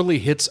it literally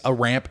hits a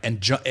ramp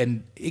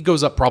and it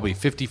goes up probably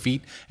 50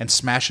 feet and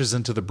smashes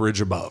into the bridge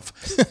above,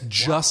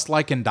 just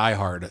like in Die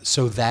Hard.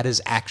 So that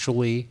is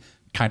actually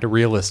kind of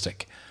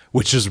realistic,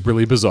 which is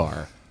really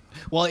bizarre.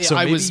 Well, So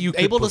I maybe was you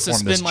could able to perform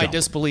suspend this my jump.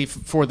 disbelief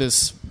for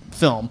this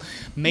film.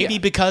 Maybe Yeah.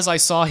 because I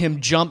saw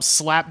him jump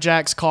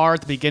Slapjack's car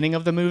at the beginning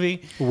of the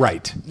movie.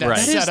 Right. That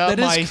set up that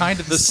is my kind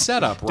of the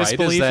setup, right?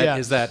 disbelief,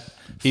 Is that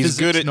He's physics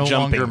good at no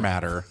jumping. longer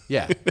matter.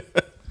 Yeah.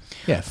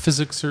 Yeah,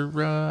 physics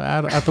are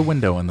out the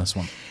window in this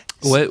one.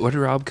 What did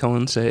Rob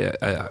Cohen say?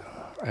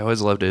 I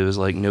always loved it. It was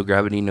like no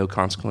gravity, no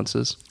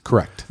consequences.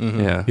 Correct.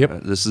 Yeah.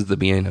 Yep. This is the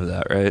beginning of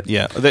that, right?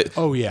 Yeah.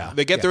 Oh, yeah.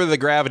 They get Yeah. rid of the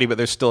gravity, but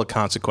there's still a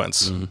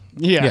consequence.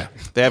 Yeah. Yeah.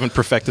 They haven't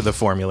perfected the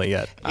formula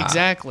yet.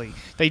 Exactly.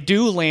 They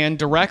do land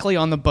directly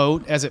on the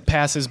boat as it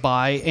passes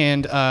by,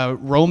 and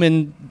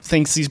Roman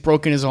thinks he's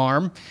broken his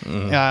arm.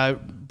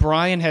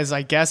 Brian has,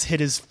 I guess, hit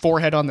his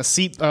forehead on the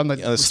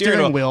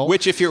steering wheel.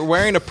 Which, if you're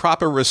wearing a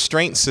proper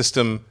restraint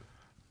system,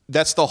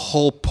 that's the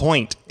whole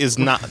point. Is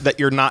not that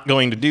you're not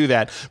going to do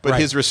that, but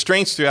Right. his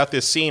restraints throughout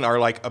this scene are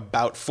like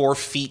about 4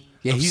 feet.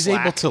 Yeah, of he's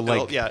slack.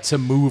 able to yeah. to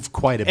move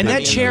quite a bit. and that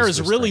in chair those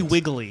is really restraints.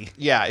 wiggly.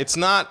 Yeah, it's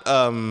not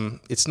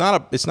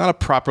a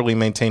properly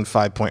maintained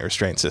 5-point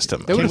restraint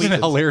system. It would have been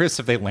hilarious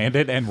if they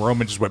landed and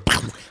Roman just went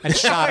and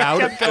shot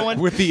Kept out going.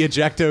 with the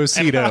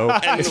ejectocito.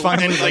 It's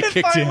finally like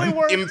kicked in. finally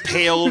worked.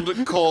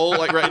 Impaled Cole,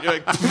 like right,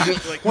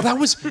 like Well, that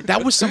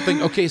was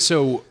something. Okay,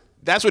 so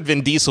that's what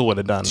Vin Diesel would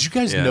have done. did you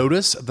guys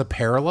notice the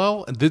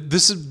parallel?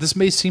 This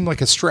may seem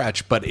like a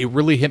stretch, but it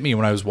really hit me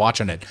when I was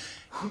watching it.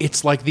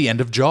 It's like the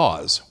end of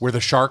Jaws, where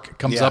the shark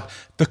comes Yeah. up.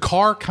 The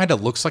car kind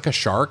of looks like a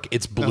shark.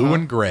 It's blue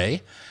and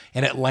gray,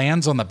 and it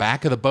lands on the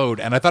back of the boat.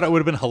 And I thought it would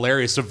have been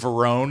hilarious if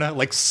Verone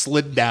like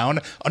slid down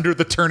under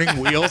the turning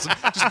wheels, and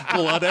just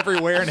blood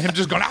everywhere, and him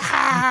just going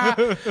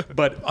ah.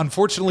 But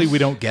unfortunately, we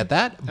don't get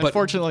that. But,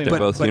 Unfortunately, They're no.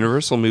 both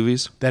Universal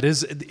movies that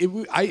is.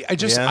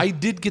 I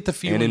did get the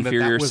feeling and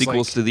inferior that was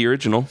sequels like, to the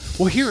original.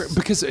 well, here,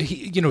 because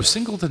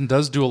Singleton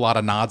does do a lot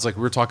of nods. Like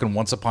we were talking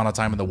Once Upon a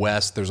Time in the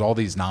West. There's all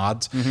these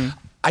nods.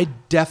 I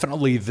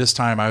definitely this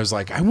time I was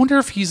like, I wonder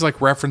if he's like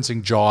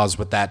referencing Jaws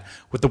with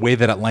the way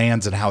that it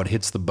lands and how it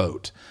hits the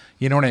boat.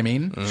 You know what I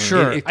mean?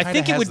 Sure. It I kinda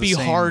think it has would the be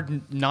same-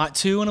 hard not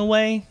to, in a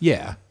way.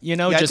 Yeah. You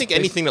know, Yeah, I just think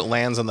anything that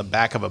lands on the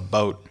back of a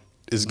boat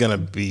is going to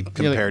be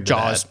compared to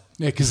Jaws. that.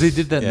 Yeah, because they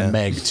did that in Yeah. the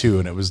Meg too,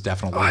 and it was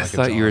definitely. I like a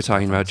thought you were Jaws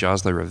talking about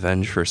Jaws: The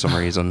Revenge for some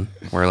reason,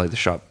 where like the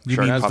shark You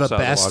mean pops the out of the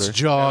best water.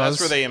 Jaws?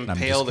 That's where they No, I'm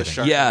impale just the kidding.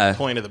 shark Yeah. at the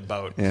point of the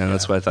boat. Yeah,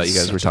 that's what I thought you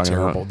guys were Such a talking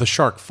terrible. about. The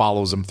shark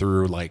follows him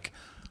through like.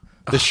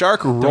 The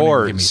shark Don't even get me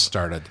roars.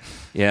 started.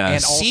 Yeah.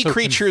 And Sea also can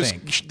creatures.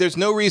 think. There's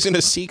no reason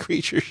a sea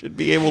creature should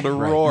be able to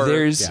roar.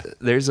 There's Yeah.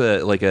 there's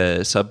a like a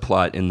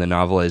subplot in the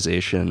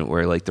novelization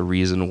where like the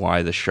reason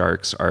why the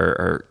sharks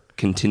are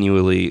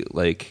continuously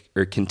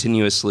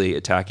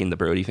attacking the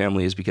Brody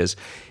family is because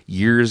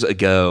years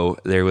ago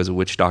there was a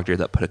witch doctor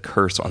that put a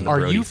curse on the Are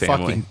Brody you family.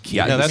 fucking kidding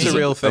Yeah, No, that's this a is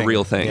real thing. A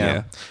real thing.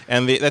 Yeah.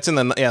 And that's in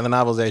the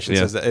novelization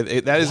Yeah. says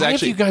that that is Why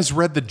actually. have you guys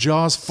read the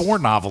Jaws 4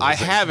 novel? I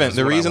haven't.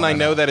 The reason I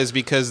know that is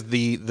because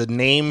the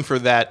name for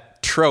that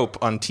trope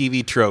on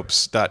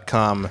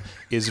TVtropes.com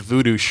is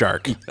Voodoo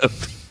Shark.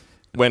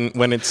 When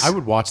it's I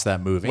would watch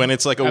that movie. when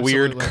it's like a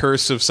weird Absolutely.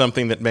 curse of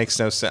something that makes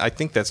no sense. I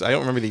think that's I don't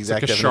remember the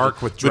exact like a definition.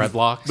 shark with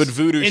dreadlocks. But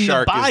Voodoo In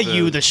Shark the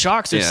bayou, is the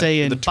sharks are Yeah,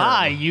 saying the term.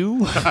 bayou.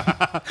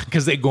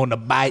 because they're going to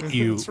bite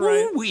you. That's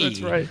right. Ooh-wee.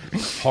 That's right.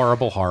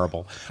 Horrible.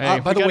 Hey, By we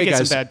the gotta way, get some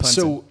guys, bad puns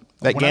so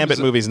that when I Gambit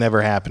was- movie's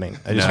never happening.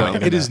 I just No. want you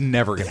to It know. is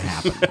never going to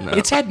happen.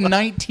 It's had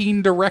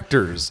 19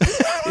 directors.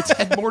 It's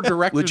had more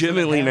directors.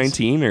 Legitimately than it has.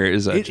 19, or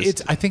is that just?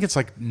 It's. I think it's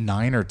like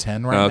 9 or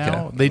 10 right Okay.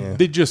 now.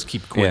 They just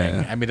keep quitting.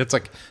 Yeah. I mean, it's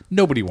like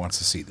nobody wants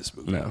to see this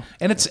movie. No.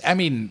 And it's. I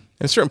mean,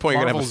 At a certain point,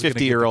 you're gonna have a Marvel's gonna get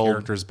the 50-year-old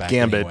characters back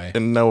Gambit, anyway.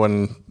 and no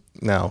one.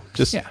 No,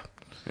 just yeah.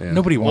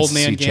 Nobody wants Old to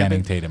man see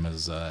Channing Gambit. Tatum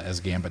as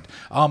Gambit.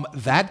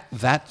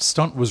 That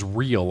stunt was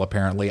real.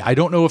 Apparently, I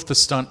don't know if the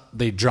stunt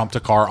they jumped a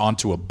car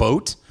onto a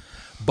boat,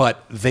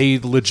 but they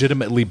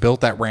legitimately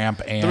built that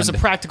ramp. And There was a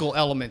practical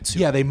element to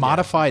yeah, it. they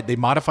modified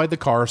the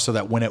car so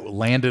that when it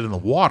landed in the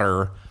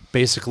water,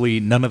 basically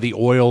none of the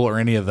oil or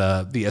any of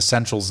the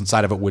essentials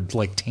inside of it would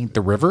like taint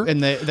the river.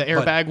 And the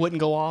airbag wouldn't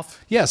go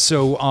off. Yeah,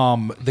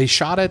 so they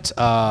shot it.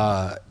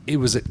 It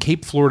was at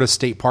Cape Florida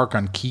State Park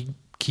on Key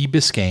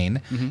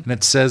Biscayne, and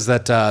it says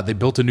that they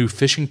built a new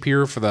fishing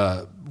pier for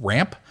the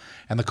ramp,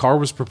 and the car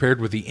was prepared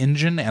with the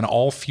engine and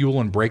all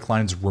fuel and brake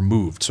lines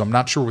removed. So I'm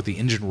not sure what the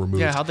engine removed.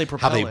 Yeah, how'd they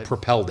propel it?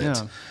 propelled it.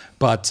 Yeah.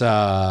 But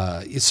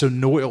so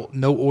no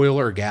oil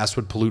or gas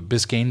would pollute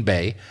Biscayne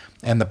Bay.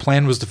 And the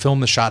plan was to film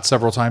the shot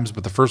several times,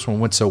 but the first one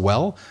went so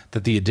well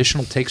that the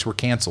additional takes were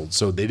canceled.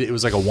 So it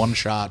was like a one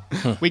shot.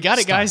 We got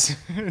it, guys.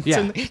 It's Yeah.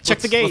 in check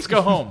the gate. Let's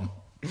go home.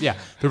 Yeah.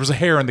 There was a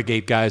hair in the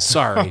gate, guys.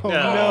 Sorry.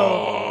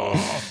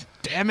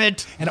 Damn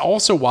it. And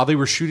also, while they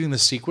were shooting the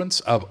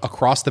sequence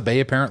across the bay,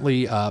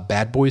 apparently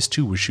Bad Boys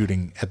 2 was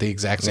shooting at the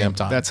exact same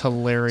time. That's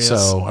hilarious.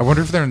 So I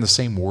wonder if they're in the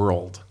same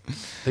world.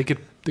 They could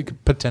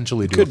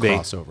potentially do Could a be.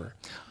 crossover.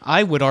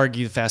 I would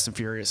argue Fast and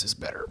Furious is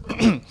better.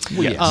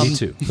 Yeah, me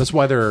too. That's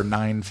why there are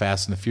 9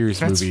 Fast and the Furious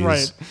That's movies.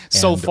 right.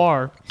 So and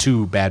far.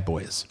 2 Bad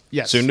Boys.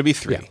 Yes. soon to be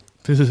 3.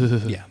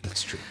 Yeah,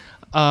 that's true.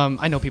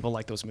 I know people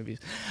like those movies.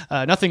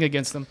 Nothing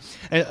against them.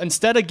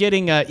 Instead of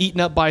getting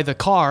eaten up by the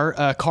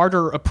car,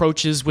 Carter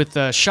approaches with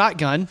a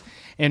shotgun,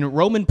 and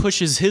Roman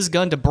pushes his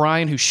gun to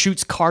Brian, who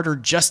shoots Carter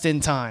just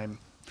in time.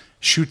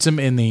 Shoots him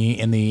in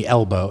the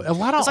elbow. A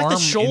lot of It's like the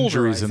arm shoulder,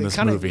 injuries I in think. this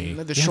Kinda movie.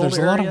 the Yeah, shoulder there's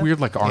a lot area. of weird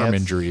like arm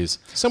it's- injuries.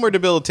 Some were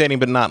debilitating,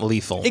 but not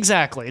lethal.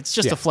 Exactly. It's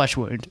just Yeah. a flesh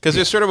wound. Because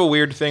there's sort of a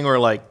weird thing where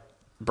like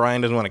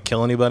Brian doesn't want to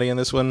kill anybody in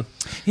this one.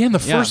 Yeah, in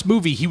the Yeah. first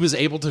movie, he was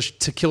able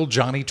to kill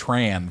Johnny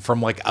Tran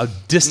from like a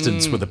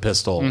distance with a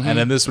pistol, and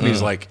in this one,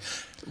 he's like,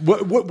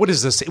 "What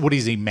is this? What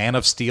is he, Man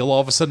of Steel?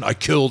 All of a sudden, I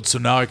killed, so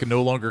now I can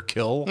no longer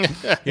kill.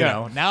 You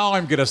know, now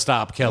I'm gonna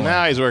stop killing.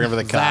 Now he's working for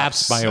the That's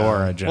cops. my so-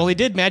 origin. Well, he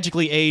did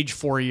magically age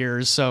 4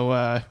 years,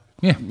 so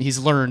Yeah. he's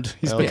learned.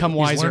 He's yeah. become He's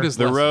wiser. learned his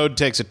The lesson. road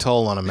takes a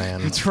toll on a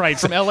man. That's right.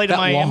 From LA to that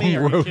Miami. long are you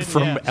road kidding?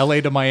 from Yeah.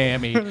 LA to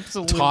Miami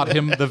Absolutely. taught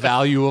him the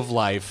value of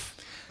life.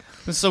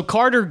 So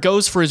Carter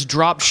goes for his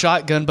drop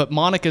shotgun, but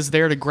Monica's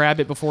there to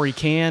grab it before he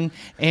can,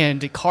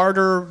 and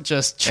Carter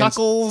just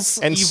chuckles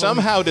and even-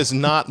 somehow does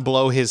not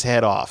blow his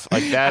head off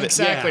like that.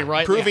 Exactly,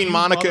 right. Proving Yeah.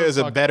 Monica is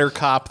a Motherfucker. better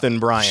cop than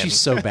Brian. She's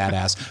so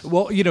badass.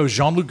 Well, you know,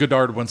 Jean-Luc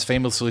Godard once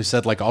famously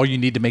said, like, all you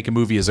need to make a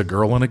movie is a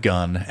girl and a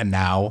gun, and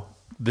now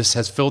this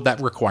has filled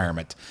that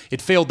requirement. It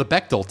failed the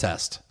Bechdel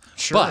test,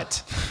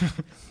 but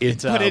it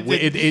does not.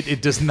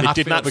 it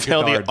did not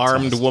fail the Godard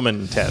armed test.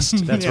 woman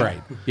test. That's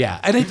right. Yeah,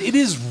 and it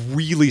is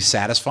really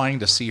satisfying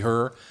to see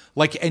her.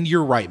 Like, and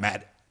you're right,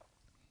 Matt.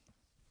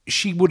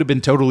 She would have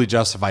been totally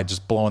justified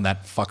just blowing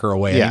that fucker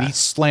away. I Yeah. mean, he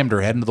slammed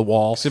her head into the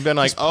wall. He's been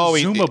like, He's oh,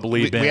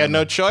 presumably we had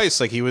no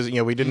choice. Like he was,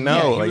 we didn't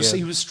know. Yeah, Like,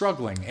 he was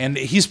struggling, and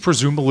he's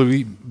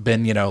presumably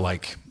been,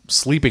 like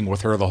sleeping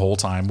with her the whole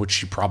time, which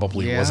she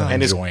probably Yeah. wasn't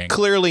and is enjoying.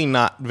 clearly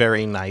not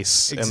very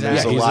nice. Exactly. And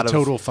there's Yeah, a he's lot a of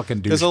total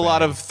fucking There's a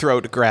lot douchebag. of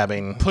throat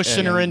grabbing,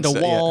 pushing her into so,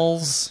 yeah.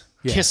 walls,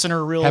 Yeah. kissing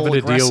her real having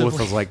to deal with aggressively,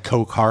 those like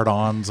coke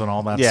hard-ons and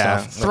all that Yeah.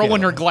 stuff.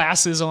 throwing her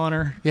glasses on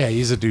her, Yeah,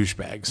 he's a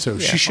douchebag. So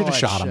she should have all that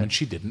shot him, shit. and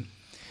she didn't.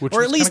 Which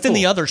or was at least kinda in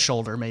the cool. other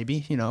shoulder,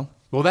 maybe.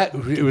 Well, that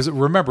it was.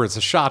 Remember, it's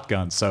a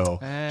shotgun, so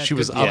she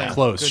was good up point.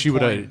 close. Good She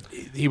would have.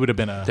 He would have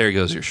been a. There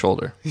goes your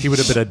shoulder. He would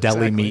have been a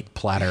deli meat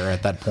platter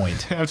at that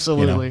point.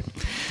 Absolutely.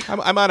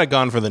 I might have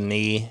gone for the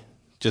knee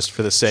just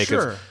for the sake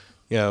Sure.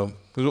 of,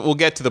 we'll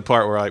get to the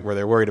part where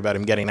they're worried about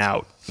him getting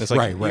out. It's like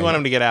Right, you right. want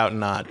him to get out and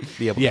not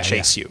be able Yeah, to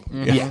chase yeah.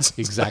 you. Yes,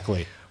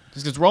 exactly.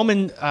 Because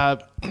Roman, And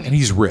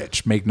he's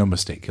rich. Make no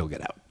mistake, he'll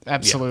get out.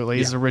 absolutely,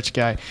 he's a rich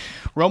guy.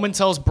 Roman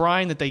tells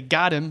Brian that they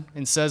got him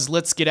and says,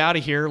 "Let's get out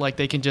of here." Like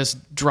they can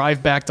just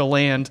drive back to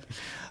land.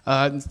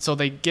 So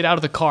they get out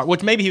of the car,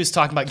 which maybe he was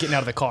talking about getting out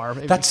of the car.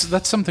 Maybe.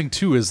 That's something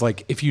too. Is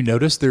like if you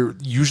notice, there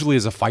usually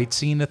is a fight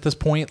scene at this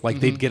point. Like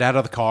they'd get out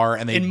of the car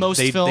and In most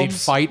they'd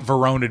films. fight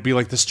Verone. It'd be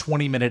like this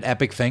 20-minute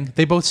epic thing.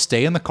 They both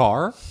stay in the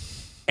car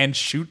and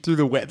shoot through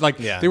the wet. Like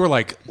Yeah. they were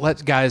like,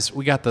 guys,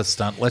 we got the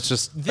stunt. Let's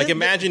just Like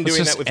imagine let's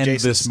doing just that with end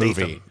Jason this Statham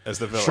movie as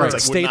the villain. Sure.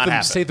 It's like, would not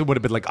happen. Statham would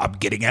have been like, I'm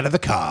getting out of the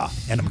car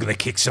and I'm gonna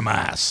kick some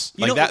ass.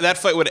 Like that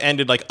fight would have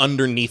ended like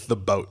underneath the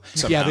boat.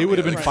 Somehow. Yeah, they would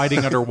have been fighting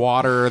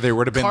underwater. There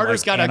would have been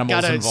Carter's like,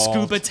 animals got a involved.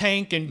 scuba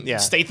tank, and Yeah.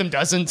 Statham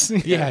doesn't.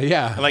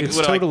 Yeah. Like It's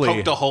would have totally like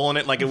poked a hole in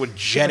it, like it would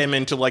jet him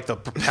into like the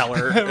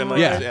propeller. And, like,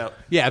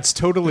 yeah. It's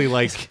totally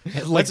like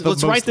Let's the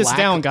write most this lack-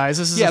 down, guys.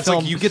 This is yeah. a It's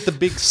film. like you get the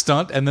big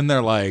stunt, and then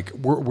they're like,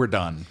 "We're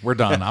done. We're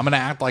done. I'm gonna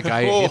act like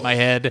I hit my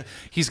head.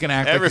 He's gonna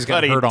act like he's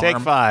got a Everybody, hurt take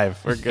arm.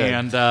 5. We're good.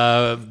 And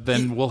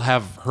then we'll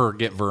have her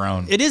get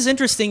Verone. It is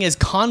interesting, as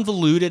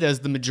convoluted as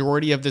the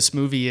majority of this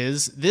movie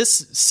is,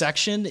 this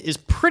section is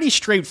pretty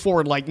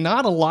straightforward. Like,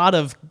 not a lot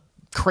of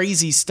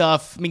crazy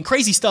stuff. I mean,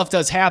 crazy stuff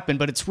does happen,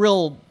 but it's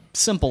real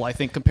simple, I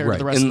think, compared to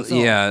the rest of the film.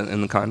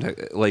 In the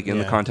context,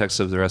 the context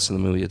of the rest of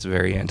the movie, it's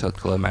very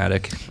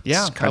anticlimactic.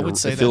 Yeah, It's I would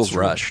say it feels that's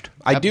true. rushed.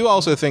 I do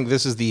also think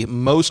this is the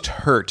most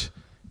hurt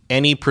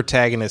any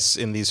protagonists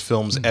in these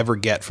films ever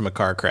get from a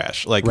car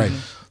crash. Like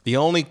the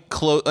only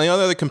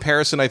other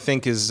comparison I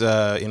think is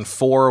in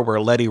 4, where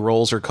Letty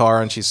rolls her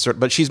car and she's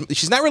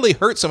not really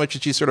hurt so much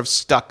as she's sort of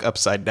stuck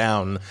upside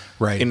down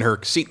in her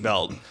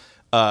seatbelt.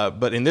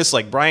 But in this,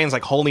 like, Brian's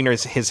like holding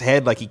his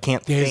head like he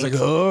can't think. he's like,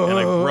 "Oh." And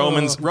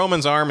like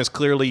Roman's arm is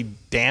clearly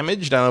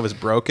damaged. I don't know if it's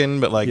broken,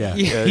 but like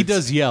he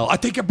does yell. I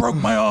think I broke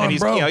my arm, and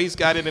he's bro. he's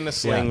got it in a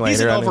sling later. He's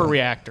an I mean,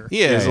 overreactor.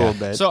 He is a Yeah. little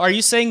bit. So are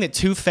you saying that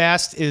Too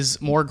Fast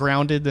is more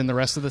grounded than the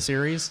rest of the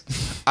series?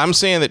 I'm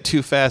saying that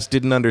Too Fast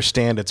didn't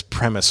understand its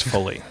premise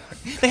fully.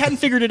 They hadn't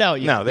figured it out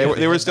yet. No,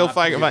 they were still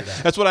fighting.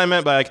 That's what I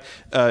meant by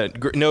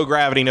like no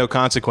gravity, no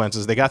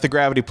consequences. They got the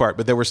gravity part,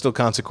 but there were still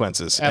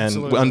consequences.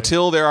 Absolutely. And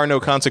until there are no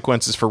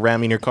consequences for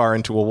ramming your car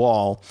into a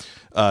wall,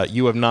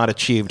 you have not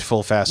achieved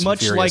full Fast Much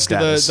and Furious like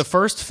status. the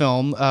first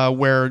film,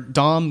 where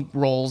Dom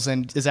rolls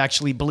and is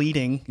actually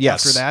bleeding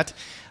Yes. after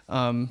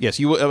that. Yes,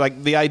 you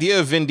like the idea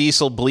of Vin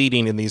Diesel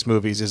bleeding in these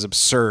movies is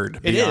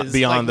absurd. It is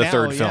beyond like the now,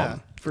 third yeah,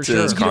 film. for It's sure.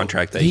 in his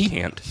contract that he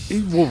can't.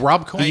 Well,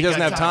 Rob Cohen. He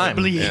doesn't have time.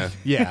 Bleed. Yeah.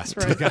 Yeah,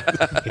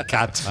 he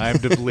got time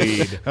to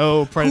bleed.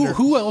 Oh, Predator.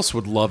 Who else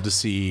would love to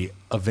see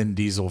a Vin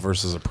Diesel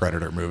versus a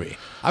Predator movie?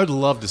 I would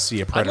love to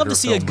see a Predator. love to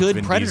see a film with good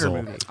Vin Predator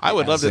Diesel. movie. I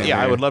would love to.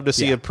 Yeah, I would love to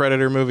see a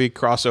Predator movie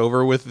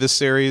crossover with this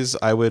series.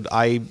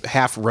 I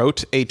half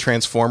wrote a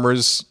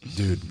Transformers,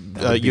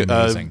 That would be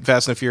amazing.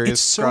 Fast and Furious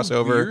It's so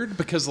crossover. weird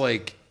because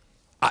like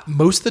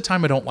most of the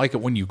time I don't like it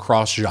when you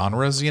cross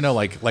genres. You know,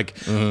 like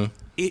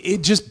it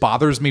just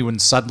bothers me when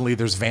suddenly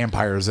there's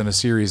vampires in a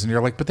series and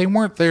you're like, but they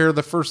weren't there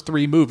the first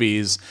 3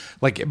 movies.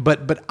 Like,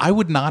 but I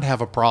would not have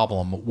a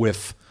problem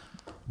with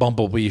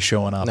Bumblebee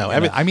showing up. No,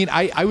 I mean,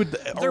 I would.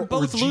 They're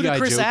both G.I.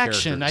 ludicrous Joe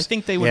action. characters. I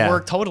think they would Yeah.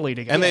 work totally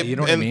together. And they, you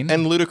know what I mean?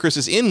 And Ludacris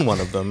is in one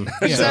of them.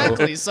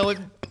 exactly. So it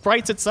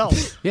writes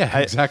itself. Yeah,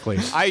 exactly.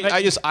 I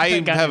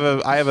Thank God.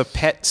 have a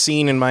pet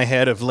scene in my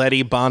head of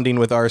Letty bonding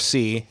with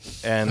RC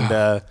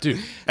and Dude,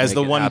 as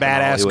the make it one happen,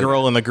 badass Hollywood.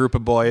 girl in the group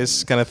of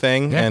boys kind of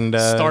thing. Yeah. And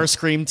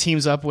Starscream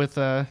teams up with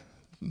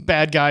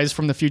bad guys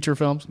from the future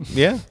films.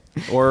 yeah,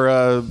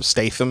 or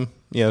Statham.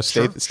 You know,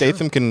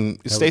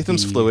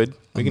 Statham's be fluid.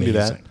 We can do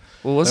that. amazing.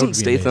 Well, wasn't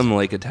would be Statham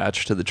like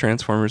attached to the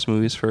Transformers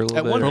movies for a little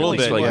At bit? one Or little point,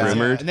 just, bit, like yeah.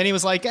 rumored. And then he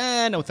was like,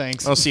 no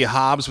thanks. I'll see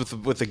Hobbs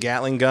with the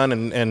Gatling gun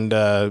and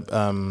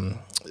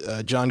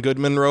John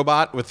Goodman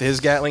robot with his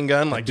Gatling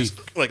gun, like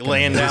just like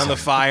laying down the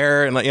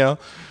fire and like, you know.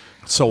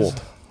 Sold.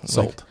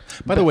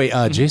 By the way,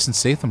 Jason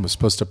Statham was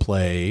supposed to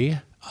play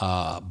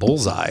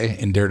Bullseye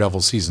in Daredevil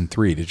season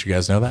 3. Did you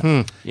guys know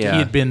that? Yeah.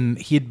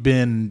 he had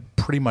been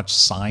pretty much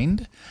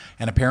signed,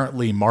 and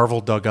apparently Marvel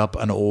dug up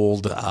an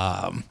old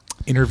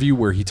interview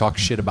where he talks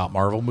shit about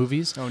Marvel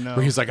movies. Oh, no.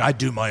 Where he's like, I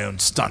do my own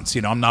stunts.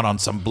 You know, I'm not on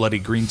some bloody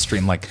green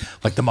screen like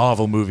the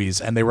Marvel movies.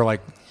 And they were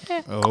like,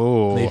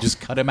 Oh, they just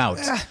cut him out.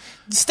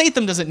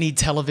 Statham doesn't need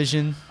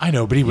television. I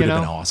know, but he would have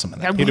know? been awesome in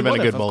that. He'd have been a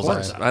good of Bullseye.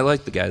 course. I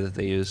like the guy that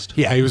they used.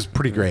 Yeah, he was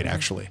pretty great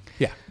actually.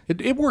 Yeah,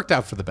 it worked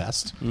out for the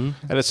best. And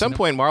at some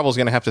point, Marvel's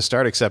going to have to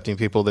start accepting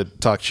people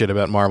that talk shit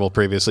about Marvel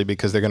previously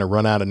because they're going to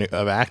run out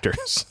of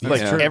actors.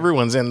 Like true.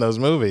 everyone's in those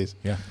movies.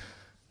 Yeah.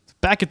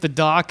 Back at the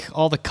dock,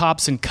 all the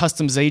cops and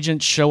customs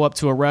agents show up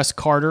to arrest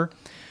Carter.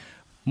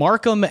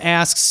 Markham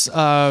asks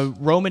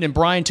Roman and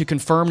Brian to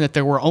confirm that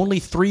there were only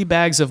 3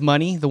 bags of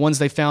money, the ones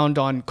they found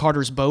on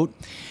Carter's boat.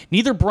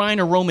 Neither Brian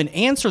or Roman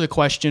answer the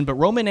question, but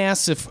Roman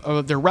asks if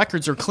their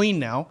records are clean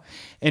now.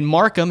 And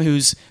Markham,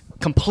 who's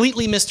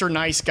completely Mr.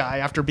 Nice Guy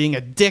after being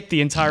a dick the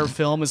entire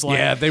film, is like,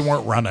 Yeah, they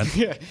weren't running.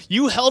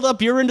 you held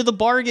up your end of the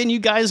bargain. You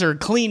guys are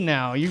clean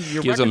now. Your Gives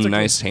him records a are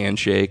nice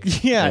handshake. clean."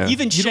 Yeah,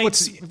 even You know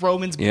shakes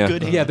Roman's Yeah.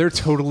 good hand.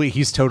 Yeah,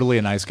 he's totally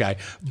a nice guy.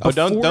 Oh,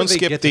 don't Before they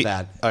skip get the. to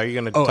that. Are you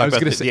going to Oh, I talk was about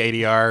gonna the say-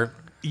 ADR?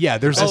 Yeah,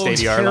 there's this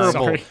ADR line. terrible.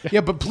 Sorry.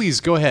 Yeah, but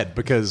please go ahead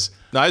because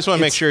No, I just want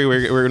to make sure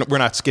we're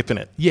not skipping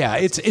it. yeah,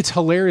 it's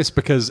hilarious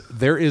because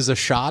there is a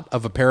shot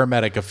of a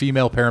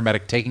female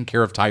paramedic taking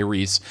care of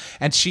Tyrese,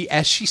 and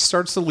as she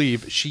starts to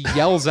leave, she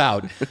yells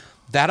out,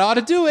 that ought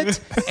to do it.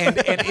 And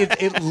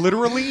it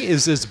literally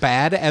is as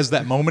bad as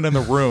that moment in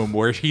the room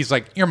where he's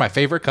like, you're my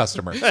favorite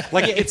customer.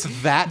 Like, it's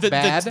that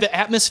bad. The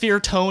atmosphere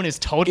tone is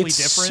totally It's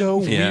different. so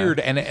weird.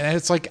 And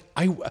it's like,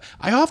 I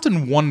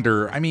often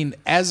wonder, I mean,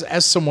 as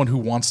someone who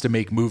wants to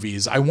make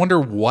movies, I wonder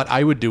what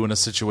I would do in a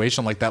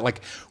situation like that.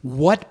 Like,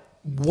 what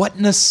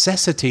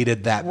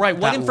necessitated that? Right,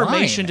 what that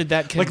information line? did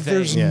that Like, convey?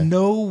 there's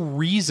no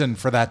reason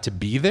for that to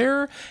be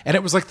there. And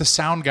it was like the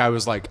sound guy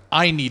was like,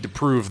 I need to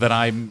prove that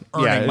I'm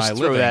earning my just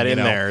living. throw that you in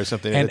know? there or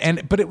something.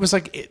 But it was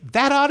like,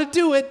 that ought to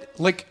do it.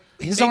 Like,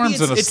 his Maybe arm's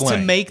in a it's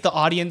sling. to make the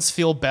audience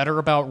feel better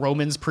about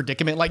Roman's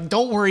predicament. Like,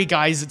 don't worry,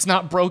 guys, it's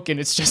not broken.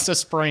 It's just a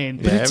sprain.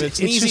 Yeah, it's- it's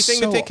an it's easy just thing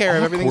so to take care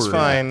of. Everything's awkward.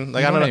 fine.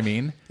 Like, You I know don't what know. I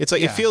mean? It's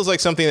like it feels like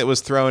something that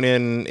was thrown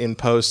in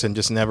post and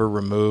just never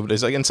removed.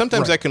 It's like, and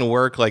sometimes that can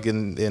work. Like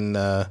in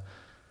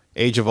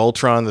Age of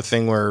Ultron, the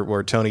thing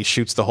where Tony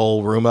shoots the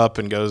whole room up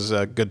and goes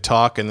good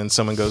talk, and then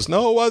someone goes,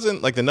 no, it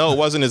wasn't. Like the no, it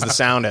wasn't is the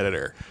sound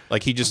editor.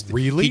 Like he just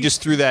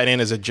threw that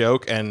in as a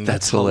joke, and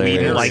That's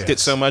hilarious. They liked it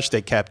so much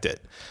they kept it.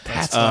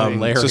 That's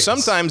hilarious. So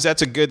sometimes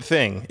that's a good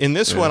thing. In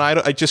this one,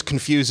 it just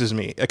confuses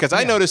me because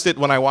I noticed it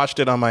when I watched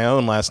it on my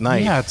own last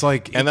night. Yeah, it's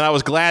like- and then I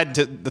was glad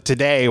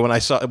today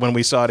when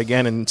we saw it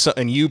again,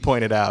 and you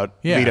pointed out,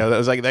 Vito, that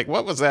was like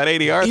what was that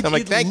ADR? I'm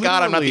like, thank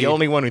God I'm not the literally-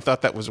 only one who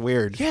thought that was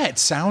weird. Yeah, it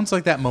sounds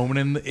like that moment,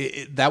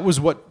 and that was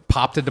what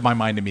popped into my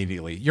mind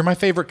immediately. You're my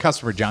favorite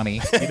customer, Johnny.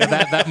 You know,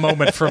 that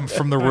moment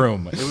from the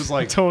room. It was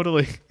like,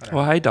 Totally.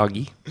 Well, hi,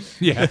 doggy.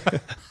 yeah,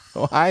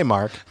 Oh, hi,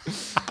 Mark.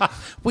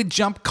 we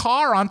jumped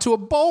car onto a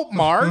boat,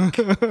 Mark.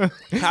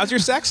 How's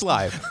your sex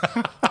life?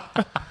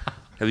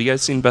 Have you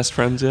guys seen Best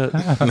Friends yet?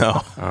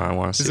 No. I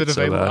want to see Is it it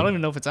so available? bad. I don't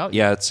even know if it's out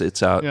yet. Yeah,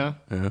 it's out.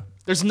 Yeah.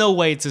 There's no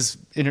way it's as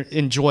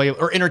enjoyable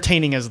or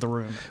entertaining as The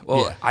Room.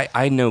 Well,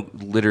 I know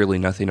literally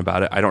nothing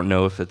about it. I don't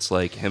know if it's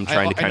like him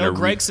trying to kind I of know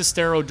Greg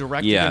Sestero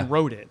directed and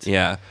wrote it.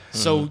 Yeah.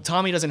 So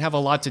Tommy doesn't have a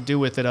lot to do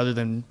with it other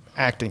than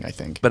acting, I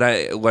think.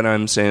 But what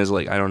I'm saying is,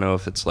 like, I don't know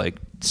if it's like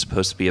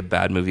supposed to be a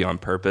bad movie on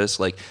purpose.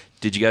 Like,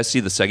 did you guys see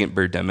the second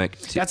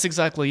Birdemic? That's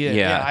exactly it.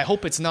 Yeah. I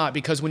hope it's not,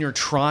 because when you're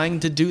trying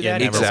to do that,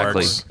 never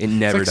Exactly. works. It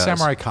never It's like does.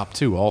 Samurai Cop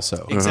 2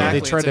 also. Exactly.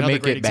 They tried It's to another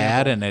make great it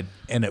bad, example.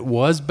 and it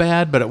was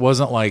bad, but it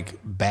wasn't like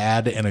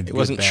bad in a It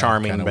wasn't good,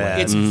 charming kind of bad.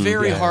 way. it's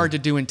very yeah. hard to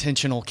do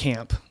intentional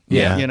camp.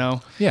 Yeah. You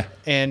know? Yeah.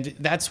 And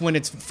that's when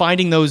it's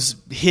finding those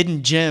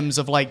hidden gems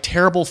of like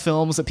terrible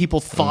films that people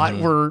thought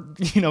were,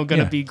 going to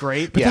Yeah. be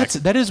great. But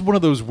that is one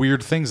of those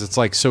weird things. It's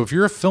like, so if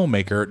you're a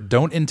filmmaker,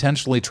 don't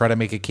intentionally try to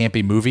make a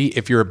campy movie.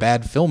 If you're a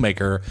bad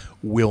filmmaker,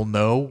 we'll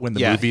know when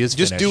the movie is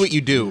just finished. do what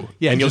you do,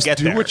 Yeah, and you'll just get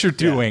do there. what you're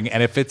doing,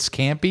 and if it's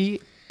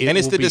campy, And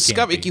it's will the be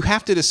discovery. campy. You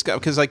have to discover,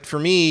 because like for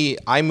me,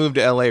 I moved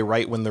to LA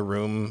right when The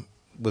Room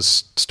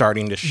was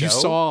starting to show. You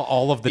saw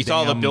all of the You saw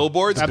all the damn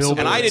billboards, and I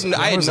billboards.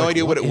 I had was no like,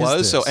 idea what it is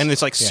was. So, this? and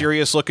it's like Yeah.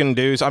 serious looking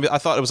dudes. I mean, I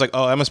thought it was like,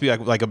 oh, that must be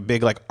like a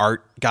big like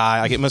art guy.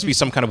 Like it must be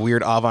some kind of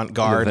weird avant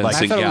garde, Like like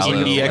Vincent Gallo,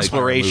 indie like,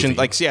 exploration, movie.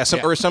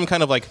 like or some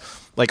kind of like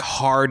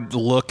hard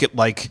look at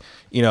like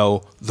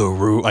The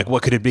Room. Like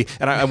what could it be?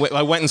 And I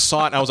went and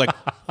saw it, and I was like,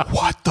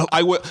 what the?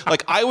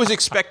 I was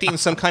expecting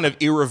some kind of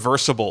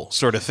irreversible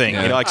sort of thing,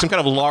 like some kind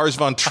of Lars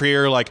von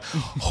Trier like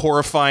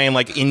horrifying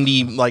like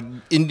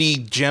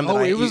indie gem. Oh,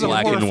 that it was a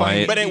Black and horrifying-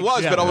 white. but it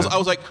was. Yeah. But I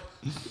was like,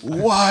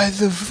 why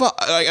the fuck?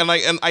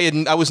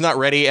 I was not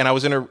ready, and I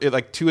was in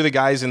like two of the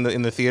guys in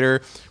the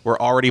theater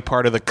were already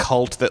part of the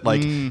cult that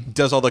like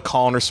does all the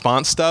call and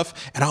response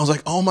stuff, and I was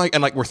like, oh my,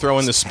 and like we're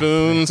throwing the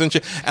spoons and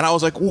shit, and I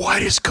was like,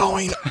 what is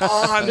going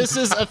on? This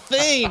is a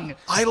thing.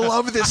 I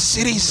love this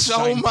city so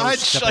Signpost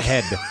much. up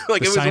ahead.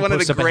 Like it was one of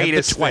the signpost up ahead,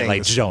 greatest Twilight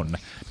things. Zone.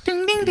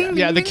 Ding, ding, ding,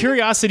 Yeah, ding, the ding.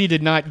 curiosity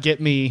did not get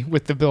me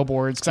with the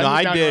billboards, because I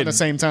moved down here at the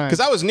same time.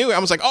 because I was new. I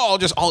was like, oh,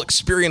 I'll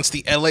experience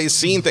the LA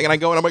scene thing, and I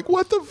go and I'm like,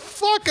 what the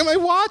fuck am I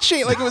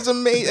watching? Like it was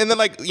amazing. And then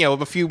like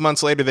a few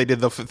months later, they did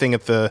the thing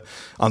at the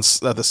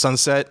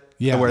Sunset.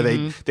 Yeah. where they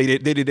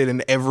did it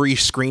in every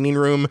screening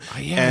room.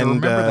 yeah, I and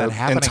remember that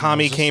happening. And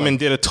Tommy I was just came like- and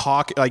did a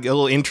talk, like a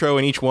little intro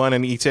in each one,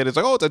 and he said, it's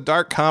like, oh, it's a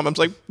dark comedy. I was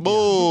like,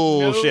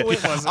 bullshit. No,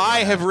 it wasn't.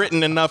 I have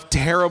written enough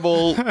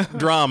terrible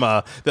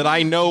drama that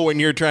I know when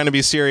you're trying to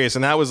be serious,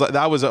 and that was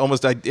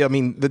almost. I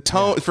mean, the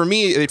tone for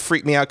me, it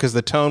freaked me out because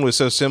the tone was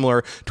so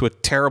similar to a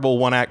terrible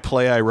one-act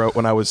play I wrote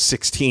when I was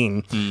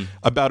 16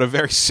 about a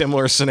very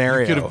similar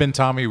scenario. Could have been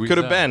Tommy Wiseau. Could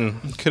have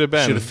been. Should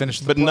have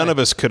finished the but play. none of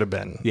us could have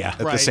been. Yeah. At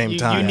the Right. same You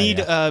time.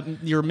 need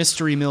your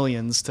mystery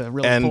millions to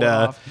really And pull it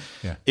off.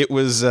 Yeah. it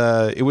was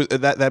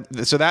that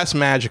so that's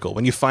magical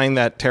when you find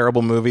that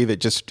terrible movie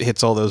that just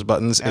hits all those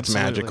buttons. Absolutely.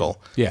 It's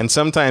magical. Yeah. And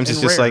sometimes And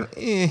it's just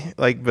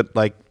rare.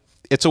 but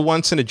it's a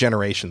once in a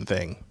generation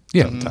thing.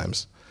 Yeah.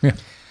 Sometimes. Yeah.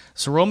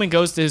 So Roman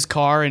goes to his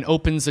car and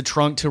opens the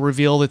trunk to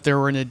reveal that there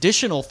were an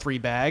additional 3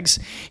 bags.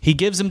 He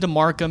gives them to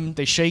Markham.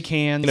 They shake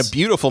hands. In a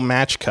beautiful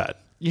match cut.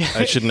 Yeah.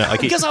 I should know.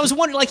 Like because I was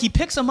wondering, like, he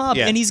picks them up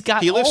and he's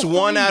got he lifts all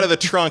one 3. out of the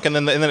trunk and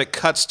then it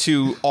cuts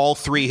to all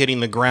 3 hitting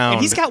the ground.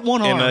 And he's got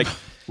one arm. like,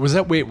 Was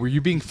that were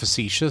you being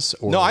facetious?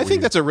 Or no, I were think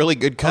you- that's a really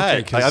good cut.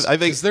 Okay, I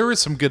think there was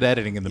some good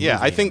editing in the movie.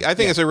 I think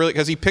it's a really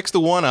because he picks the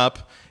one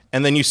up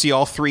and then you see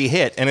all 3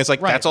 hit, and it's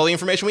like, Right. that's all the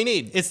information we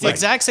need. It's the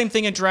exact same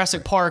thing in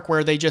Jurassic Park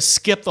where they just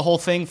skip the whole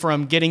thing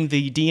from getting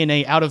the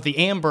DNA out of the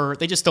amber.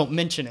 They just don't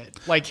mention it.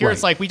 Like here, it's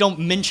Right. like we don't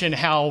mention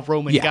how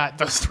Roman Yeah. got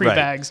those 3 Right.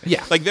 bags.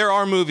 Yeah. Like there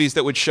are movies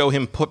that would show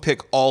him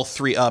pick all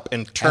 3 up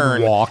and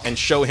turn walk. and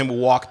show him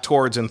walk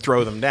towards and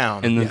throw them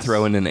down. And then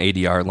throw in an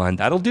ADR line.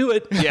 That'll do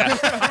it. yeah.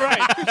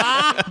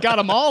 Right. Got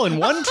them all in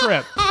one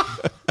trip.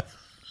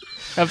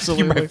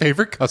 Absolutely. You're my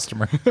favorite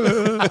customer.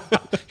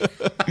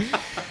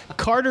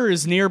 Carter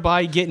is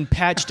nearby getting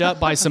patched up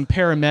by some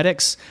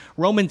paramedics.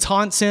 Roman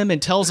taunts him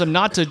and tells him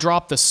not to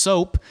drop the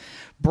soap.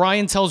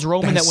 Brian tells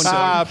Roman that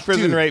when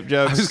prison rape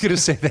jokes. I was going to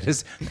say that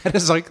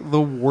is like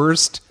the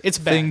worst it's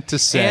bad. thing to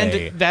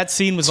say. And that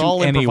scene was to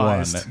all anyone.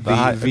 improvised.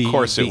 The, Of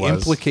course it the was.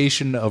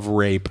 implication of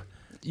rape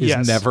is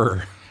Yes.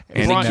 never.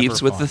 And Brian- he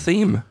keeps with the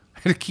theme.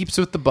 It keeps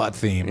with the butt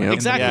theme. Yeah.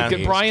 Exactly.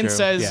 Yeah, Brian it's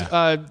true. says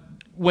Yeah.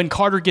 when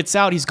Carter gets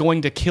out, he's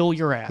going to kill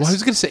your ass. Well, I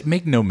was going to say,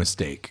 make no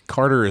mistake,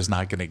 Carter is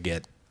not going to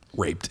get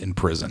raped in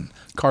prison.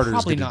 Carter's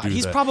Probably going not. to do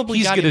He's the, probably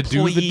he's got gonna do the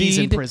employees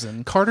in deed.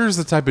 prison. Carter's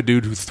the type of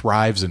dude who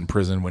thrives in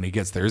prison when he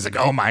gets there. He's like,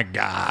 oh my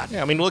god.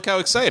 Yeah, I mean, look how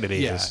excited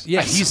he is.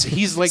 Yeah,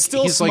 he's like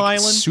Still he's like smiling.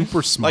 super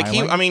Like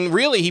smiling.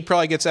 really, he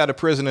probably gets out of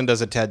prison and does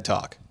a TED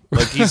talk.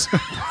 Like he's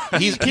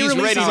releases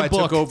ready. a I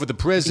book. took over the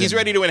prison. He's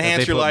ready to that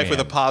enhance they your put life me with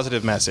a in.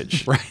 positive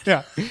message. Right.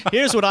 Yeah.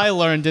 Here's what I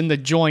learned in the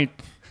joint.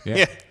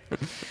 Yeah.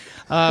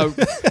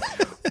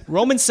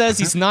 Roman says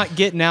he's not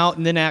getting out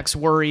and then acts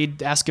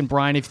worried, asking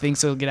Brian if he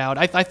thinks he'll get out.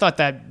 I thought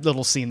that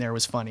little scene there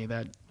was funny.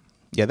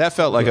 Yeah, that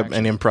felt like an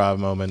improv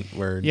moment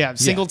where Yeah,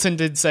 Singleton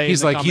did say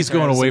He's in the like he's commentary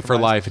going it was away for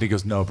improvised. life, and he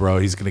goes, "No, bro,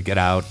 he's gonna get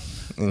out."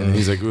 And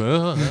he's like,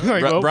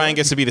 Like, oh, Brian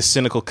gets to be the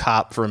cynical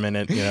cop for a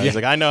minute. You know, he's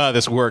like, I know how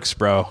this works,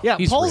 bro. Yeah,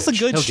 He's Paul's rich. a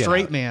good He'll get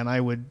straight out. man, I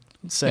would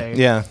say.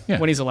 Yeah.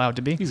 When he's allowed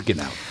to be. "He's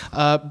getting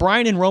out."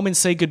 Brian and Roman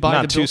say goodbye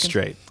Not to too Bilkin.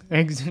 straight.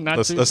 Not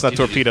Let's, too let's not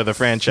torpedo the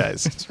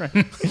franchise.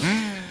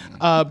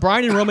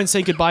 Brian and Roman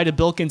say goodbye to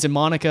Bilkins and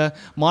Monica.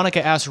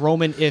 Monica asks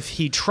Roman if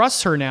he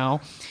trusts her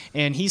now,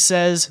 and he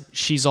says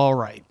she's all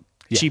right.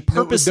 She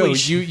purposely... No,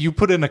 you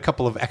put in a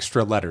couple of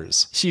extra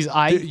letters. she's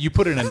I. You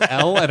put in an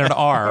L and an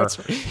R.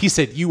 He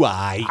said, "You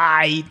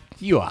I."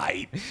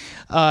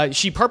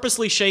 She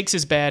purposely shakes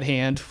his bad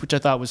hand, which I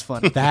thought was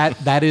funny.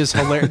 That is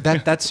hilarious.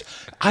 That's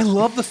I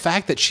love the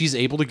fact that she's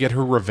able to get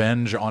her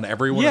revenge on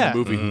everyone in Yeah. the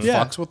movie who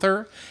Yeah. fucks with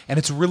her, and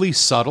it's really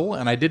subtle.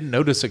 And I didn't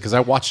notice it because I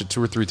watched it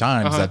 2 or 3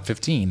 times at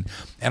 15,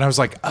 and I was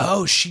like,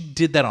 "Oh, she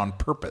did that on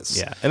purpose."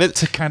 Yeah. And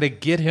to kind of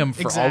get him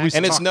for Exactly. always.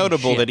 And it's talking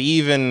notable shit. that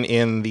even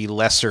in the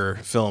lesser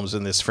films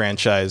in this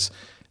franchise,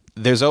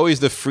 there's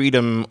always the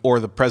freedom or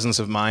the presence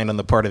of mind on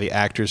the part of the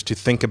actors to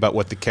think about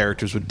what the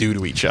characters would do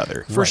to each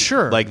other. For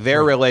sure. Like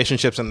their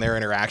relationships and their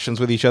interactions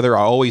with each other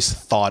are always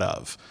thought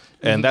of.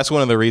 And that's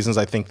one of the reasons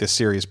I think this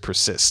series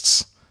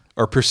persists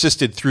or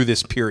persisted through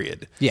this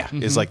period. Yeah.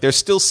 Is like there's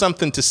still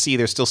something to see,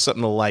 there's still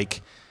something to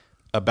like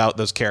about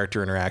those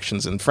character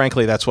interactions. And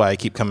frankly, that's why I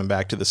keep coming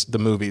back to the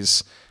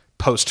movies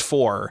post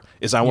 4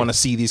 is I want to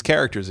see these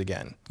characters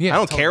again. Yeah, I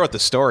don't care what the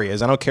story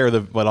is. I don't care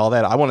what all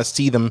that. I want to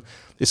see them.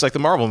 It's like the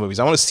Marvel movies.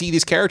 I want to see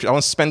these characters. I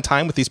want to spend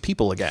time with these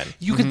people again.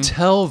 You can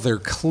tell they're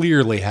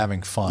clearly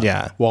having fun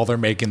Yeah. while they're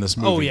making this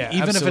movie. Oh, yeah,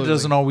 Even if absolutely. it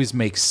doesn't always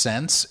make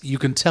sense, you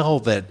can tell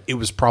that it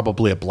was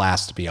probably a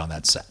blast to be on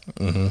that set.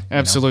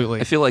 Absolutely.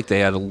 I feel like they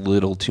had a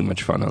little too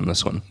much fun on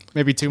this one.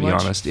 Maybe too To be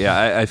much. honest,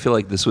 yeah, I feel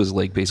like this was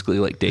like basically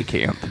like day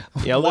camp.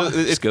 Yeah,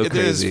 it go does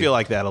crazy. feel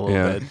like that a little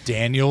Yeah. bit.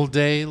 Daniel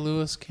Day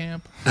Lewis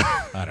Camp?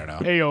 I don't know.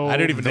 Heyo. I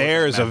don't even know.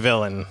 There's a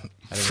villain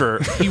for.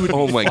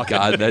 Oh my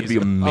god, that'd be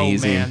Oh,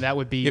 amazing. man, that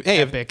would be Hey,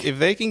 epic. if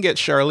they can get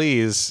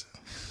Charlize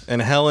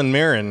and Helen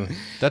Mirren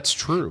That's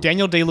true.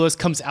 Daniel Day-Lewis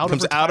comes out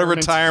out of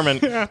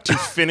retirement to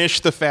finish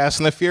the Fast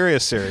and the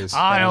Furious series.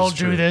 I'll is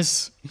do true.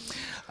 this.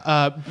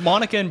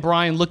 Monica and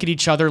Brian look at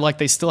each other like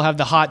they still have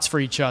the hots for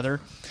each other.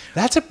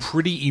 That's a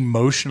pretty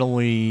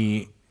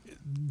emotionally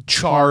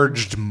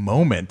charged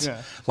moment.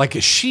 Yeah. Like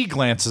she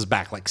glances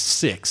back like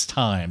 6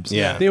 times.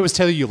 Yeah. They always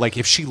tell you, like,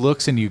 if she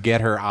looks and you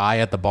get her eye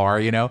at the bar,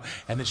 you know,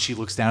 and then she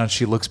looks down and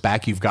she looks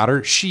back, you've got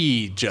her.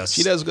 She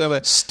does go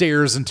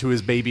stares into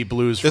his baby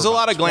blues. There's for a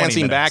lot about of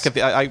glancing 20 back minutes.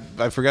 at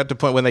the. I forgot to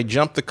point when they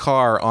jump the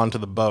car onto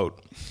the boat.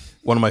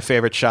 One of my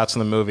favorite shots in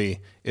the movie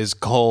is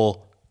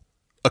Cole.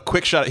 A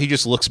quick shot. He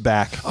just looks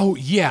back. Oh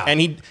yeah.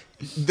 And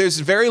there's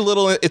very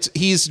little.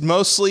 He's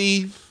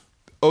mostly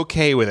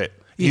okay with it.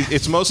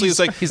 It's mostly it's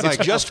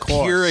just "Of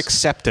course. pure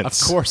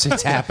acceptance. Of course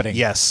it's happening.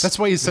 Yes. That's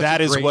why he's such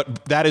that a is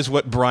great... that is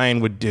what Brian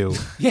would do.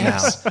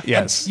 Yes. Now.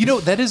 Yes. You know,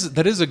 that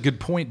is a good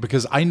point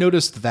because I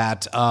noticed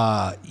that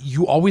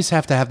you always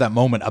have to have that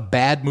moment. A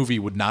bad movie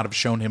would not have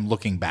shown him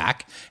looking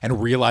back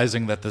and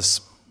realizing that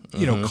this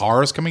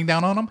car is coming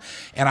down on him.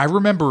 And I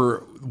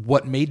remember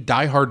what made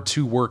Die Hard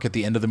 2 work at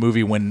the end of the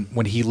movie when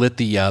he lit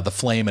the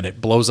flame and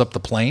it blows up the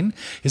plane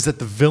is that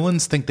the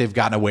villains think they've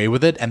gotten away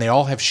with it and they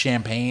all have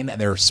champagne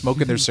and they're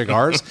smoking their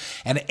cigars.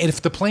 And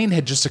if the plane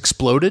had just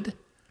exploded,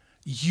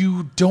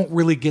 you don't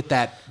really get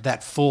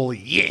that full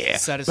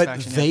satisfaction. But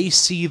they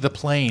see the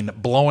plane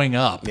blowing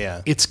up.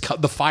 Yeah.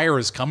 The fire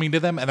is coming to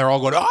them, and they're all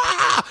going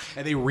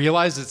and they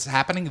realize it's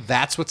happening.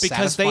 That's what's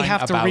because they satisfying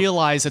have to about-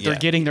 realize that they're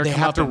getting their They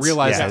have to comeuppance.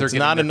 realize that they're it's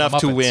getting not their enough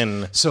to comeuppance.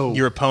 win. So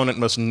your opponent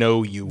must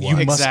know you won.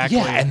 you must, Exactly.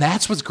 and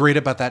that's what's great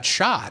about that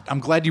shot. I'm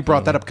glad you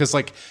brought that up because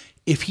like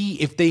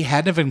if they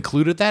hadn't have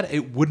included that,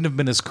 it wouldn't have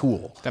been as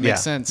cool. That makes Yeah.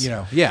 sense. You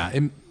know,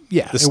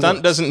 The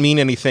stunt doesn't mean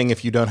anything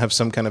if you don't have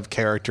some kind of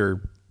character,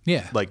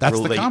 That's the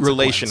consequence.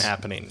 relation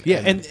happening.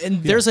 Yeah.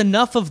 And there's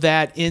enough of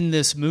that in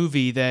this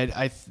movie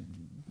that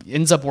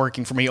ends up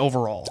working for me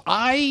overall.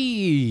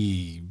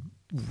 I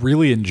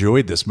really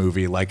enjoyed this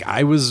movie. Like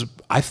I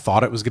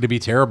thought it was going to be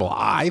terrible.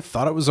 I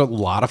thought it was a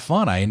lot of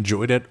fun. I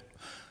enjoyed it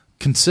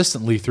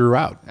consistently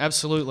throughout.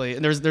 Absolutely.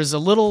 And there's a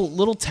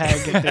little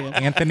tag at the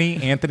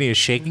end. Anthony is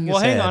shaking his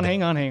Well, head.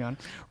 hang on.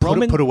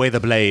 Put away the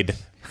blade.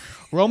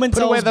 Roman Put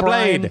tells away the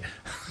Brian, blade.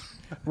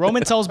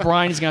 Roman tells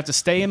Brian he's going to have to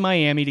stay in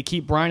Miami to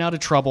keep Brian out of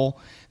trouble.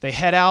 They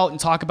head out and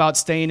talk about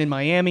staying in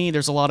Miami.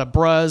 There's a lot of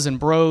bros and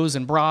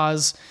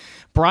bras.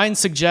 Brian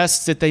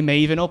suggests that they may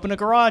even open a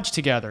garage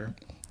together.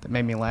 That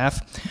made me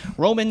laugh.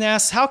 Roman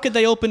asks, how could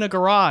they open a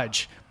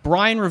garage?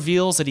 Brian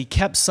reveals that he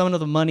kept some of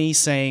the money,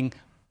 saying,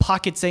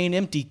 pockets ain't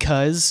empty,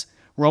 cuz.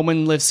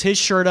 Roman lifts his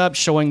shirt up,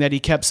 showing that he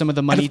kept some of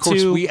the money, And of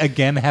course, too. we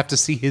again have to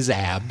see his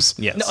abs.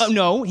 Yes.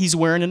 No, he's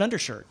wearing an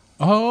undershirt.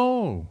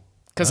 Oh.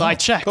 Because I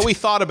checked. But we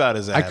thought about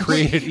his I abs.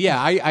 created,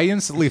 I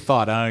instantly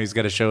thought, he's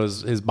got to show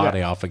his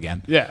body off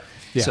again. Yeah.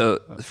 Yeah. So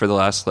for the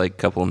last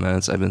couple of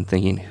minutes, I've been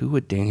thinking, who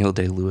would Daniel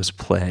Day-Lewis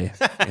play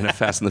in a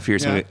Fast and the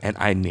Furious movie? And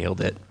I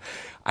nailed it.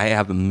 I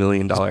have $1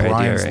 million idea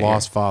Brian's right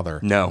lost here. father.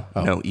 No,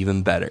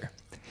 even better.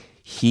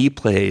 He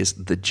plays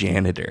the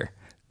janitor,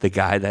 the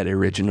guy that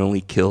originally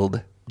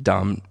killed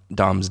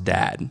Dom's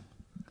dad.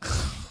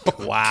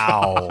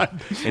 Wow.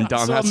 And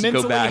Dom So a has to go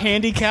mentally back.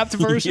 handicapped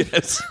version?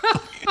 Yes.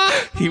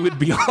 He would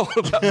be all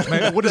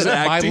about What is it?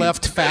 acting. My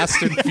Left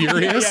Fast and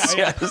Furious?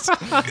 Yes.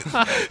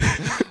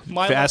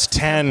 Fast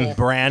 10,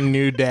 brand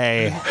new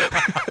day.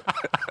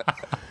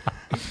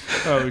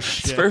 Oh,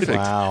 shit. It's perfect.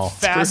 Wow.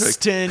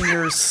 Fasten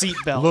your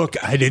seatbelt. Look,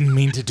 I didn't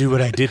mean to do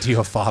what I did to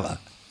your father.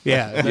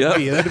 Yeah,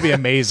 that'd be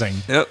amazing.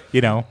 Yep.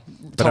 You know,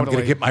 but I'm Totally.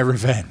 going to get my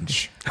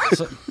revenge.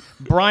 So,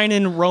 Brian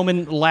and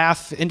Roman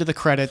laugh into the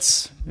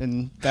credits,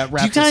 and that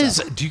wraps us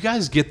up. Do you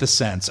guys get the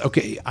sense?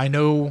 Okay, I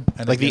know,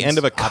 and Like the again, end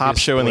of a it's cop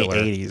obvious show in the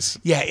spoiler. 80s.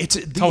 Yeah,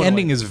 the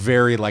ending is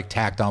very like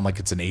tacked on, like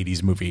it's an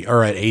 80s movie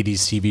or an 80s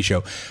TV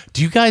show.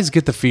 Do you guys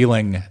get the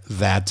feeling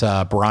that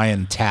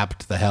Brian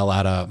tapped the hell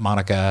out of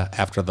Monica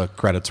after the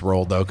credits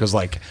rolled, though? Because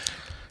like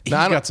he's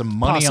got some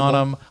money on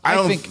him. I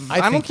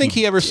don't think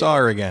he ever saw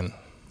her again.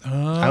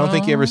 I don't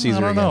think he ever sees I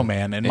her don't again. know,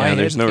 man. In Yeah, my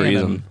there's head no canon,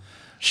 reason.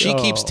 She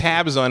keeps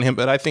tabs on him,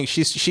 but I think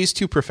she's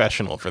too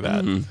professional for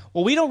that.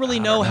 Well, we don't really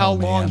know how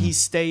long man. he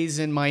stays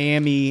in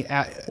Miami.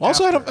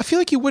 Also, after. I feel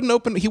like he wouldn't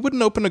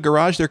open a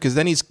garage there because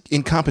then he's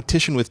in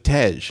competition with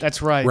Tej.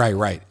 That's right.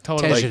 Right.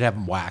 Totally. Ted should have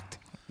him whacked.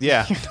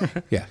 Yeah.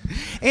 Yeah.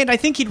 And I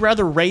think he'd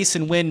rather race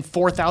and win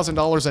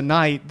 $4,000 a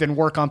night than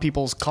work on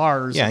people's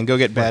cars. Yeah, and go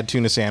get bad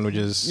tuna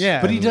sandwiches. Yeah.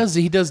 But he does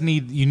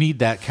need, you need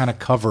that kind of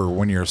cover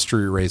when you're a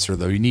street racer,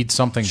 though. You need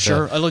something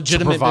Sure, to a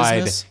legitimate to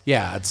provide. business.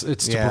 Yeah, it's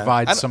to Yeah.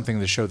 provide I don't- something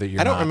to show that you're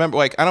I don't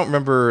not.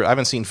 remember. I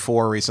haven't seen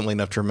 4 recently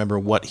enough to remember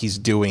what he's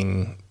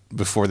doing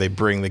before they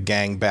bring the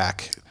gang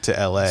back to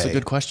L.A. That's a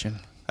good question.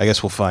 I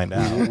guess we'll find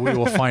out. We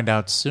will find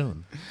out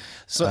soon.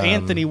 So,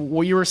 Anthony,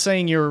 well, you were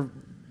saying you're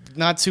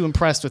not too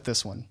impressed with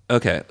this one.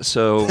 Okay,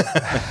 so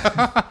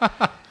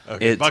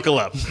Buckle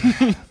up.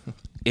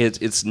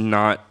 it's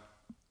not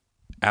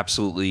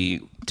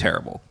absolutely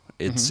terrible.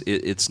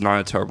 It's not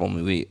a terrible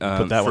movie.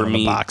 Put that for one in me,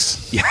 the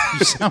box. You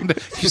sound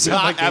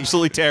Not like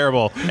absolutely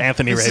terrible,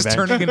 Anthony this is Raybank.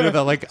 turning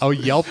into a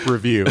Yelp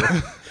review.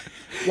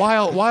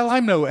 While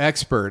I'm no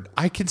expert,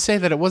 I can say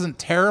that it wasn't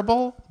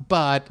terrible,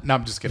 but no,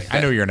 I'm just kidding. I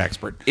know you're an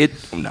expert.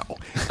 It's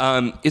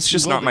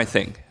just not my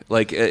thing.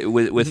 Like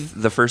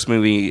with the first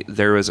movie,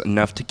 there was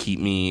enough to keep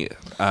me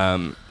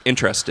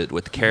interested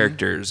with the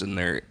characters and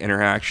their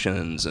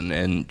interactions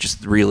and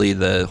just really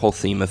the whole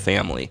theme of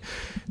family.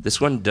 This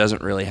one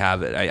doesn't really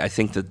have it. I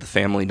think that the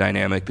family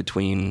dynamic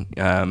between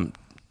Tyrese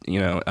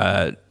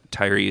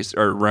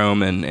or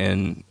Rome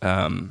and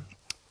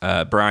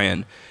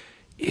Brian,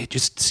 it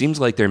just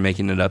seems like they're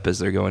making it up as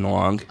they're going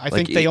along. I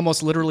think they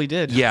almost literally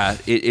did. Yeah,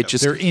 it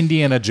just They're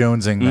Indiana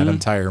Jonesing that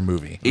entire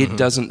movie. it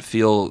doesn't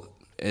feel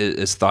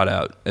as thought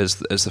out as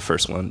the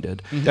first one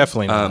did.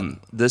 Definitely not.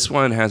 This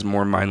one has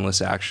more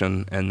mindless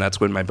action, and that's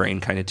when my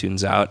brain kind of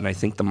tunes out. And I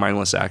think the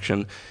mindless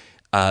action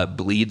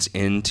bleeds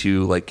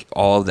into like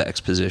all of the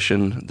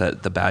exposition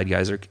that the bad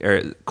guys are.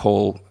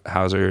 Cole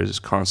Hauser is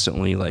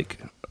constantly like,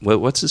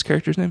 what's his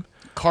character's name?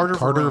 Carter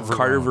Verone.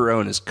 Carter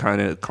Verone is kind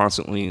of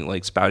constantly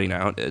like spouting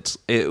out.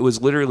 It was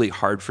literally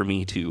hard for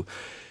me to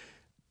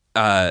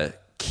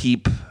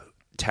keep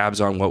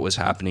tabs on what was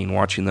happening,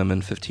 watching them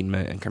in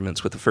 15-minute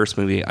increments. With the first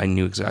movie, I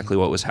knew exactly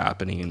what was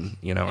happening.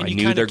 You know, And I you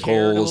knew kinda their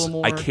cared a goals.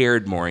 little I more?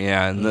 cared more,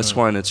 yeah. And this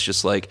one, it's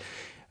just like,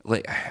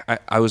 like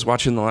I was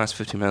watching the last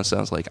 15 minutes and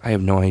I was like, I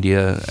have no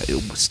idea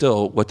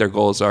still what their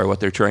goals are, what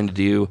they're trying to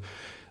do,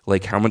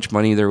 like how much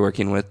money they're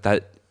working with.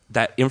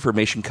 That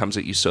information comes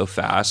at you so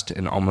fast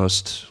and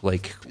almost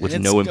like with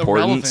no importance.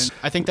 Irrelevant.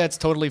 I think that's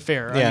totally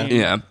fair. Yeah.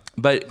 Yeah.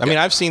 But I mean,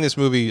 I've seen this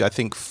movie, I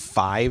think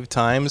 5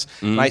 times,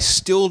 and I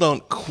still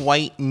don't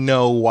quite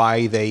know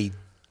why they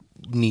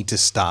need to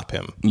stop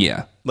him.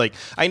 yeah. Like,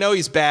 I know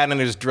he's bad and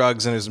there's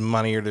drugs and there's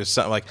money or there's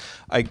something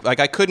I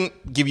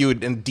couldn't give you a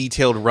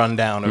detailed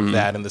rundown of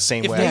that in the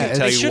same way I can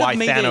tell you why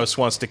Thanos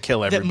wants to kill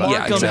That everybody.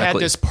 Markham had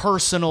this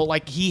personal,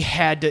 like he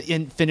had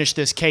to finish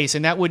this case,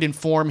 and that would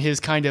inform his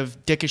kind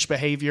of dickish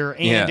behavior,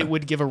 and it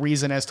would give a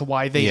reason as to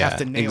why they have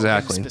to nail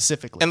him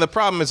specifically. And the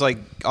problem is, like,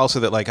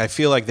 also that, like, I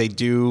feel like they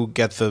do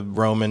get the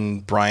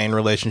Roman-Brian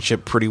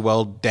relationship pretty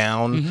well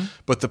down,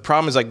 but the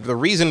problem is, like, the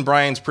reason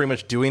Brian's pretty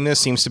much doing this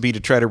seems to be to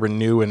try to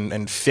renew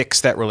and fix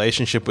that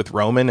relationship with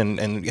Roman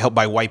and help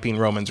by wiping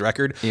Roman's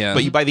record. Yeah.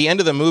 But by the end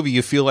of the movie,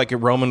 you feel like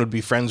Roman would be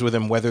friends with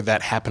him whether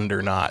that happened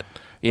or not.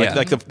 Yeah.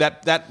 Like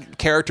that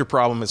character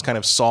problem is kind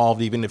of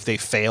solved even if they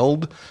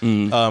failed.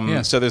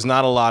 So there's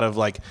not a lot of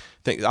like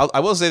things.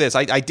 I will say this: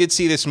 I did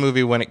see this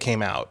movie when it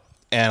came out,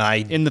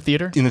 and in the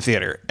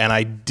theater, and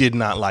I did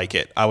not like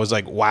it. I was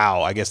like,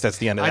 wow, I guess that's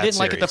the end of that. I didn't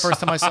like it the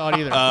first time I saw it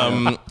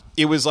either.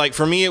 It was like,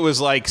 for me, it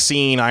was like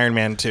seeing Iron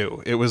Man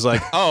 2. It was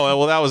like, oh,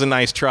 well, that was a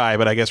nice try,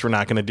 but I guess we're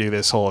not going to do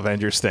this whole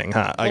Avengers thing,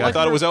 huh? Like, I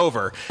thought it was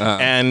over.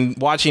 And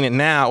watching it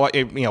now,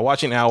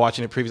 watching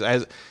it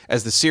previously,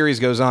 as the series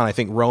goes on, I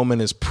think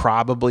Roman is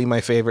probably my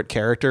favorite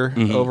character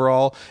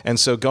overall. And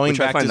so I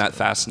find that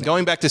fascinating.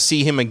 Going back to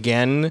see him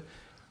again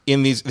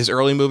in this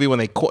early movie when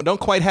they don't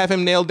quite have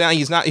him nailed down.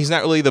 He's not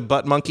really the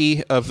butt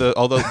monkey of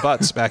all those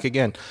butts back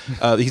again.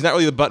 He's not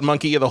really the butt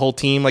monkey of the whole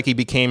team like he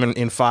became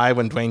in 5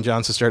 when Dwayne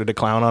Johnson started to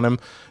clown on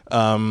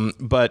him.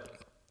 But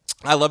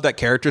I love that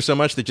character so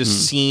much that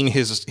just seeing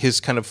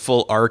his kind of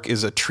full arc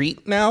is a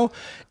treat now,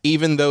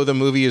 even though the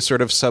movie is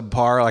sort of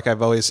subpar.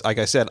 Like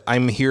I said,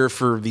 I'm here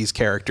for these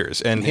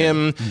characters and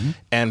him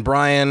and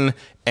Brian.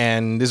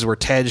 And this is where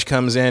Tej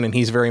comes in, and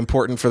he's very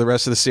important for the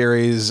rest of the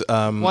series.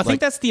 Well, I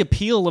think that's the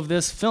appeal of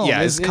this film.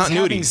 Yeah, is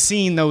continuity. Having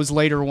seen those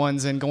later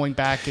ones and going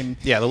back and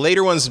the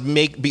later ones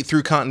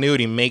through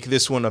continuity make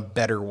this one a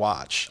better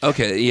watch.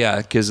 Okay, yeah,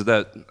 because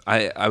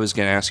I was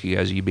going to ask you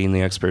guys, you being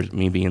the expert,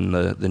 me being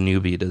the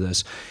newbie to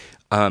this.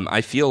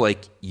 I feel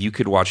like you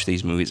could watch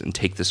these movies and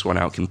take this one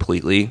out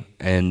completely,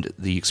 and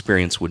the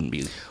experience wouldn't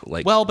be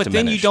like but diminished.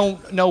 then you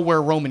don't know where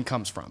Roman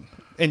comes from.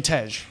 And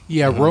Tej.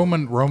 Yeah,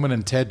 Roman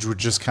and Tej would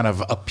just kind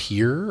of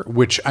appear,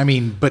 which they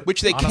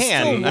honestly,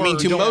 can. I mean,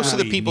 to most of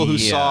the people who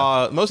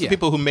saw, most of the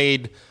people who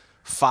made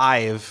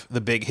 5,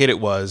 the big hit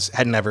it was,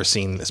 had never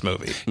seen this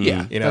movie.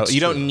 Yeah, you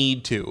don't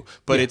need to,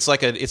 but it's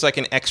like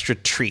an extra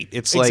treat.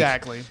 It's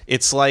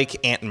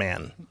like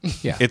Ant-Man.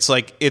 Yeah,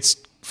 it's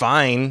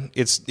fine.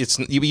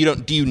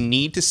 Do you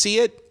need to see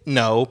it?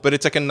 No, but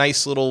it's like a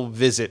nice little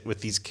visit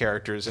with these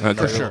characters in a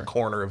little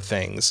corner of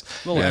things.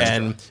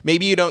 And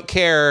maybe you don't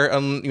care.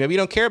 Maybe you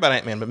don't care about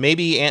Ant-Man, but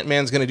maybe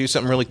Ant-Man's going to do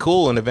something really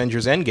cool in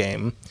Avengers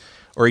Endgame,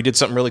 or he did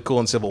something really cool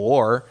in Civil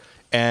War,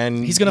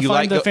 and he's going to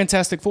find the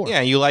Fantastic Four.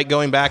 Yeah, you like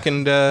going back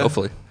and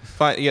hopefully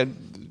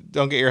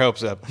don't get your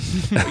hopes up.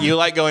 You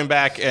like going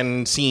back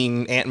and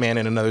seeing Ant-Man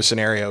in another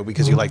scenario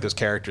because you like those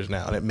characters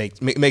now, and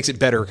it makes it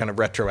better kind of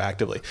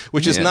retroactively,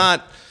 which is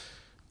not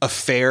a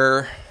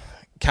fair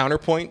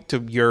counterpoint to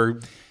your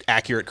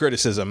accurate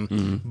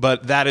criticism,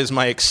 but that is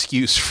my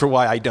excuse for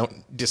why I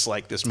don't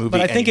dislike this movie.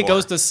 But I think anymore. it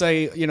goes to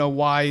say,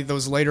 why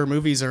those later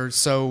movies are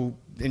so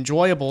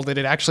enjoyable that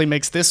it actually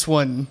makes this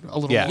one a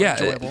little more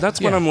enjoyable. That's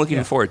what I'm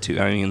looking forward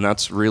to. I mean,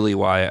 that's really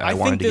why I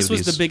wanted to think this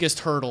was the biggest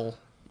hurdle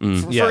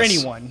for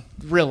anyone,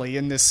 really,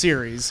 in this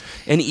series.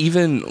 And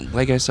even,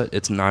 like I said,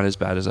 it's not as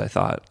bad as I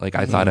thought. Like,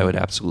 I thought I would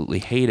absolutely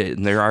hate it,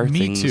 and there are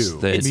things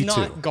that... It's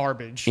not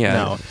garbage. Yeah,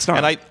 no. It's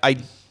not.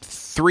 And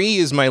 3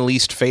 is my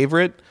least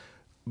favorite,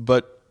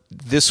 but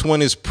this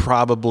one is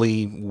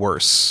probably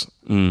worse.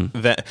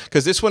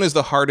 Because this one is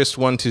the hardest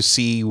one to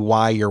see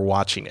why you're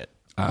watching it.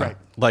 Right.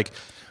 Like,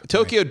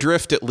 Tokyo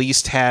Drift at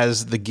least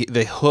has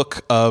the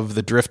hook of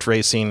the drift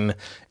racing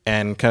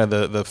and kind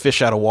of the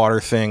fish out of water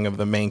thing of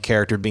the main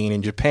character being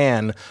in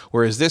Japan,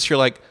 whereas this, you're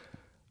like,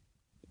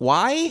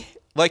 why?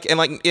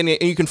 And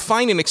you can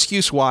find an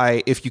excuse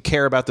why if you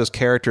care about those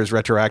characters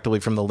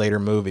retroactively from the later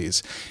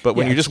movies. But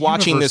when you're just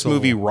watching this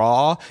movie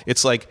raw,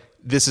 it's like,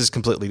 this is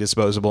completely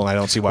disposable, and I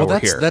don't see why we're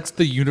here. That's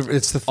the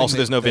it's the thing. Also,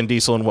 there's no Vin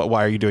Diesel, and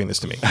why are you doing this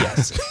to me?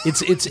 Yes,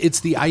 it's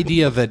the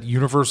idea that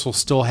Universal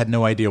still had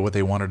no idea what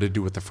they wanted to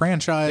do with the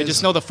franchise. They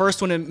just know the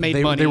first one made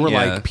money. They were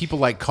like, people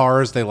like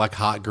cars, they like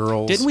hot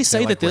girls. Didn't we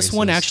say that this races.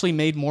 one actually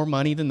made more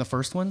money than the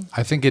first one?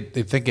 I think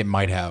it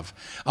might have.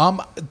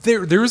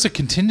 There is a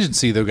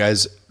contingency though,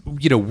 guys.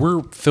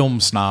 We're film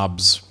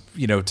snobs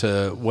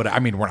to what I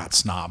mean. We're not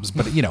snobs,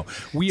 but we are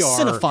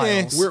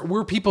Cinephiles.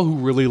 We're people who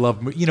really love.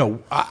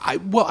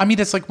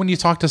 It's like when you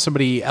talk to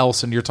somebody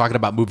else and you're talking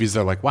about movies,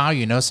 they're like, "Wow,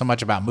 you know so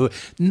much about movies."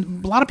 A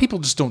lot of people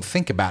just don't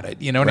think about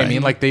it. You know what I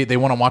mean? Like they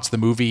want to watch the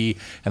movie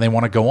and they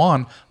want to go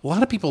on. A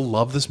lot of people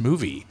love this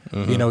movie.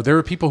 There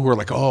are people who are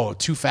like, "Oh,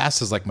 Too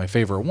Fast is like my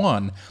favorite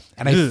one,"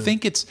 and I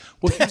think it's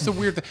here's the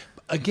weird thing.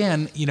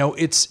 Again,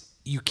 it's.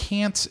 You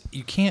can't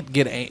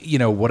get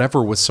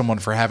whatever with someone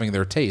for having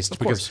their taste,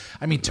 because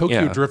I mean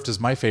Tokyo Drift is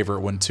my favorite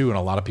one too, and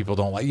a lot of people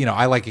don't like.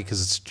 I like it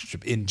because it's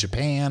in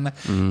Japan,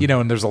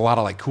 and there's a lot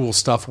of like cool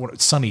stuff.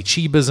 Sonny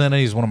Chiba's in it;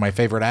 he's one of my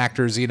favorite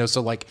actors.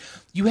 So like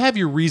you have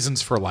your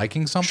reasons for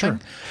liking something.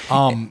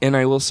 Sure. And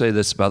I will say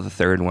this about the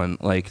third one: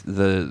 like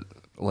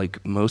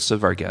most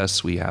of our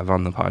guests we have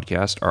on the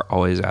podcast are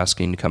always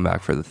asking to come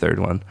back for the third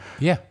one.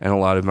 Yeah. And a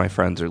lot of my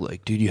friends are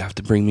like, dude, you have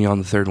to bring me on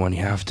the third one.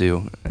 You have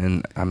to.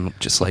 And I'm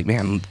just like,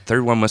 man, the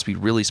third one must be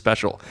really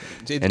special.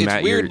 And it's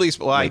Matt, weirdly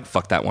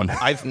fuck that one.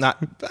 I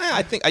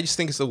just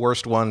think it's the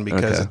worst one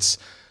because it's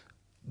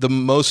the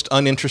most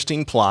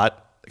uninteresting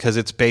plot, because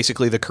it's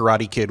basically the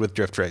Karate Kid with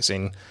drift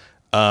racing.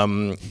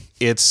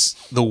 It's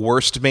the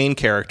worst main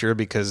character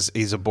because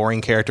he's a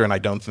boring character, and I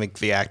don't think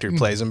the actor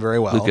plays him very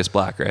well. Lucas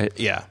Black, right?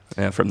 Yeah.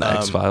 From the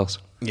X-Files.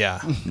 Yeah.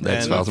 The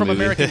X-Files From movie.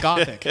 American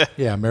Gothic.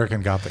 Yeah,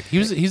 American Gothic.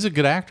 He's a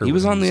good actor. He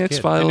was on the kid.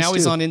 X-Files. And now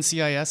he's too. on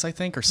NCIS, I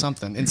think, or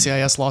something.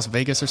 NCIS Las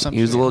Vegas or something.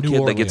 He was the little New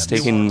kid that gets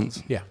Orleans.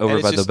 taken Yeah. over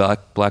And by it's the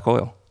just- black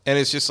oil. And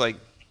it's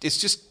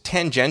just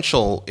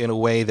tangential in a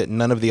way that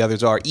none of the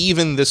others are,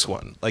 even this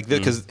one.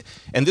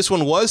 And this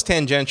one was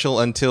tangential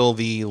until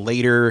the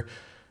later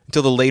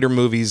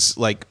movies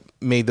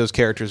made those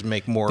characters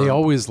make more. They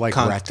always like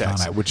context.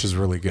 retcon it, which is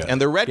really good.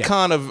 And the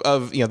retcon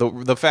of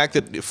the fact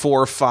that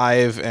 4,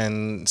 5,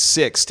 and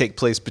 6 take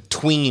place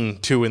between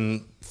 2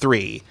 and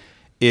 3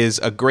 is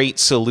a great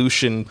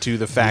solution to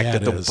the fact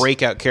that the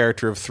breakout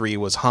character of 3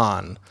 was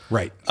Han.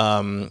 Right.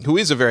 Who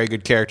is a very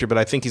good character, but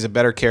I think he's a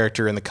better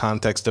character in the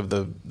context of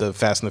the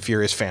Fast and the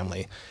Furious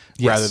family,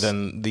 rather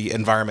than the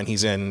environment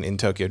he's in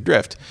Tokyo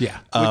Drift. Yeah.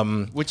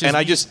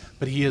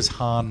 But he is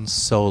Han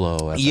Solo at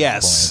that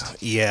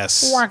point.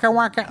 Yes. Waka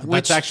waka.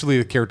 That's actually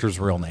the character's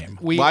real name.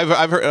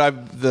 I've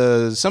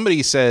heard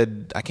somebody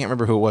said, I can't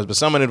remember who it was, but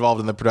someone involved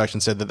in the production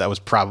said that was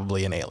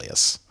probably an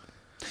alias.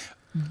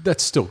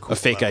 That's still cool. A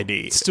fake though.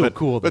 ID. It's still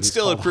cool. But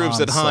still it proves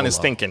that Han is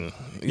Solo. thinking.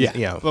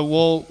 Yeah. But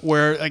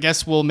I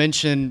guess we'll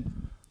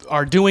mention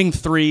are doing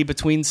 3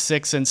 between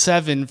 6 and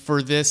 7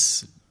 for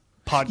this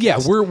podcast. Yeah,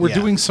 we're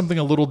doing something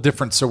a little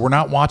different. So we're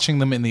not watching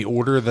them in the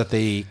order that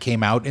they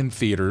came out in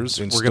theaters.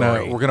 We're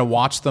gonna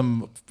watch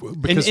them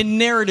because in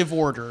narrative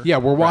order. yeah,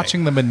 we're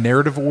watching them in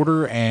narrative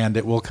order, and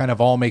it will kind of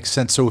all make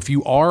sense. So if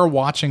you are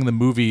watching the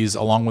movies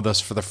along with us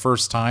for the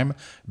first time,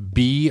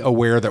 be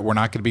aware that we're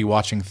not going to be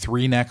watching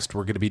 3 next.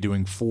 We're going to be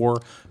doing 4,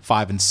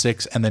 5, and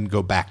 6, and then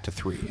go back to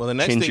 3. Well, the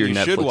next Change thing your you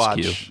should Netflix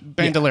watch. queue.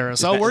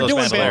 Bandoleros. Oh, we're Los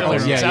doing Bandoleros.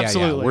 Bandoleros.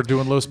 Absolutely. We're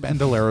doing Los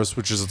Bandoleros,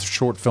 which is a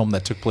short film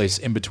that took place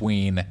in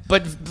between.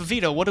 But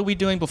Vito, what are we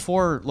doing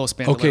before Los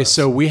Bandoleros? Okay,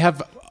 so we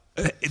have.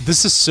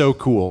 This is so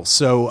cool.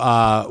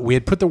 So we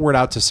had put the word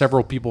out to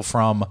several people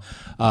from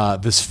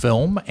this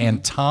film,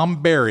 and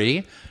Tom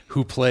Barry,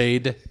 who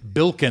played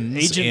Bilkins,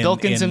 Agent in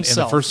Bilkins the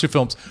himself. first 2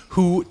 films,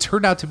 who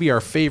turned out to be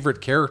our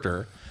favorite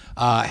character,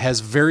 has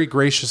very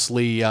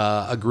graciously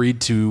agreed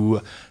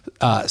to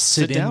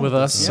sit in down with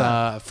with us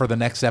us, for the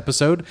next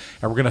episode,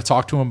 and we're going to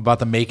talk to him about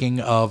the making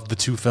of the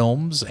 2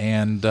 films,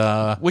 and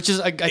which is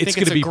I think it's it's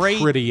going to a be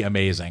great pretty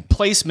amazing.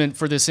 placement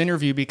for this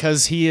interview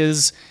because he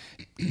is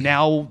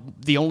now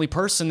the only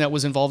person that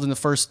was involved in the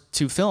first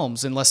 2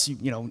 films, unless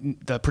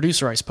the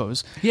producer, I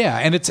suppose. Yeah,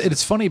 and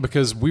it's funny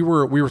because we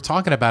were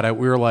talking about it.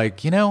 We were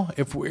like,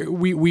 if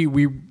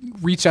we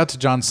reached out to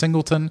John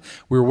Singleton,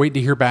 we were waiting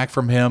to hear back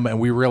from him, and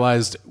we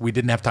realized we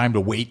didn't have time to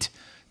wait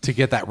to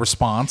get that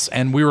response,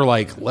 and we were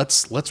like,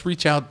 let's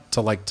reach out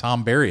to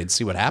Tom Barry and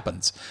see what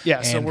happens.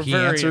 Yeah, so And we're he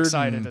very answered,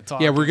 excited and- to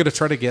talk. Yeah, we're gonna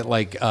try to get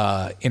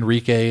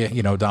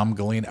Enrique, Dom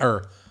Galena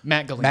or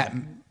Matt Galena. Matt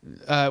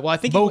Well, I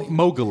think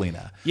Mo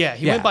Galena.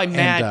 he went by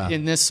Matt and,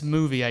 in this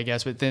movie, I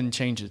guess, but then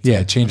changed it.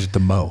 Yeah, change it to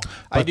Mo.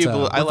 I But, I we're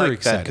very like that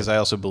excited. because I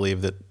also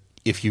believe that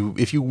if you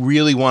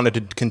really wanted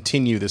to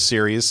continue the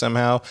series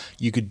somehow,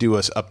 you could do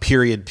a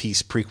period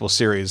piece prequel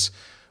series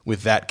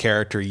with that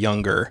character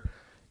younger.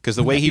 Because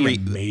the way That'd he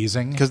be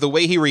amazing. Because the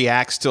way he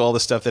reacts to all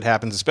the stuff that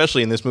happens,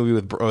 especially in this movie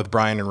with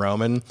Brian and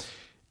Roman,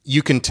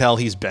 you can tell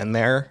he's been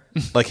there.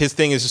 His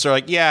thing is just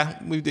sort of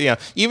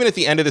even at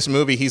the end of this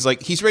movie,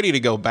 he's ready to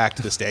go back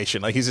to the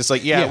station. He's just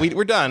like,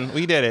 we're done.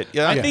 We did it.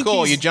 Yeah, I think cool.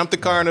 he's- You jumped the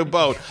car in a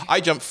boat.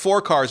 I jumped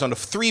 4 cars onto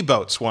 3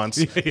 boats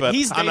once. But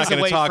He's I'm days not going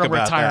away to talk from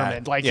about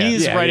retirement. that.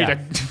 He's Yeah, ready yeah.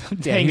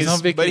 to hang he's his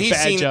on vacation.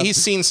 But badge up. he's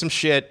seen some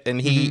shit,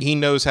 and he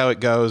knows how it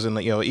goes. And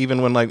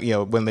even when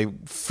when they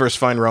first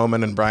find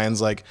Roman, and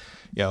Brian's like,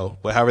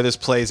 however this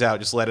plays out,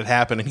 just let it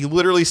happen. And he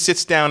literally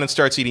sits down and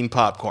starts eating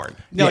popcorn.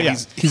 No, yeah.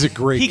 He's a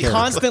great He character.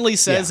 constantly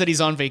says that he's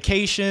on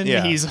vacation.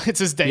 Yeah. It's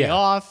his day Yeah.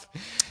 off.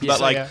 But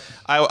So, yeah.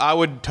 I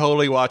would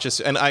totally watch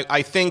this, and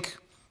I think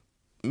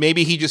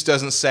maybe he just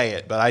doesn't say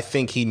it, but I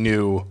think he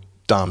knew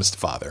Dom's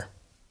father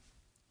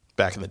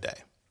back in the day.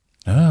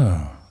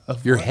 Oh.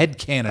 Your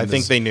headcanon. I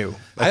think they knew.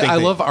 I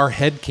love our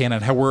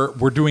headcanon, how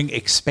we're doing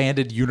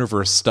expanded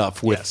universe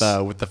stuff with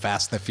the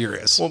Fast and the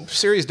Furious. Well,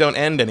 series don't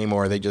end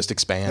anymore. They just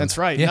expand. That's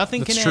right. Yeah,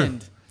 Nothing that's can true.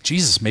 end.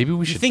 Jesus, maybe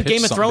we should You think pitch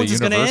Game of something Thrones to is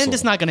going to end? Universal.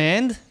 It's not going to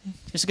end.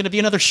 There's going to be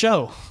another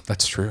show.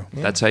 That's true.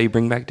 That's how you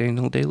bring back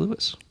Daniel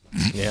Day-Lewis.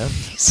 Yeah.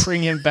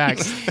 Bring him back.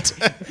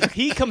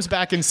 He comes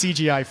back in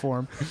CGI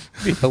form.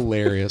 Be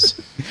hilarious.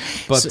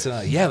 But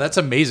that's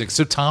amazing.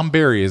 So Tom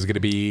Barry is going to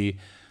be,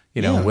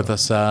 with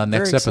us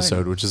next exciting.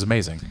 episode, which is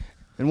amazing.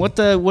 And what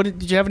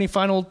did you have any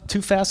final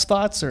Too Fast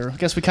thoughts? Or I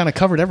guess we kind of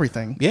covered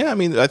everything. Yeah, I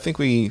mean, I think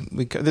we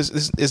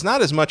there's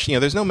not as much,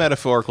 there's no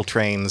metaphorical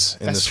trains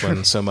in this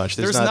one so much.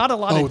 There's not a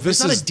lot of,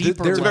 there's not a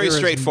deeper It's a very level.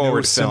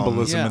 straightforward film.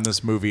 symbolism Yeah. in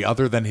this movie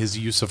other than his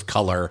use of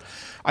color.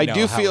 I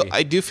do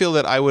feel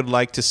that I would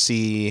like to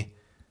see.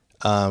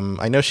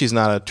 I know she's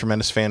not a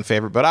tremendous fan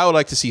favorite, but I would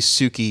like to see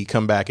Suki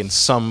come back in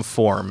some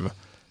form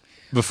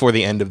before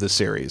the end of the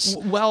series.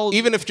 Well,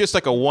 even if just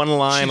like a one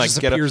line, She like just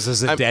get appears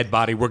as a dead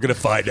body. We're gonna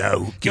find out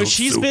who No, killed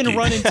she's Suki. been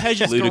running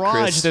Tej's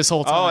garage this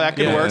whole time. Oh, that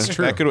could work. that's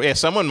true. That could. Yeah,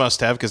 someone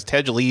must have because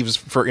Tej leaves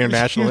for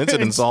international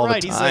incidents all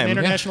right, the he's time. an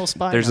international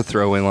spy. There's now. a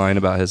throwaway line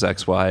about his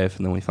ex-wife,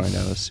 and then we find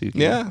out it's Suki.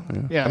 Yeah.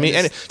 Yeah, I mean,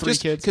 his and 3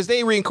 just kids. because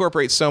they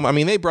reincorporate so. I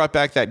mean, they brought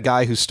back that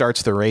guy who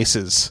starts the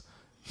races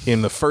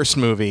in the first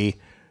movie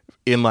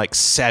in like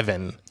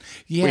 7.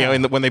 Yeah.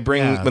 When they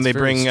bring Yeah, it's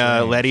very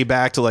strange. Letty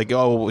back to like,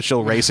 oh,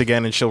 she'll race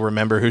again and she'll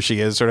remember who she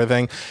is, sort of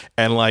thing,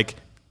 and like.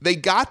 They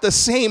got the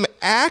same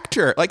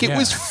actor. Like, it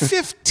was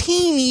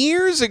 15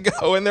 years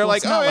ago, and they're like,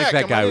 It's not oh, yeah, like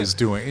that come guy on in. was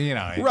doing,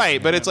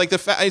 Right, but it's like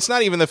it's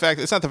not even the fact.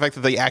 It's not the fact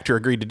that the actor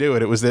agreed to do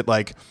it. It was that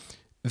like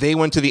they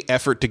went to the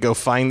effort to go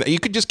find. You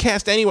could just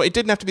cast anyone. It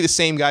didn't have to be the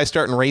same guy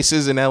starting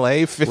races in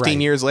L.A. 15 Right.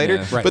 years later.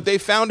 Yeah. Right. But they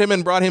found him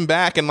and brought him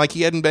back, and like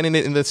he hadn't been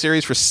in the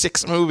series for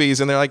 6 movies,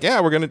 and they're like,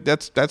 yeah, we're gonna.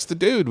 That's the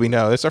dude we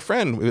know. That's our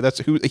friend. That's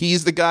who.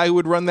 He's the guy who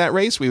would run that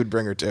race. We would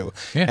bring her to.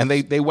 Yeah. And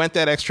they went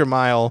that extra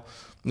mile.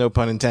 No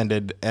pun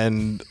intended.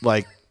 And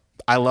like.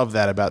 I love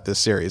that about this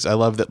series. I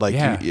love that, like,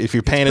 if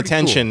you're paying pretty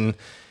attention,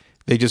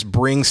 they just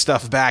bring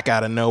stuff back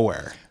out of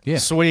nowhere. Yeah.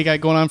 So what do you got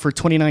going on for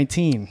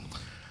 2019?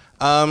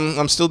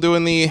 I'm still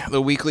doing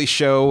the weekly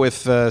show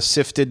with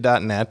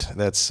Sifted.net.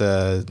 That's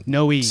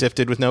No E.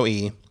 Sifted with no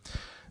E.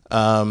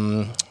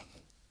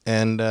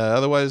 And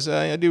otherwise,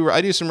 I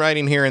do some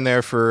writing here and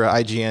there for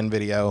IGN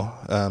Video.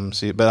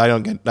 But I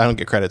don't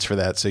get credits for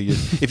that. So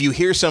if you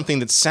hear something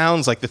that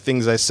sounds like the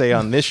things I say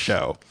on this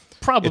show.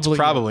 It's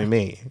probably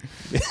me.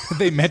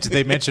 they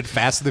mentioned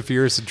Fast and the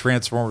Furious and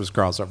Transformers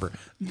crossover.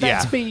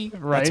 That's me.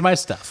 Right. That's my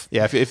stuff.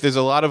 Yeah, if there's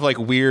a lot of like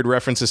weird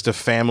references to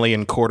family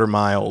and quarter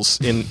miles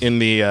in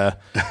the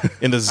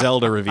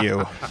Zelda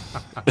review,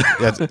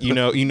 you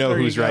know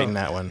who's go. writing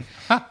that one.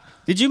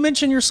 Did you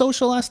mention your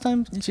social last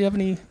time? Did you have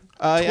any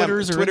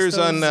Twitters or Twitter's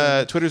Instas?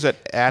 on Twitter's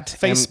at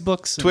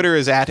Facebooks and- Twitter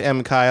is at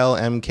mkeil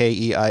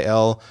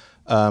MKEIL.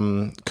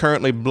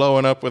 Currently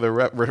blowing up with a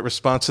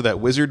response to that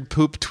wizard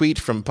poop tweet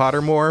from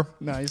Pottermore.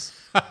 Nice.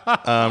 It's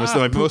my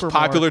most Poopermore.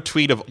 popular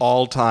tweet of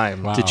all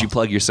time. Wow. Did you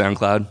plug your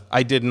SoundCloud?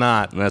 I did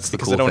not. That's the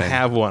because cool I don't thing.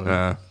 have one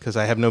because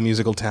I have no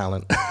musical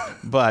talent.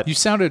 But You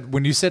sounded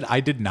when you said I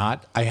did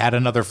not. I had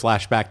another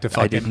flashback to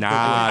fucking. did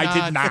not.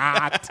 I did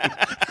not.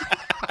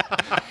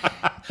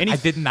 I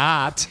did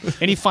not.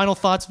 Any final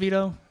thoughts,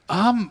 Vito?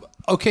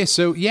 Okay,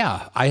 so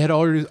yeah, I had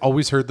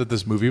always heard that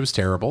this movie was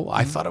terrible.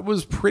 I thought it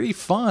was pretty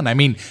fun. I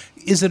mean,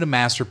 is it a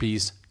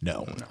masterpiece?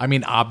 No. I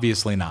mean,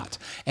 obviously not.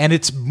 And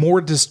it's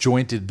more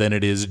disjointed than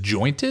it is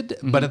jointed,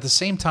 but at the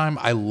same time,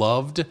 I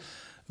loved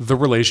the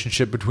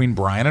relationship between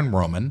Brian and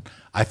Roman.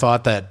 I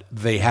thought that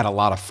they had a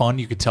lot of fun.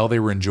 You could tell they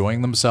were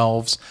enjoying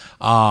themselves.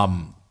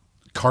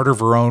 Carter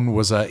Verone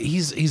was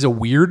he's a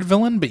weird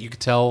villain, but you could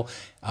tell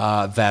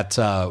that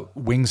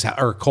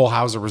Cole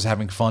Hauser was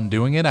having fun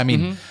doing it. I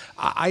mean,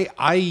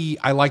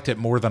 I liked it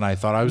more than I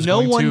thought I was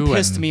No going to. one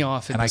pissed me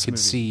off in and this I could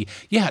movie.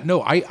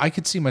 see, I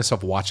could see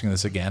myself watching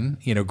this again.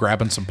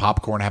 Grabbing some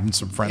popcorn, having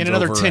some friends In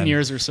another over 10 and-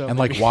 years or so, and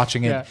maybe. like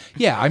watching it. Yeah.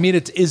 Yeah, I mean,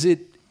 is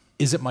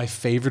it my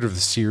favorite of the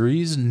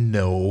series?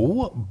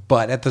 No,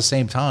 but at the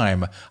same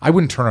time, I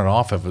wouldn't turn it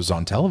off if it was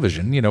on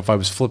television. If I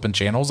was flipping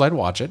channels, I'd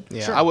watch it.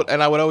 yeah, I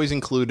would always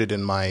include it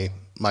in my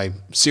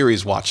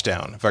series watch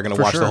down. If I'm going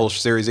to watch sure. the whole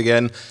series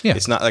again, Yeah.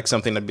 it's not like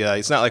something I'd be like,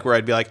 it's not like where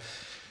I'd be like,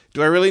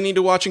 do I really need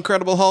to watch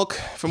Incredible Hulk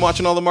from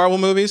watching all the Marvel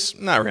movies?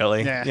 Not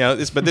really. Yeah.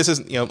 But this is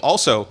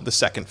also the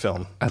second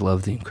film. I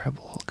love the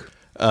Incredible Hulk.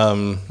 I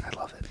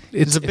love it.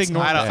 It's a big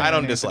North I fan,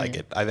 don't dislike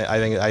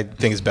Anthony. it. I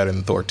think it's better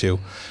than Thor 2.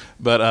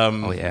 But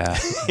Oh yeah.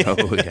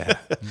 Oh yeah.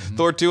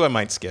 Thor 2 I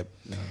might skip.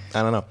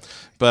 I don't know.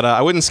 But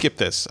I wouldn't skip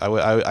this.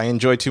 I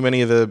enjoy too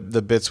many of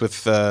the bits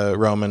with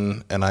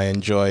Roman, and I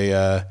enjoy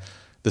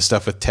the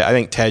stuff with I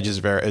think Tej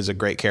is a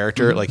great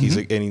character. Like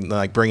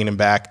like bringing him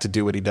back to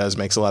do what he does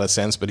makes a lot of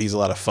sense. But he's a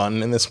lot of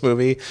fun in this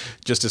movie,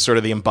 just as sort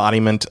of the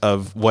embodiment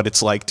of what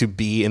it's like to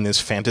be in this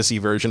fantasy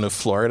version of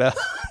Florida.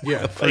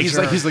 Yeah,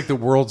 he's like the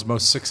world's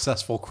most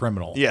successful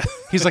criminal. Yeah.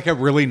 He's like a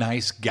really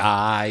nice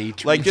guy. He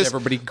treats Like, just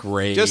everybody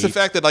great. Just the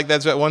fact that like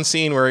that's that one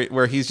scene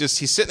where he's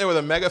sitting there with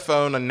a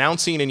megaphone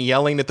announcing and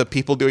yelling at the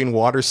people doing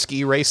water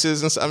ski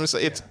races and stuff. I'm just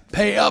like, it's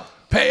pay up.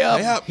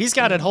 He's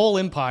got a whole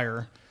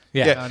empire.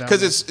 yeah,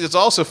 because it's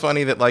also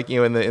funny that like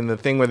in the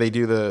thing where they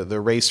do the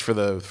race for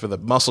the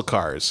muscle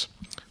cars,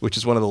 which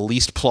is one of the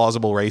least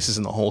plausible races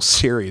in the whole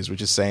series,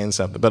 which is saying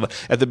something. But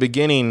at the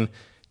beginning,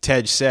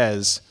 Tej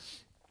says,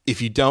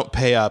 if you don't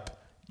pay up,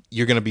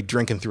 you're going to be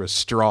drinking through a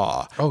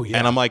straw. Oh, yeah.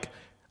 And I'm like,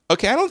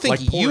 okay, I don't think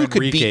Like poor you could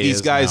Enrique beat these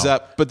is guys now.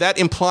 up, but that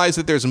implies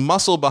that there's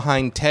muscle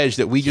behind Tej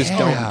that we just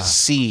don't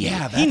see.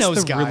 Yeah, He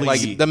knows the guys. really,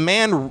 Like the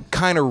man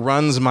kind of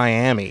runs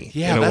Miami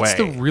yeah, in a that's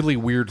way. the really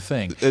weird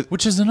thing.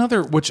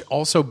 Which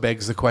also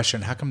begs the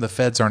question: how come the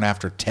feds aren't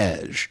after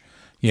Tej?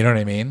 You know what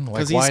I mean? Like,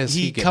 Because why is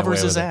he getting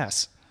covers away his with it?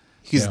 ass.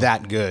 He's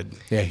that good.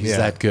 Yeah, he's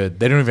that good.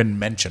 They don't even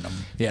mention him.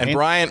 Yeah, And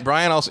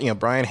Brian also,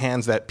 Brian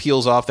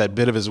peels off that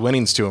bit of his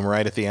winnings to him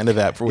right at the end of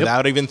that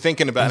without even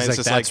thinking about He's it. like, It's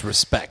just that's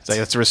respect. It's like,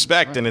 that's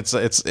respect, and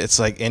it's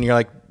like, and you're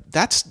like,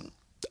 that's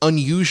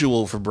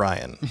unusual for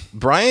Brian.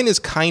 Brian is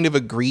kind of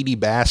a greedy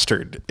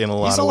bastard in a lot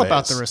of ways. He's all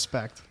about the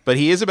respect. But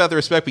he is about the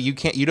respect, but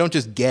you don't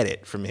just get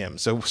it from him.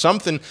 So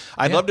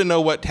I'd love to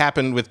know what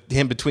happened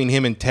between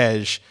him and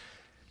Tej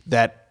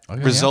that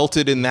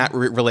resulted in that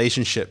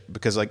relationship,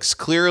 because like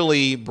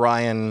clearly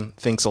Brian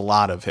thinks a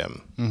lot of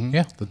him.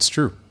 Yeah, that's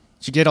true.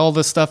 Did you get all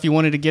the stuff you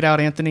wanted to get out,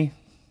 Anthony?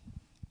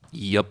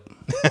 Yep.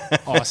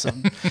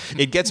 Awesome.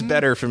 It gets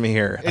better from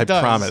here. I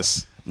does.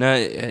 promise. No,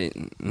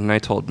 and I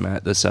told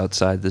Matt this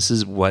outside. This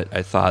is what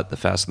I thought the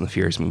Fast and the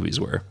Furious movies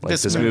were. Like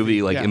This this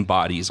movie, movie yeah.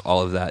 embodies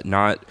all of that.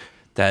 Not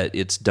that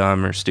it's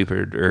dumb or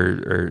stupid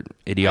or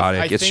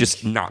idiotic. I It's think-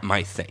 just not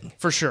my thing.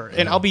 For sure.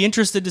 And I'll be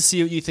interested to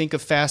see what you think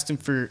of Fast and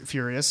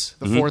Furious,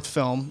 the fourth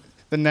film,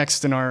 the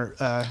next in our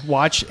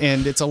watch.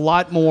 And it's a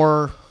lot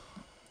more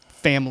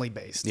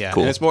family-based. Yeah,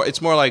 Cool. and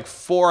it's more like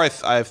 4.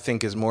 I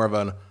think is more of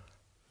an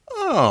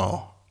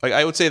like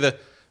I would say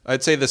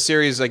I'd say the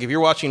series, like if you're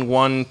watching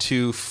 1,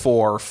 2,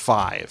 4,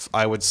 5,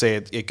 I would say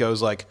it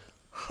goes like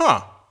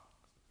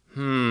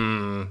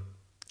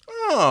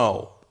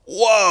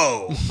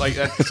whoa, like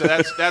that, so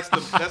that's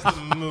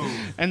the move.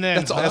 And then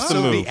That's the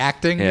also move. the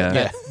acting Yeah.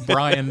 that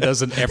Brian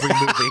does in every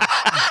movie.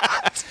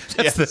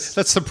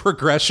 That's the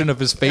progression of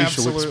his facial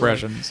Absolutely.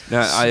 expressions.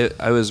 Now,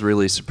 I was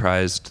really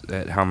surprised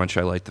at how much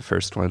I liked the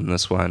first one.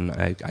 This one,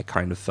 I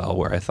kind of fell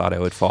where I thought I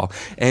would fall.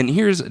 And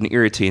here's an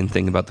irritating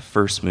thing about the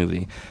first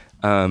movie.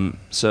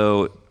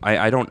 So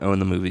I don't own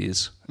the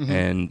movies,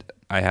 and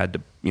I had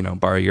to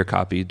borrow your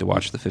copy to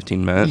watch the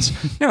 15 minutes.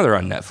 Now they're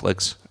on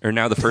Netflix, or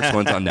now the first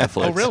one's on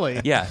Netflix. Oh,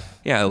 really? Yeah.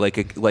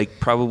 Like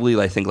probably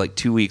I think like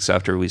 2 weeks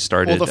after we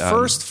started. well, the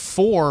first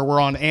 4 were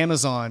on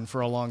Amazon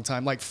for a long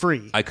time, like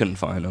free. I couldn't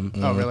find them.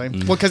 Oh, really?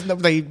 Well, because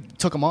they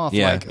took them off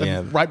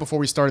Yeah, right before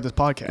we started this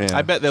podcast. Yeah.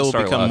 I bet they will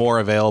Start become luck. more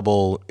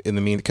available in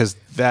the because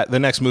the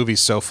next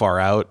movie's so far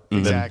out.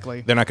 Exactly.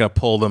 They're not going to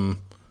pull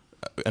them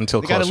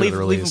until They got closer to to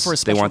the leave them release. for a They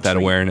special want that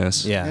treat.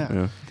 awareness. Yeah,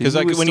 because These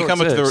like movies when you still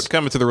come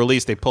exist. to the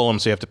release, they pull them,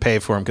 so you have to pay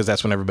for them because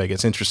that's when everybody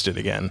gets interested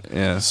again.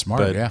 Yeah.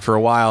 Smart, But yeah. for a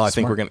while, I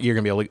think Smart. you're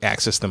gonna be able to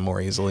access them more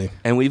easily.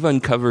 And we've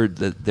uncovered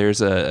that there's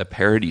a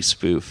parody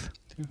spoof.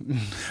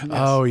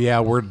 Oh yeah,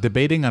 we're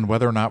debating on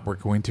whether or not we're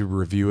going to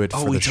review it.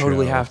 Oh, for we the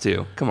totally show. have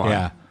to. Come on.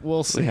 Yeah.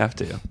 We'll see. We have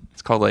to.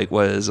 It's called like,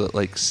 what is it?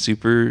 Like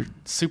super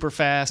Super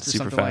fast or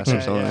Super something fast like or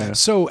that. something, yeah. yeah.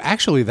 So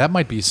actually, that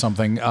might be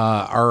something.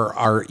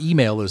 Our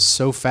email is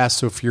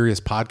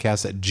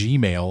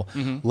sofastsofuriouspodcast@gmail.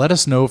 Mm-hmm. Let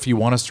us know if you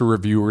want us to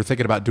review. We're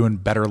thinking about doing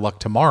Better Luck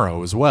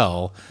Tomorrow as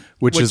well,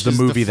 which is the is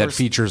the movie that first-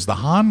 features the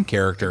Han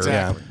character.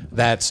 Exactly.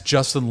 That's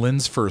Justin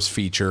Lin's first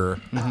feature.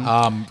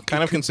 Mm-hmm.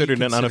 Kind of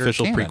considered an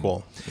unofficial canon.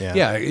 prequel.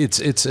 Yeah,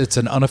 it's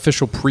an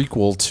unofficial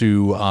prequel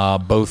to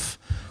both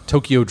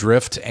Tokyo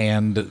Drift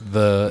and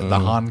the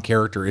Han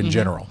character in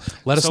general.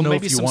 Let us So know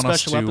maybe if you some want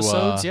us special to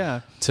episodes,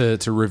 yeah.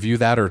 to review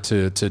that or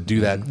to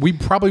do that. We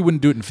probably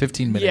wouldn't do it in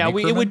 15-minute Yeah,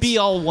 it would be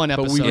all one but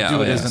we episode. would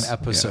do it Yeah. as an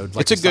episode.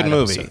 Like It's a good side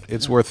movie.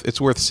 episode. It's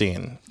worth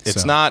seeing.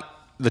 It's So. not,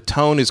 the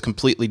tone is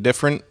completely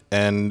different,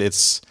 and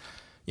it's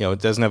it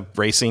doesn't have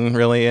racing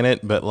really in it,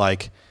 but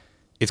like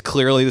it's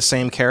clearly the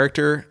same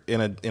character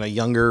in a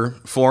younger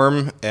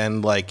form,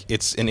 and like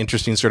it's an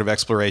interesting sort of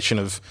exploration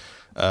of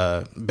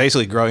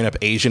basically growing up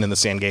Asian in the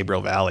San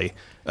Gabriel Valley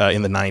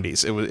in the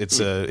 90s.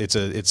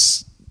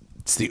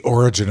 It's the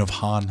origin of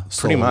Han.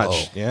 Pretty Solo.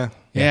 much, yeah.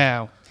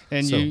 Yeah.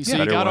 And So, you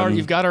Better got one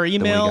you've got our than we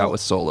email got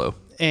with Solo.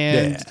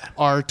 and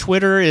our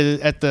Twitter is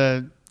at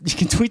the You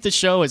can tweet the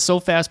show at So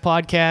Fast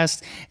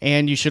Podcast,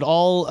 and you should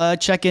all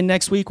check in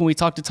next week when we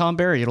talk to Tom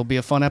Barry. It'll be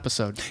a fun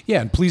episode.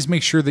 Yeah, and please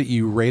make sure that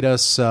you rate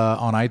us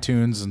on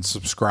iTunes and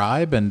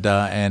subscribe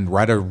and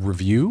write a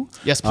review.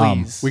 Yes,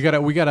 please. We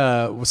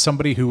got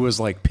somebody who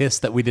was like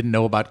pissed that we didn't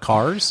know about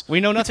cars.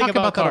 We know nothing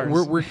about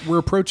cars. We're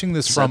approaching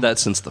this Said that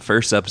since the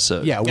first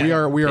episode. Yeah, we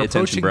are Pay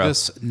approaching attention,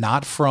 this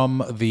not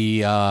from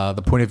the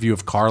point of view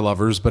of car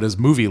lovers, but as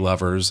movie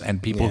lovers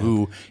and people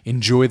who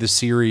enjoy the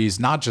series,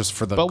 not just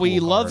for the. But we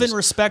cool love cars, and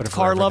respect but for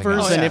car everything lovers,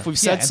 else. and if we've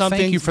said and something,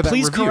 thank you for that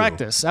please review.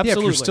 correct us. Yeah, if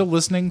Absolutely. you're still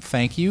listening,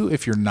 thank you.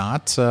 If you're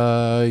not,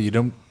 you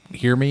don't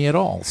hear me at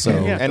all. So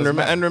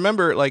And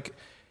remember, like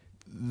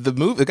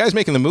the guys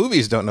making the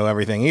movies don't know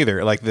everything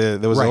either. Like there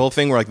was a whole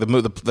thing where like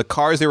the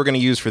cars they were going to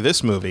use for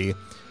this movie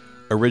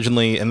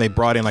originally, and they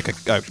brought in like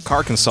a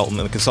car consultant,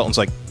 and the consultant's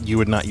like, you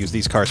would not use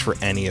these cars for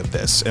any of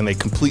this, and they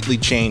completely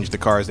changed the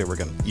cars they were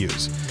going to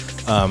use.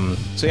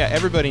 So yeah,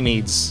 everybody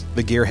needs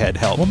the gearhead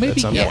help. Well, maybe at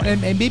some point.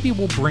 and maybe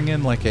we'll bring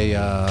in like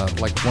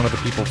like one of the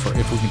people for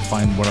if we can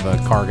find one of the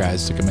car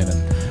guys to come in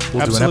and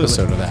we'll do an Absolutely.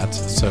 episode of that.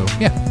 So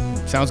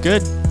yeah, Sounds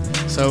good.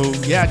 So,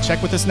 yeah,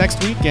 check with us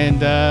next week,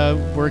 and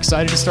we're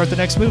excited to start the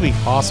next movie.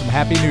 awesome.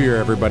 Happy New Year,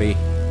 everybody.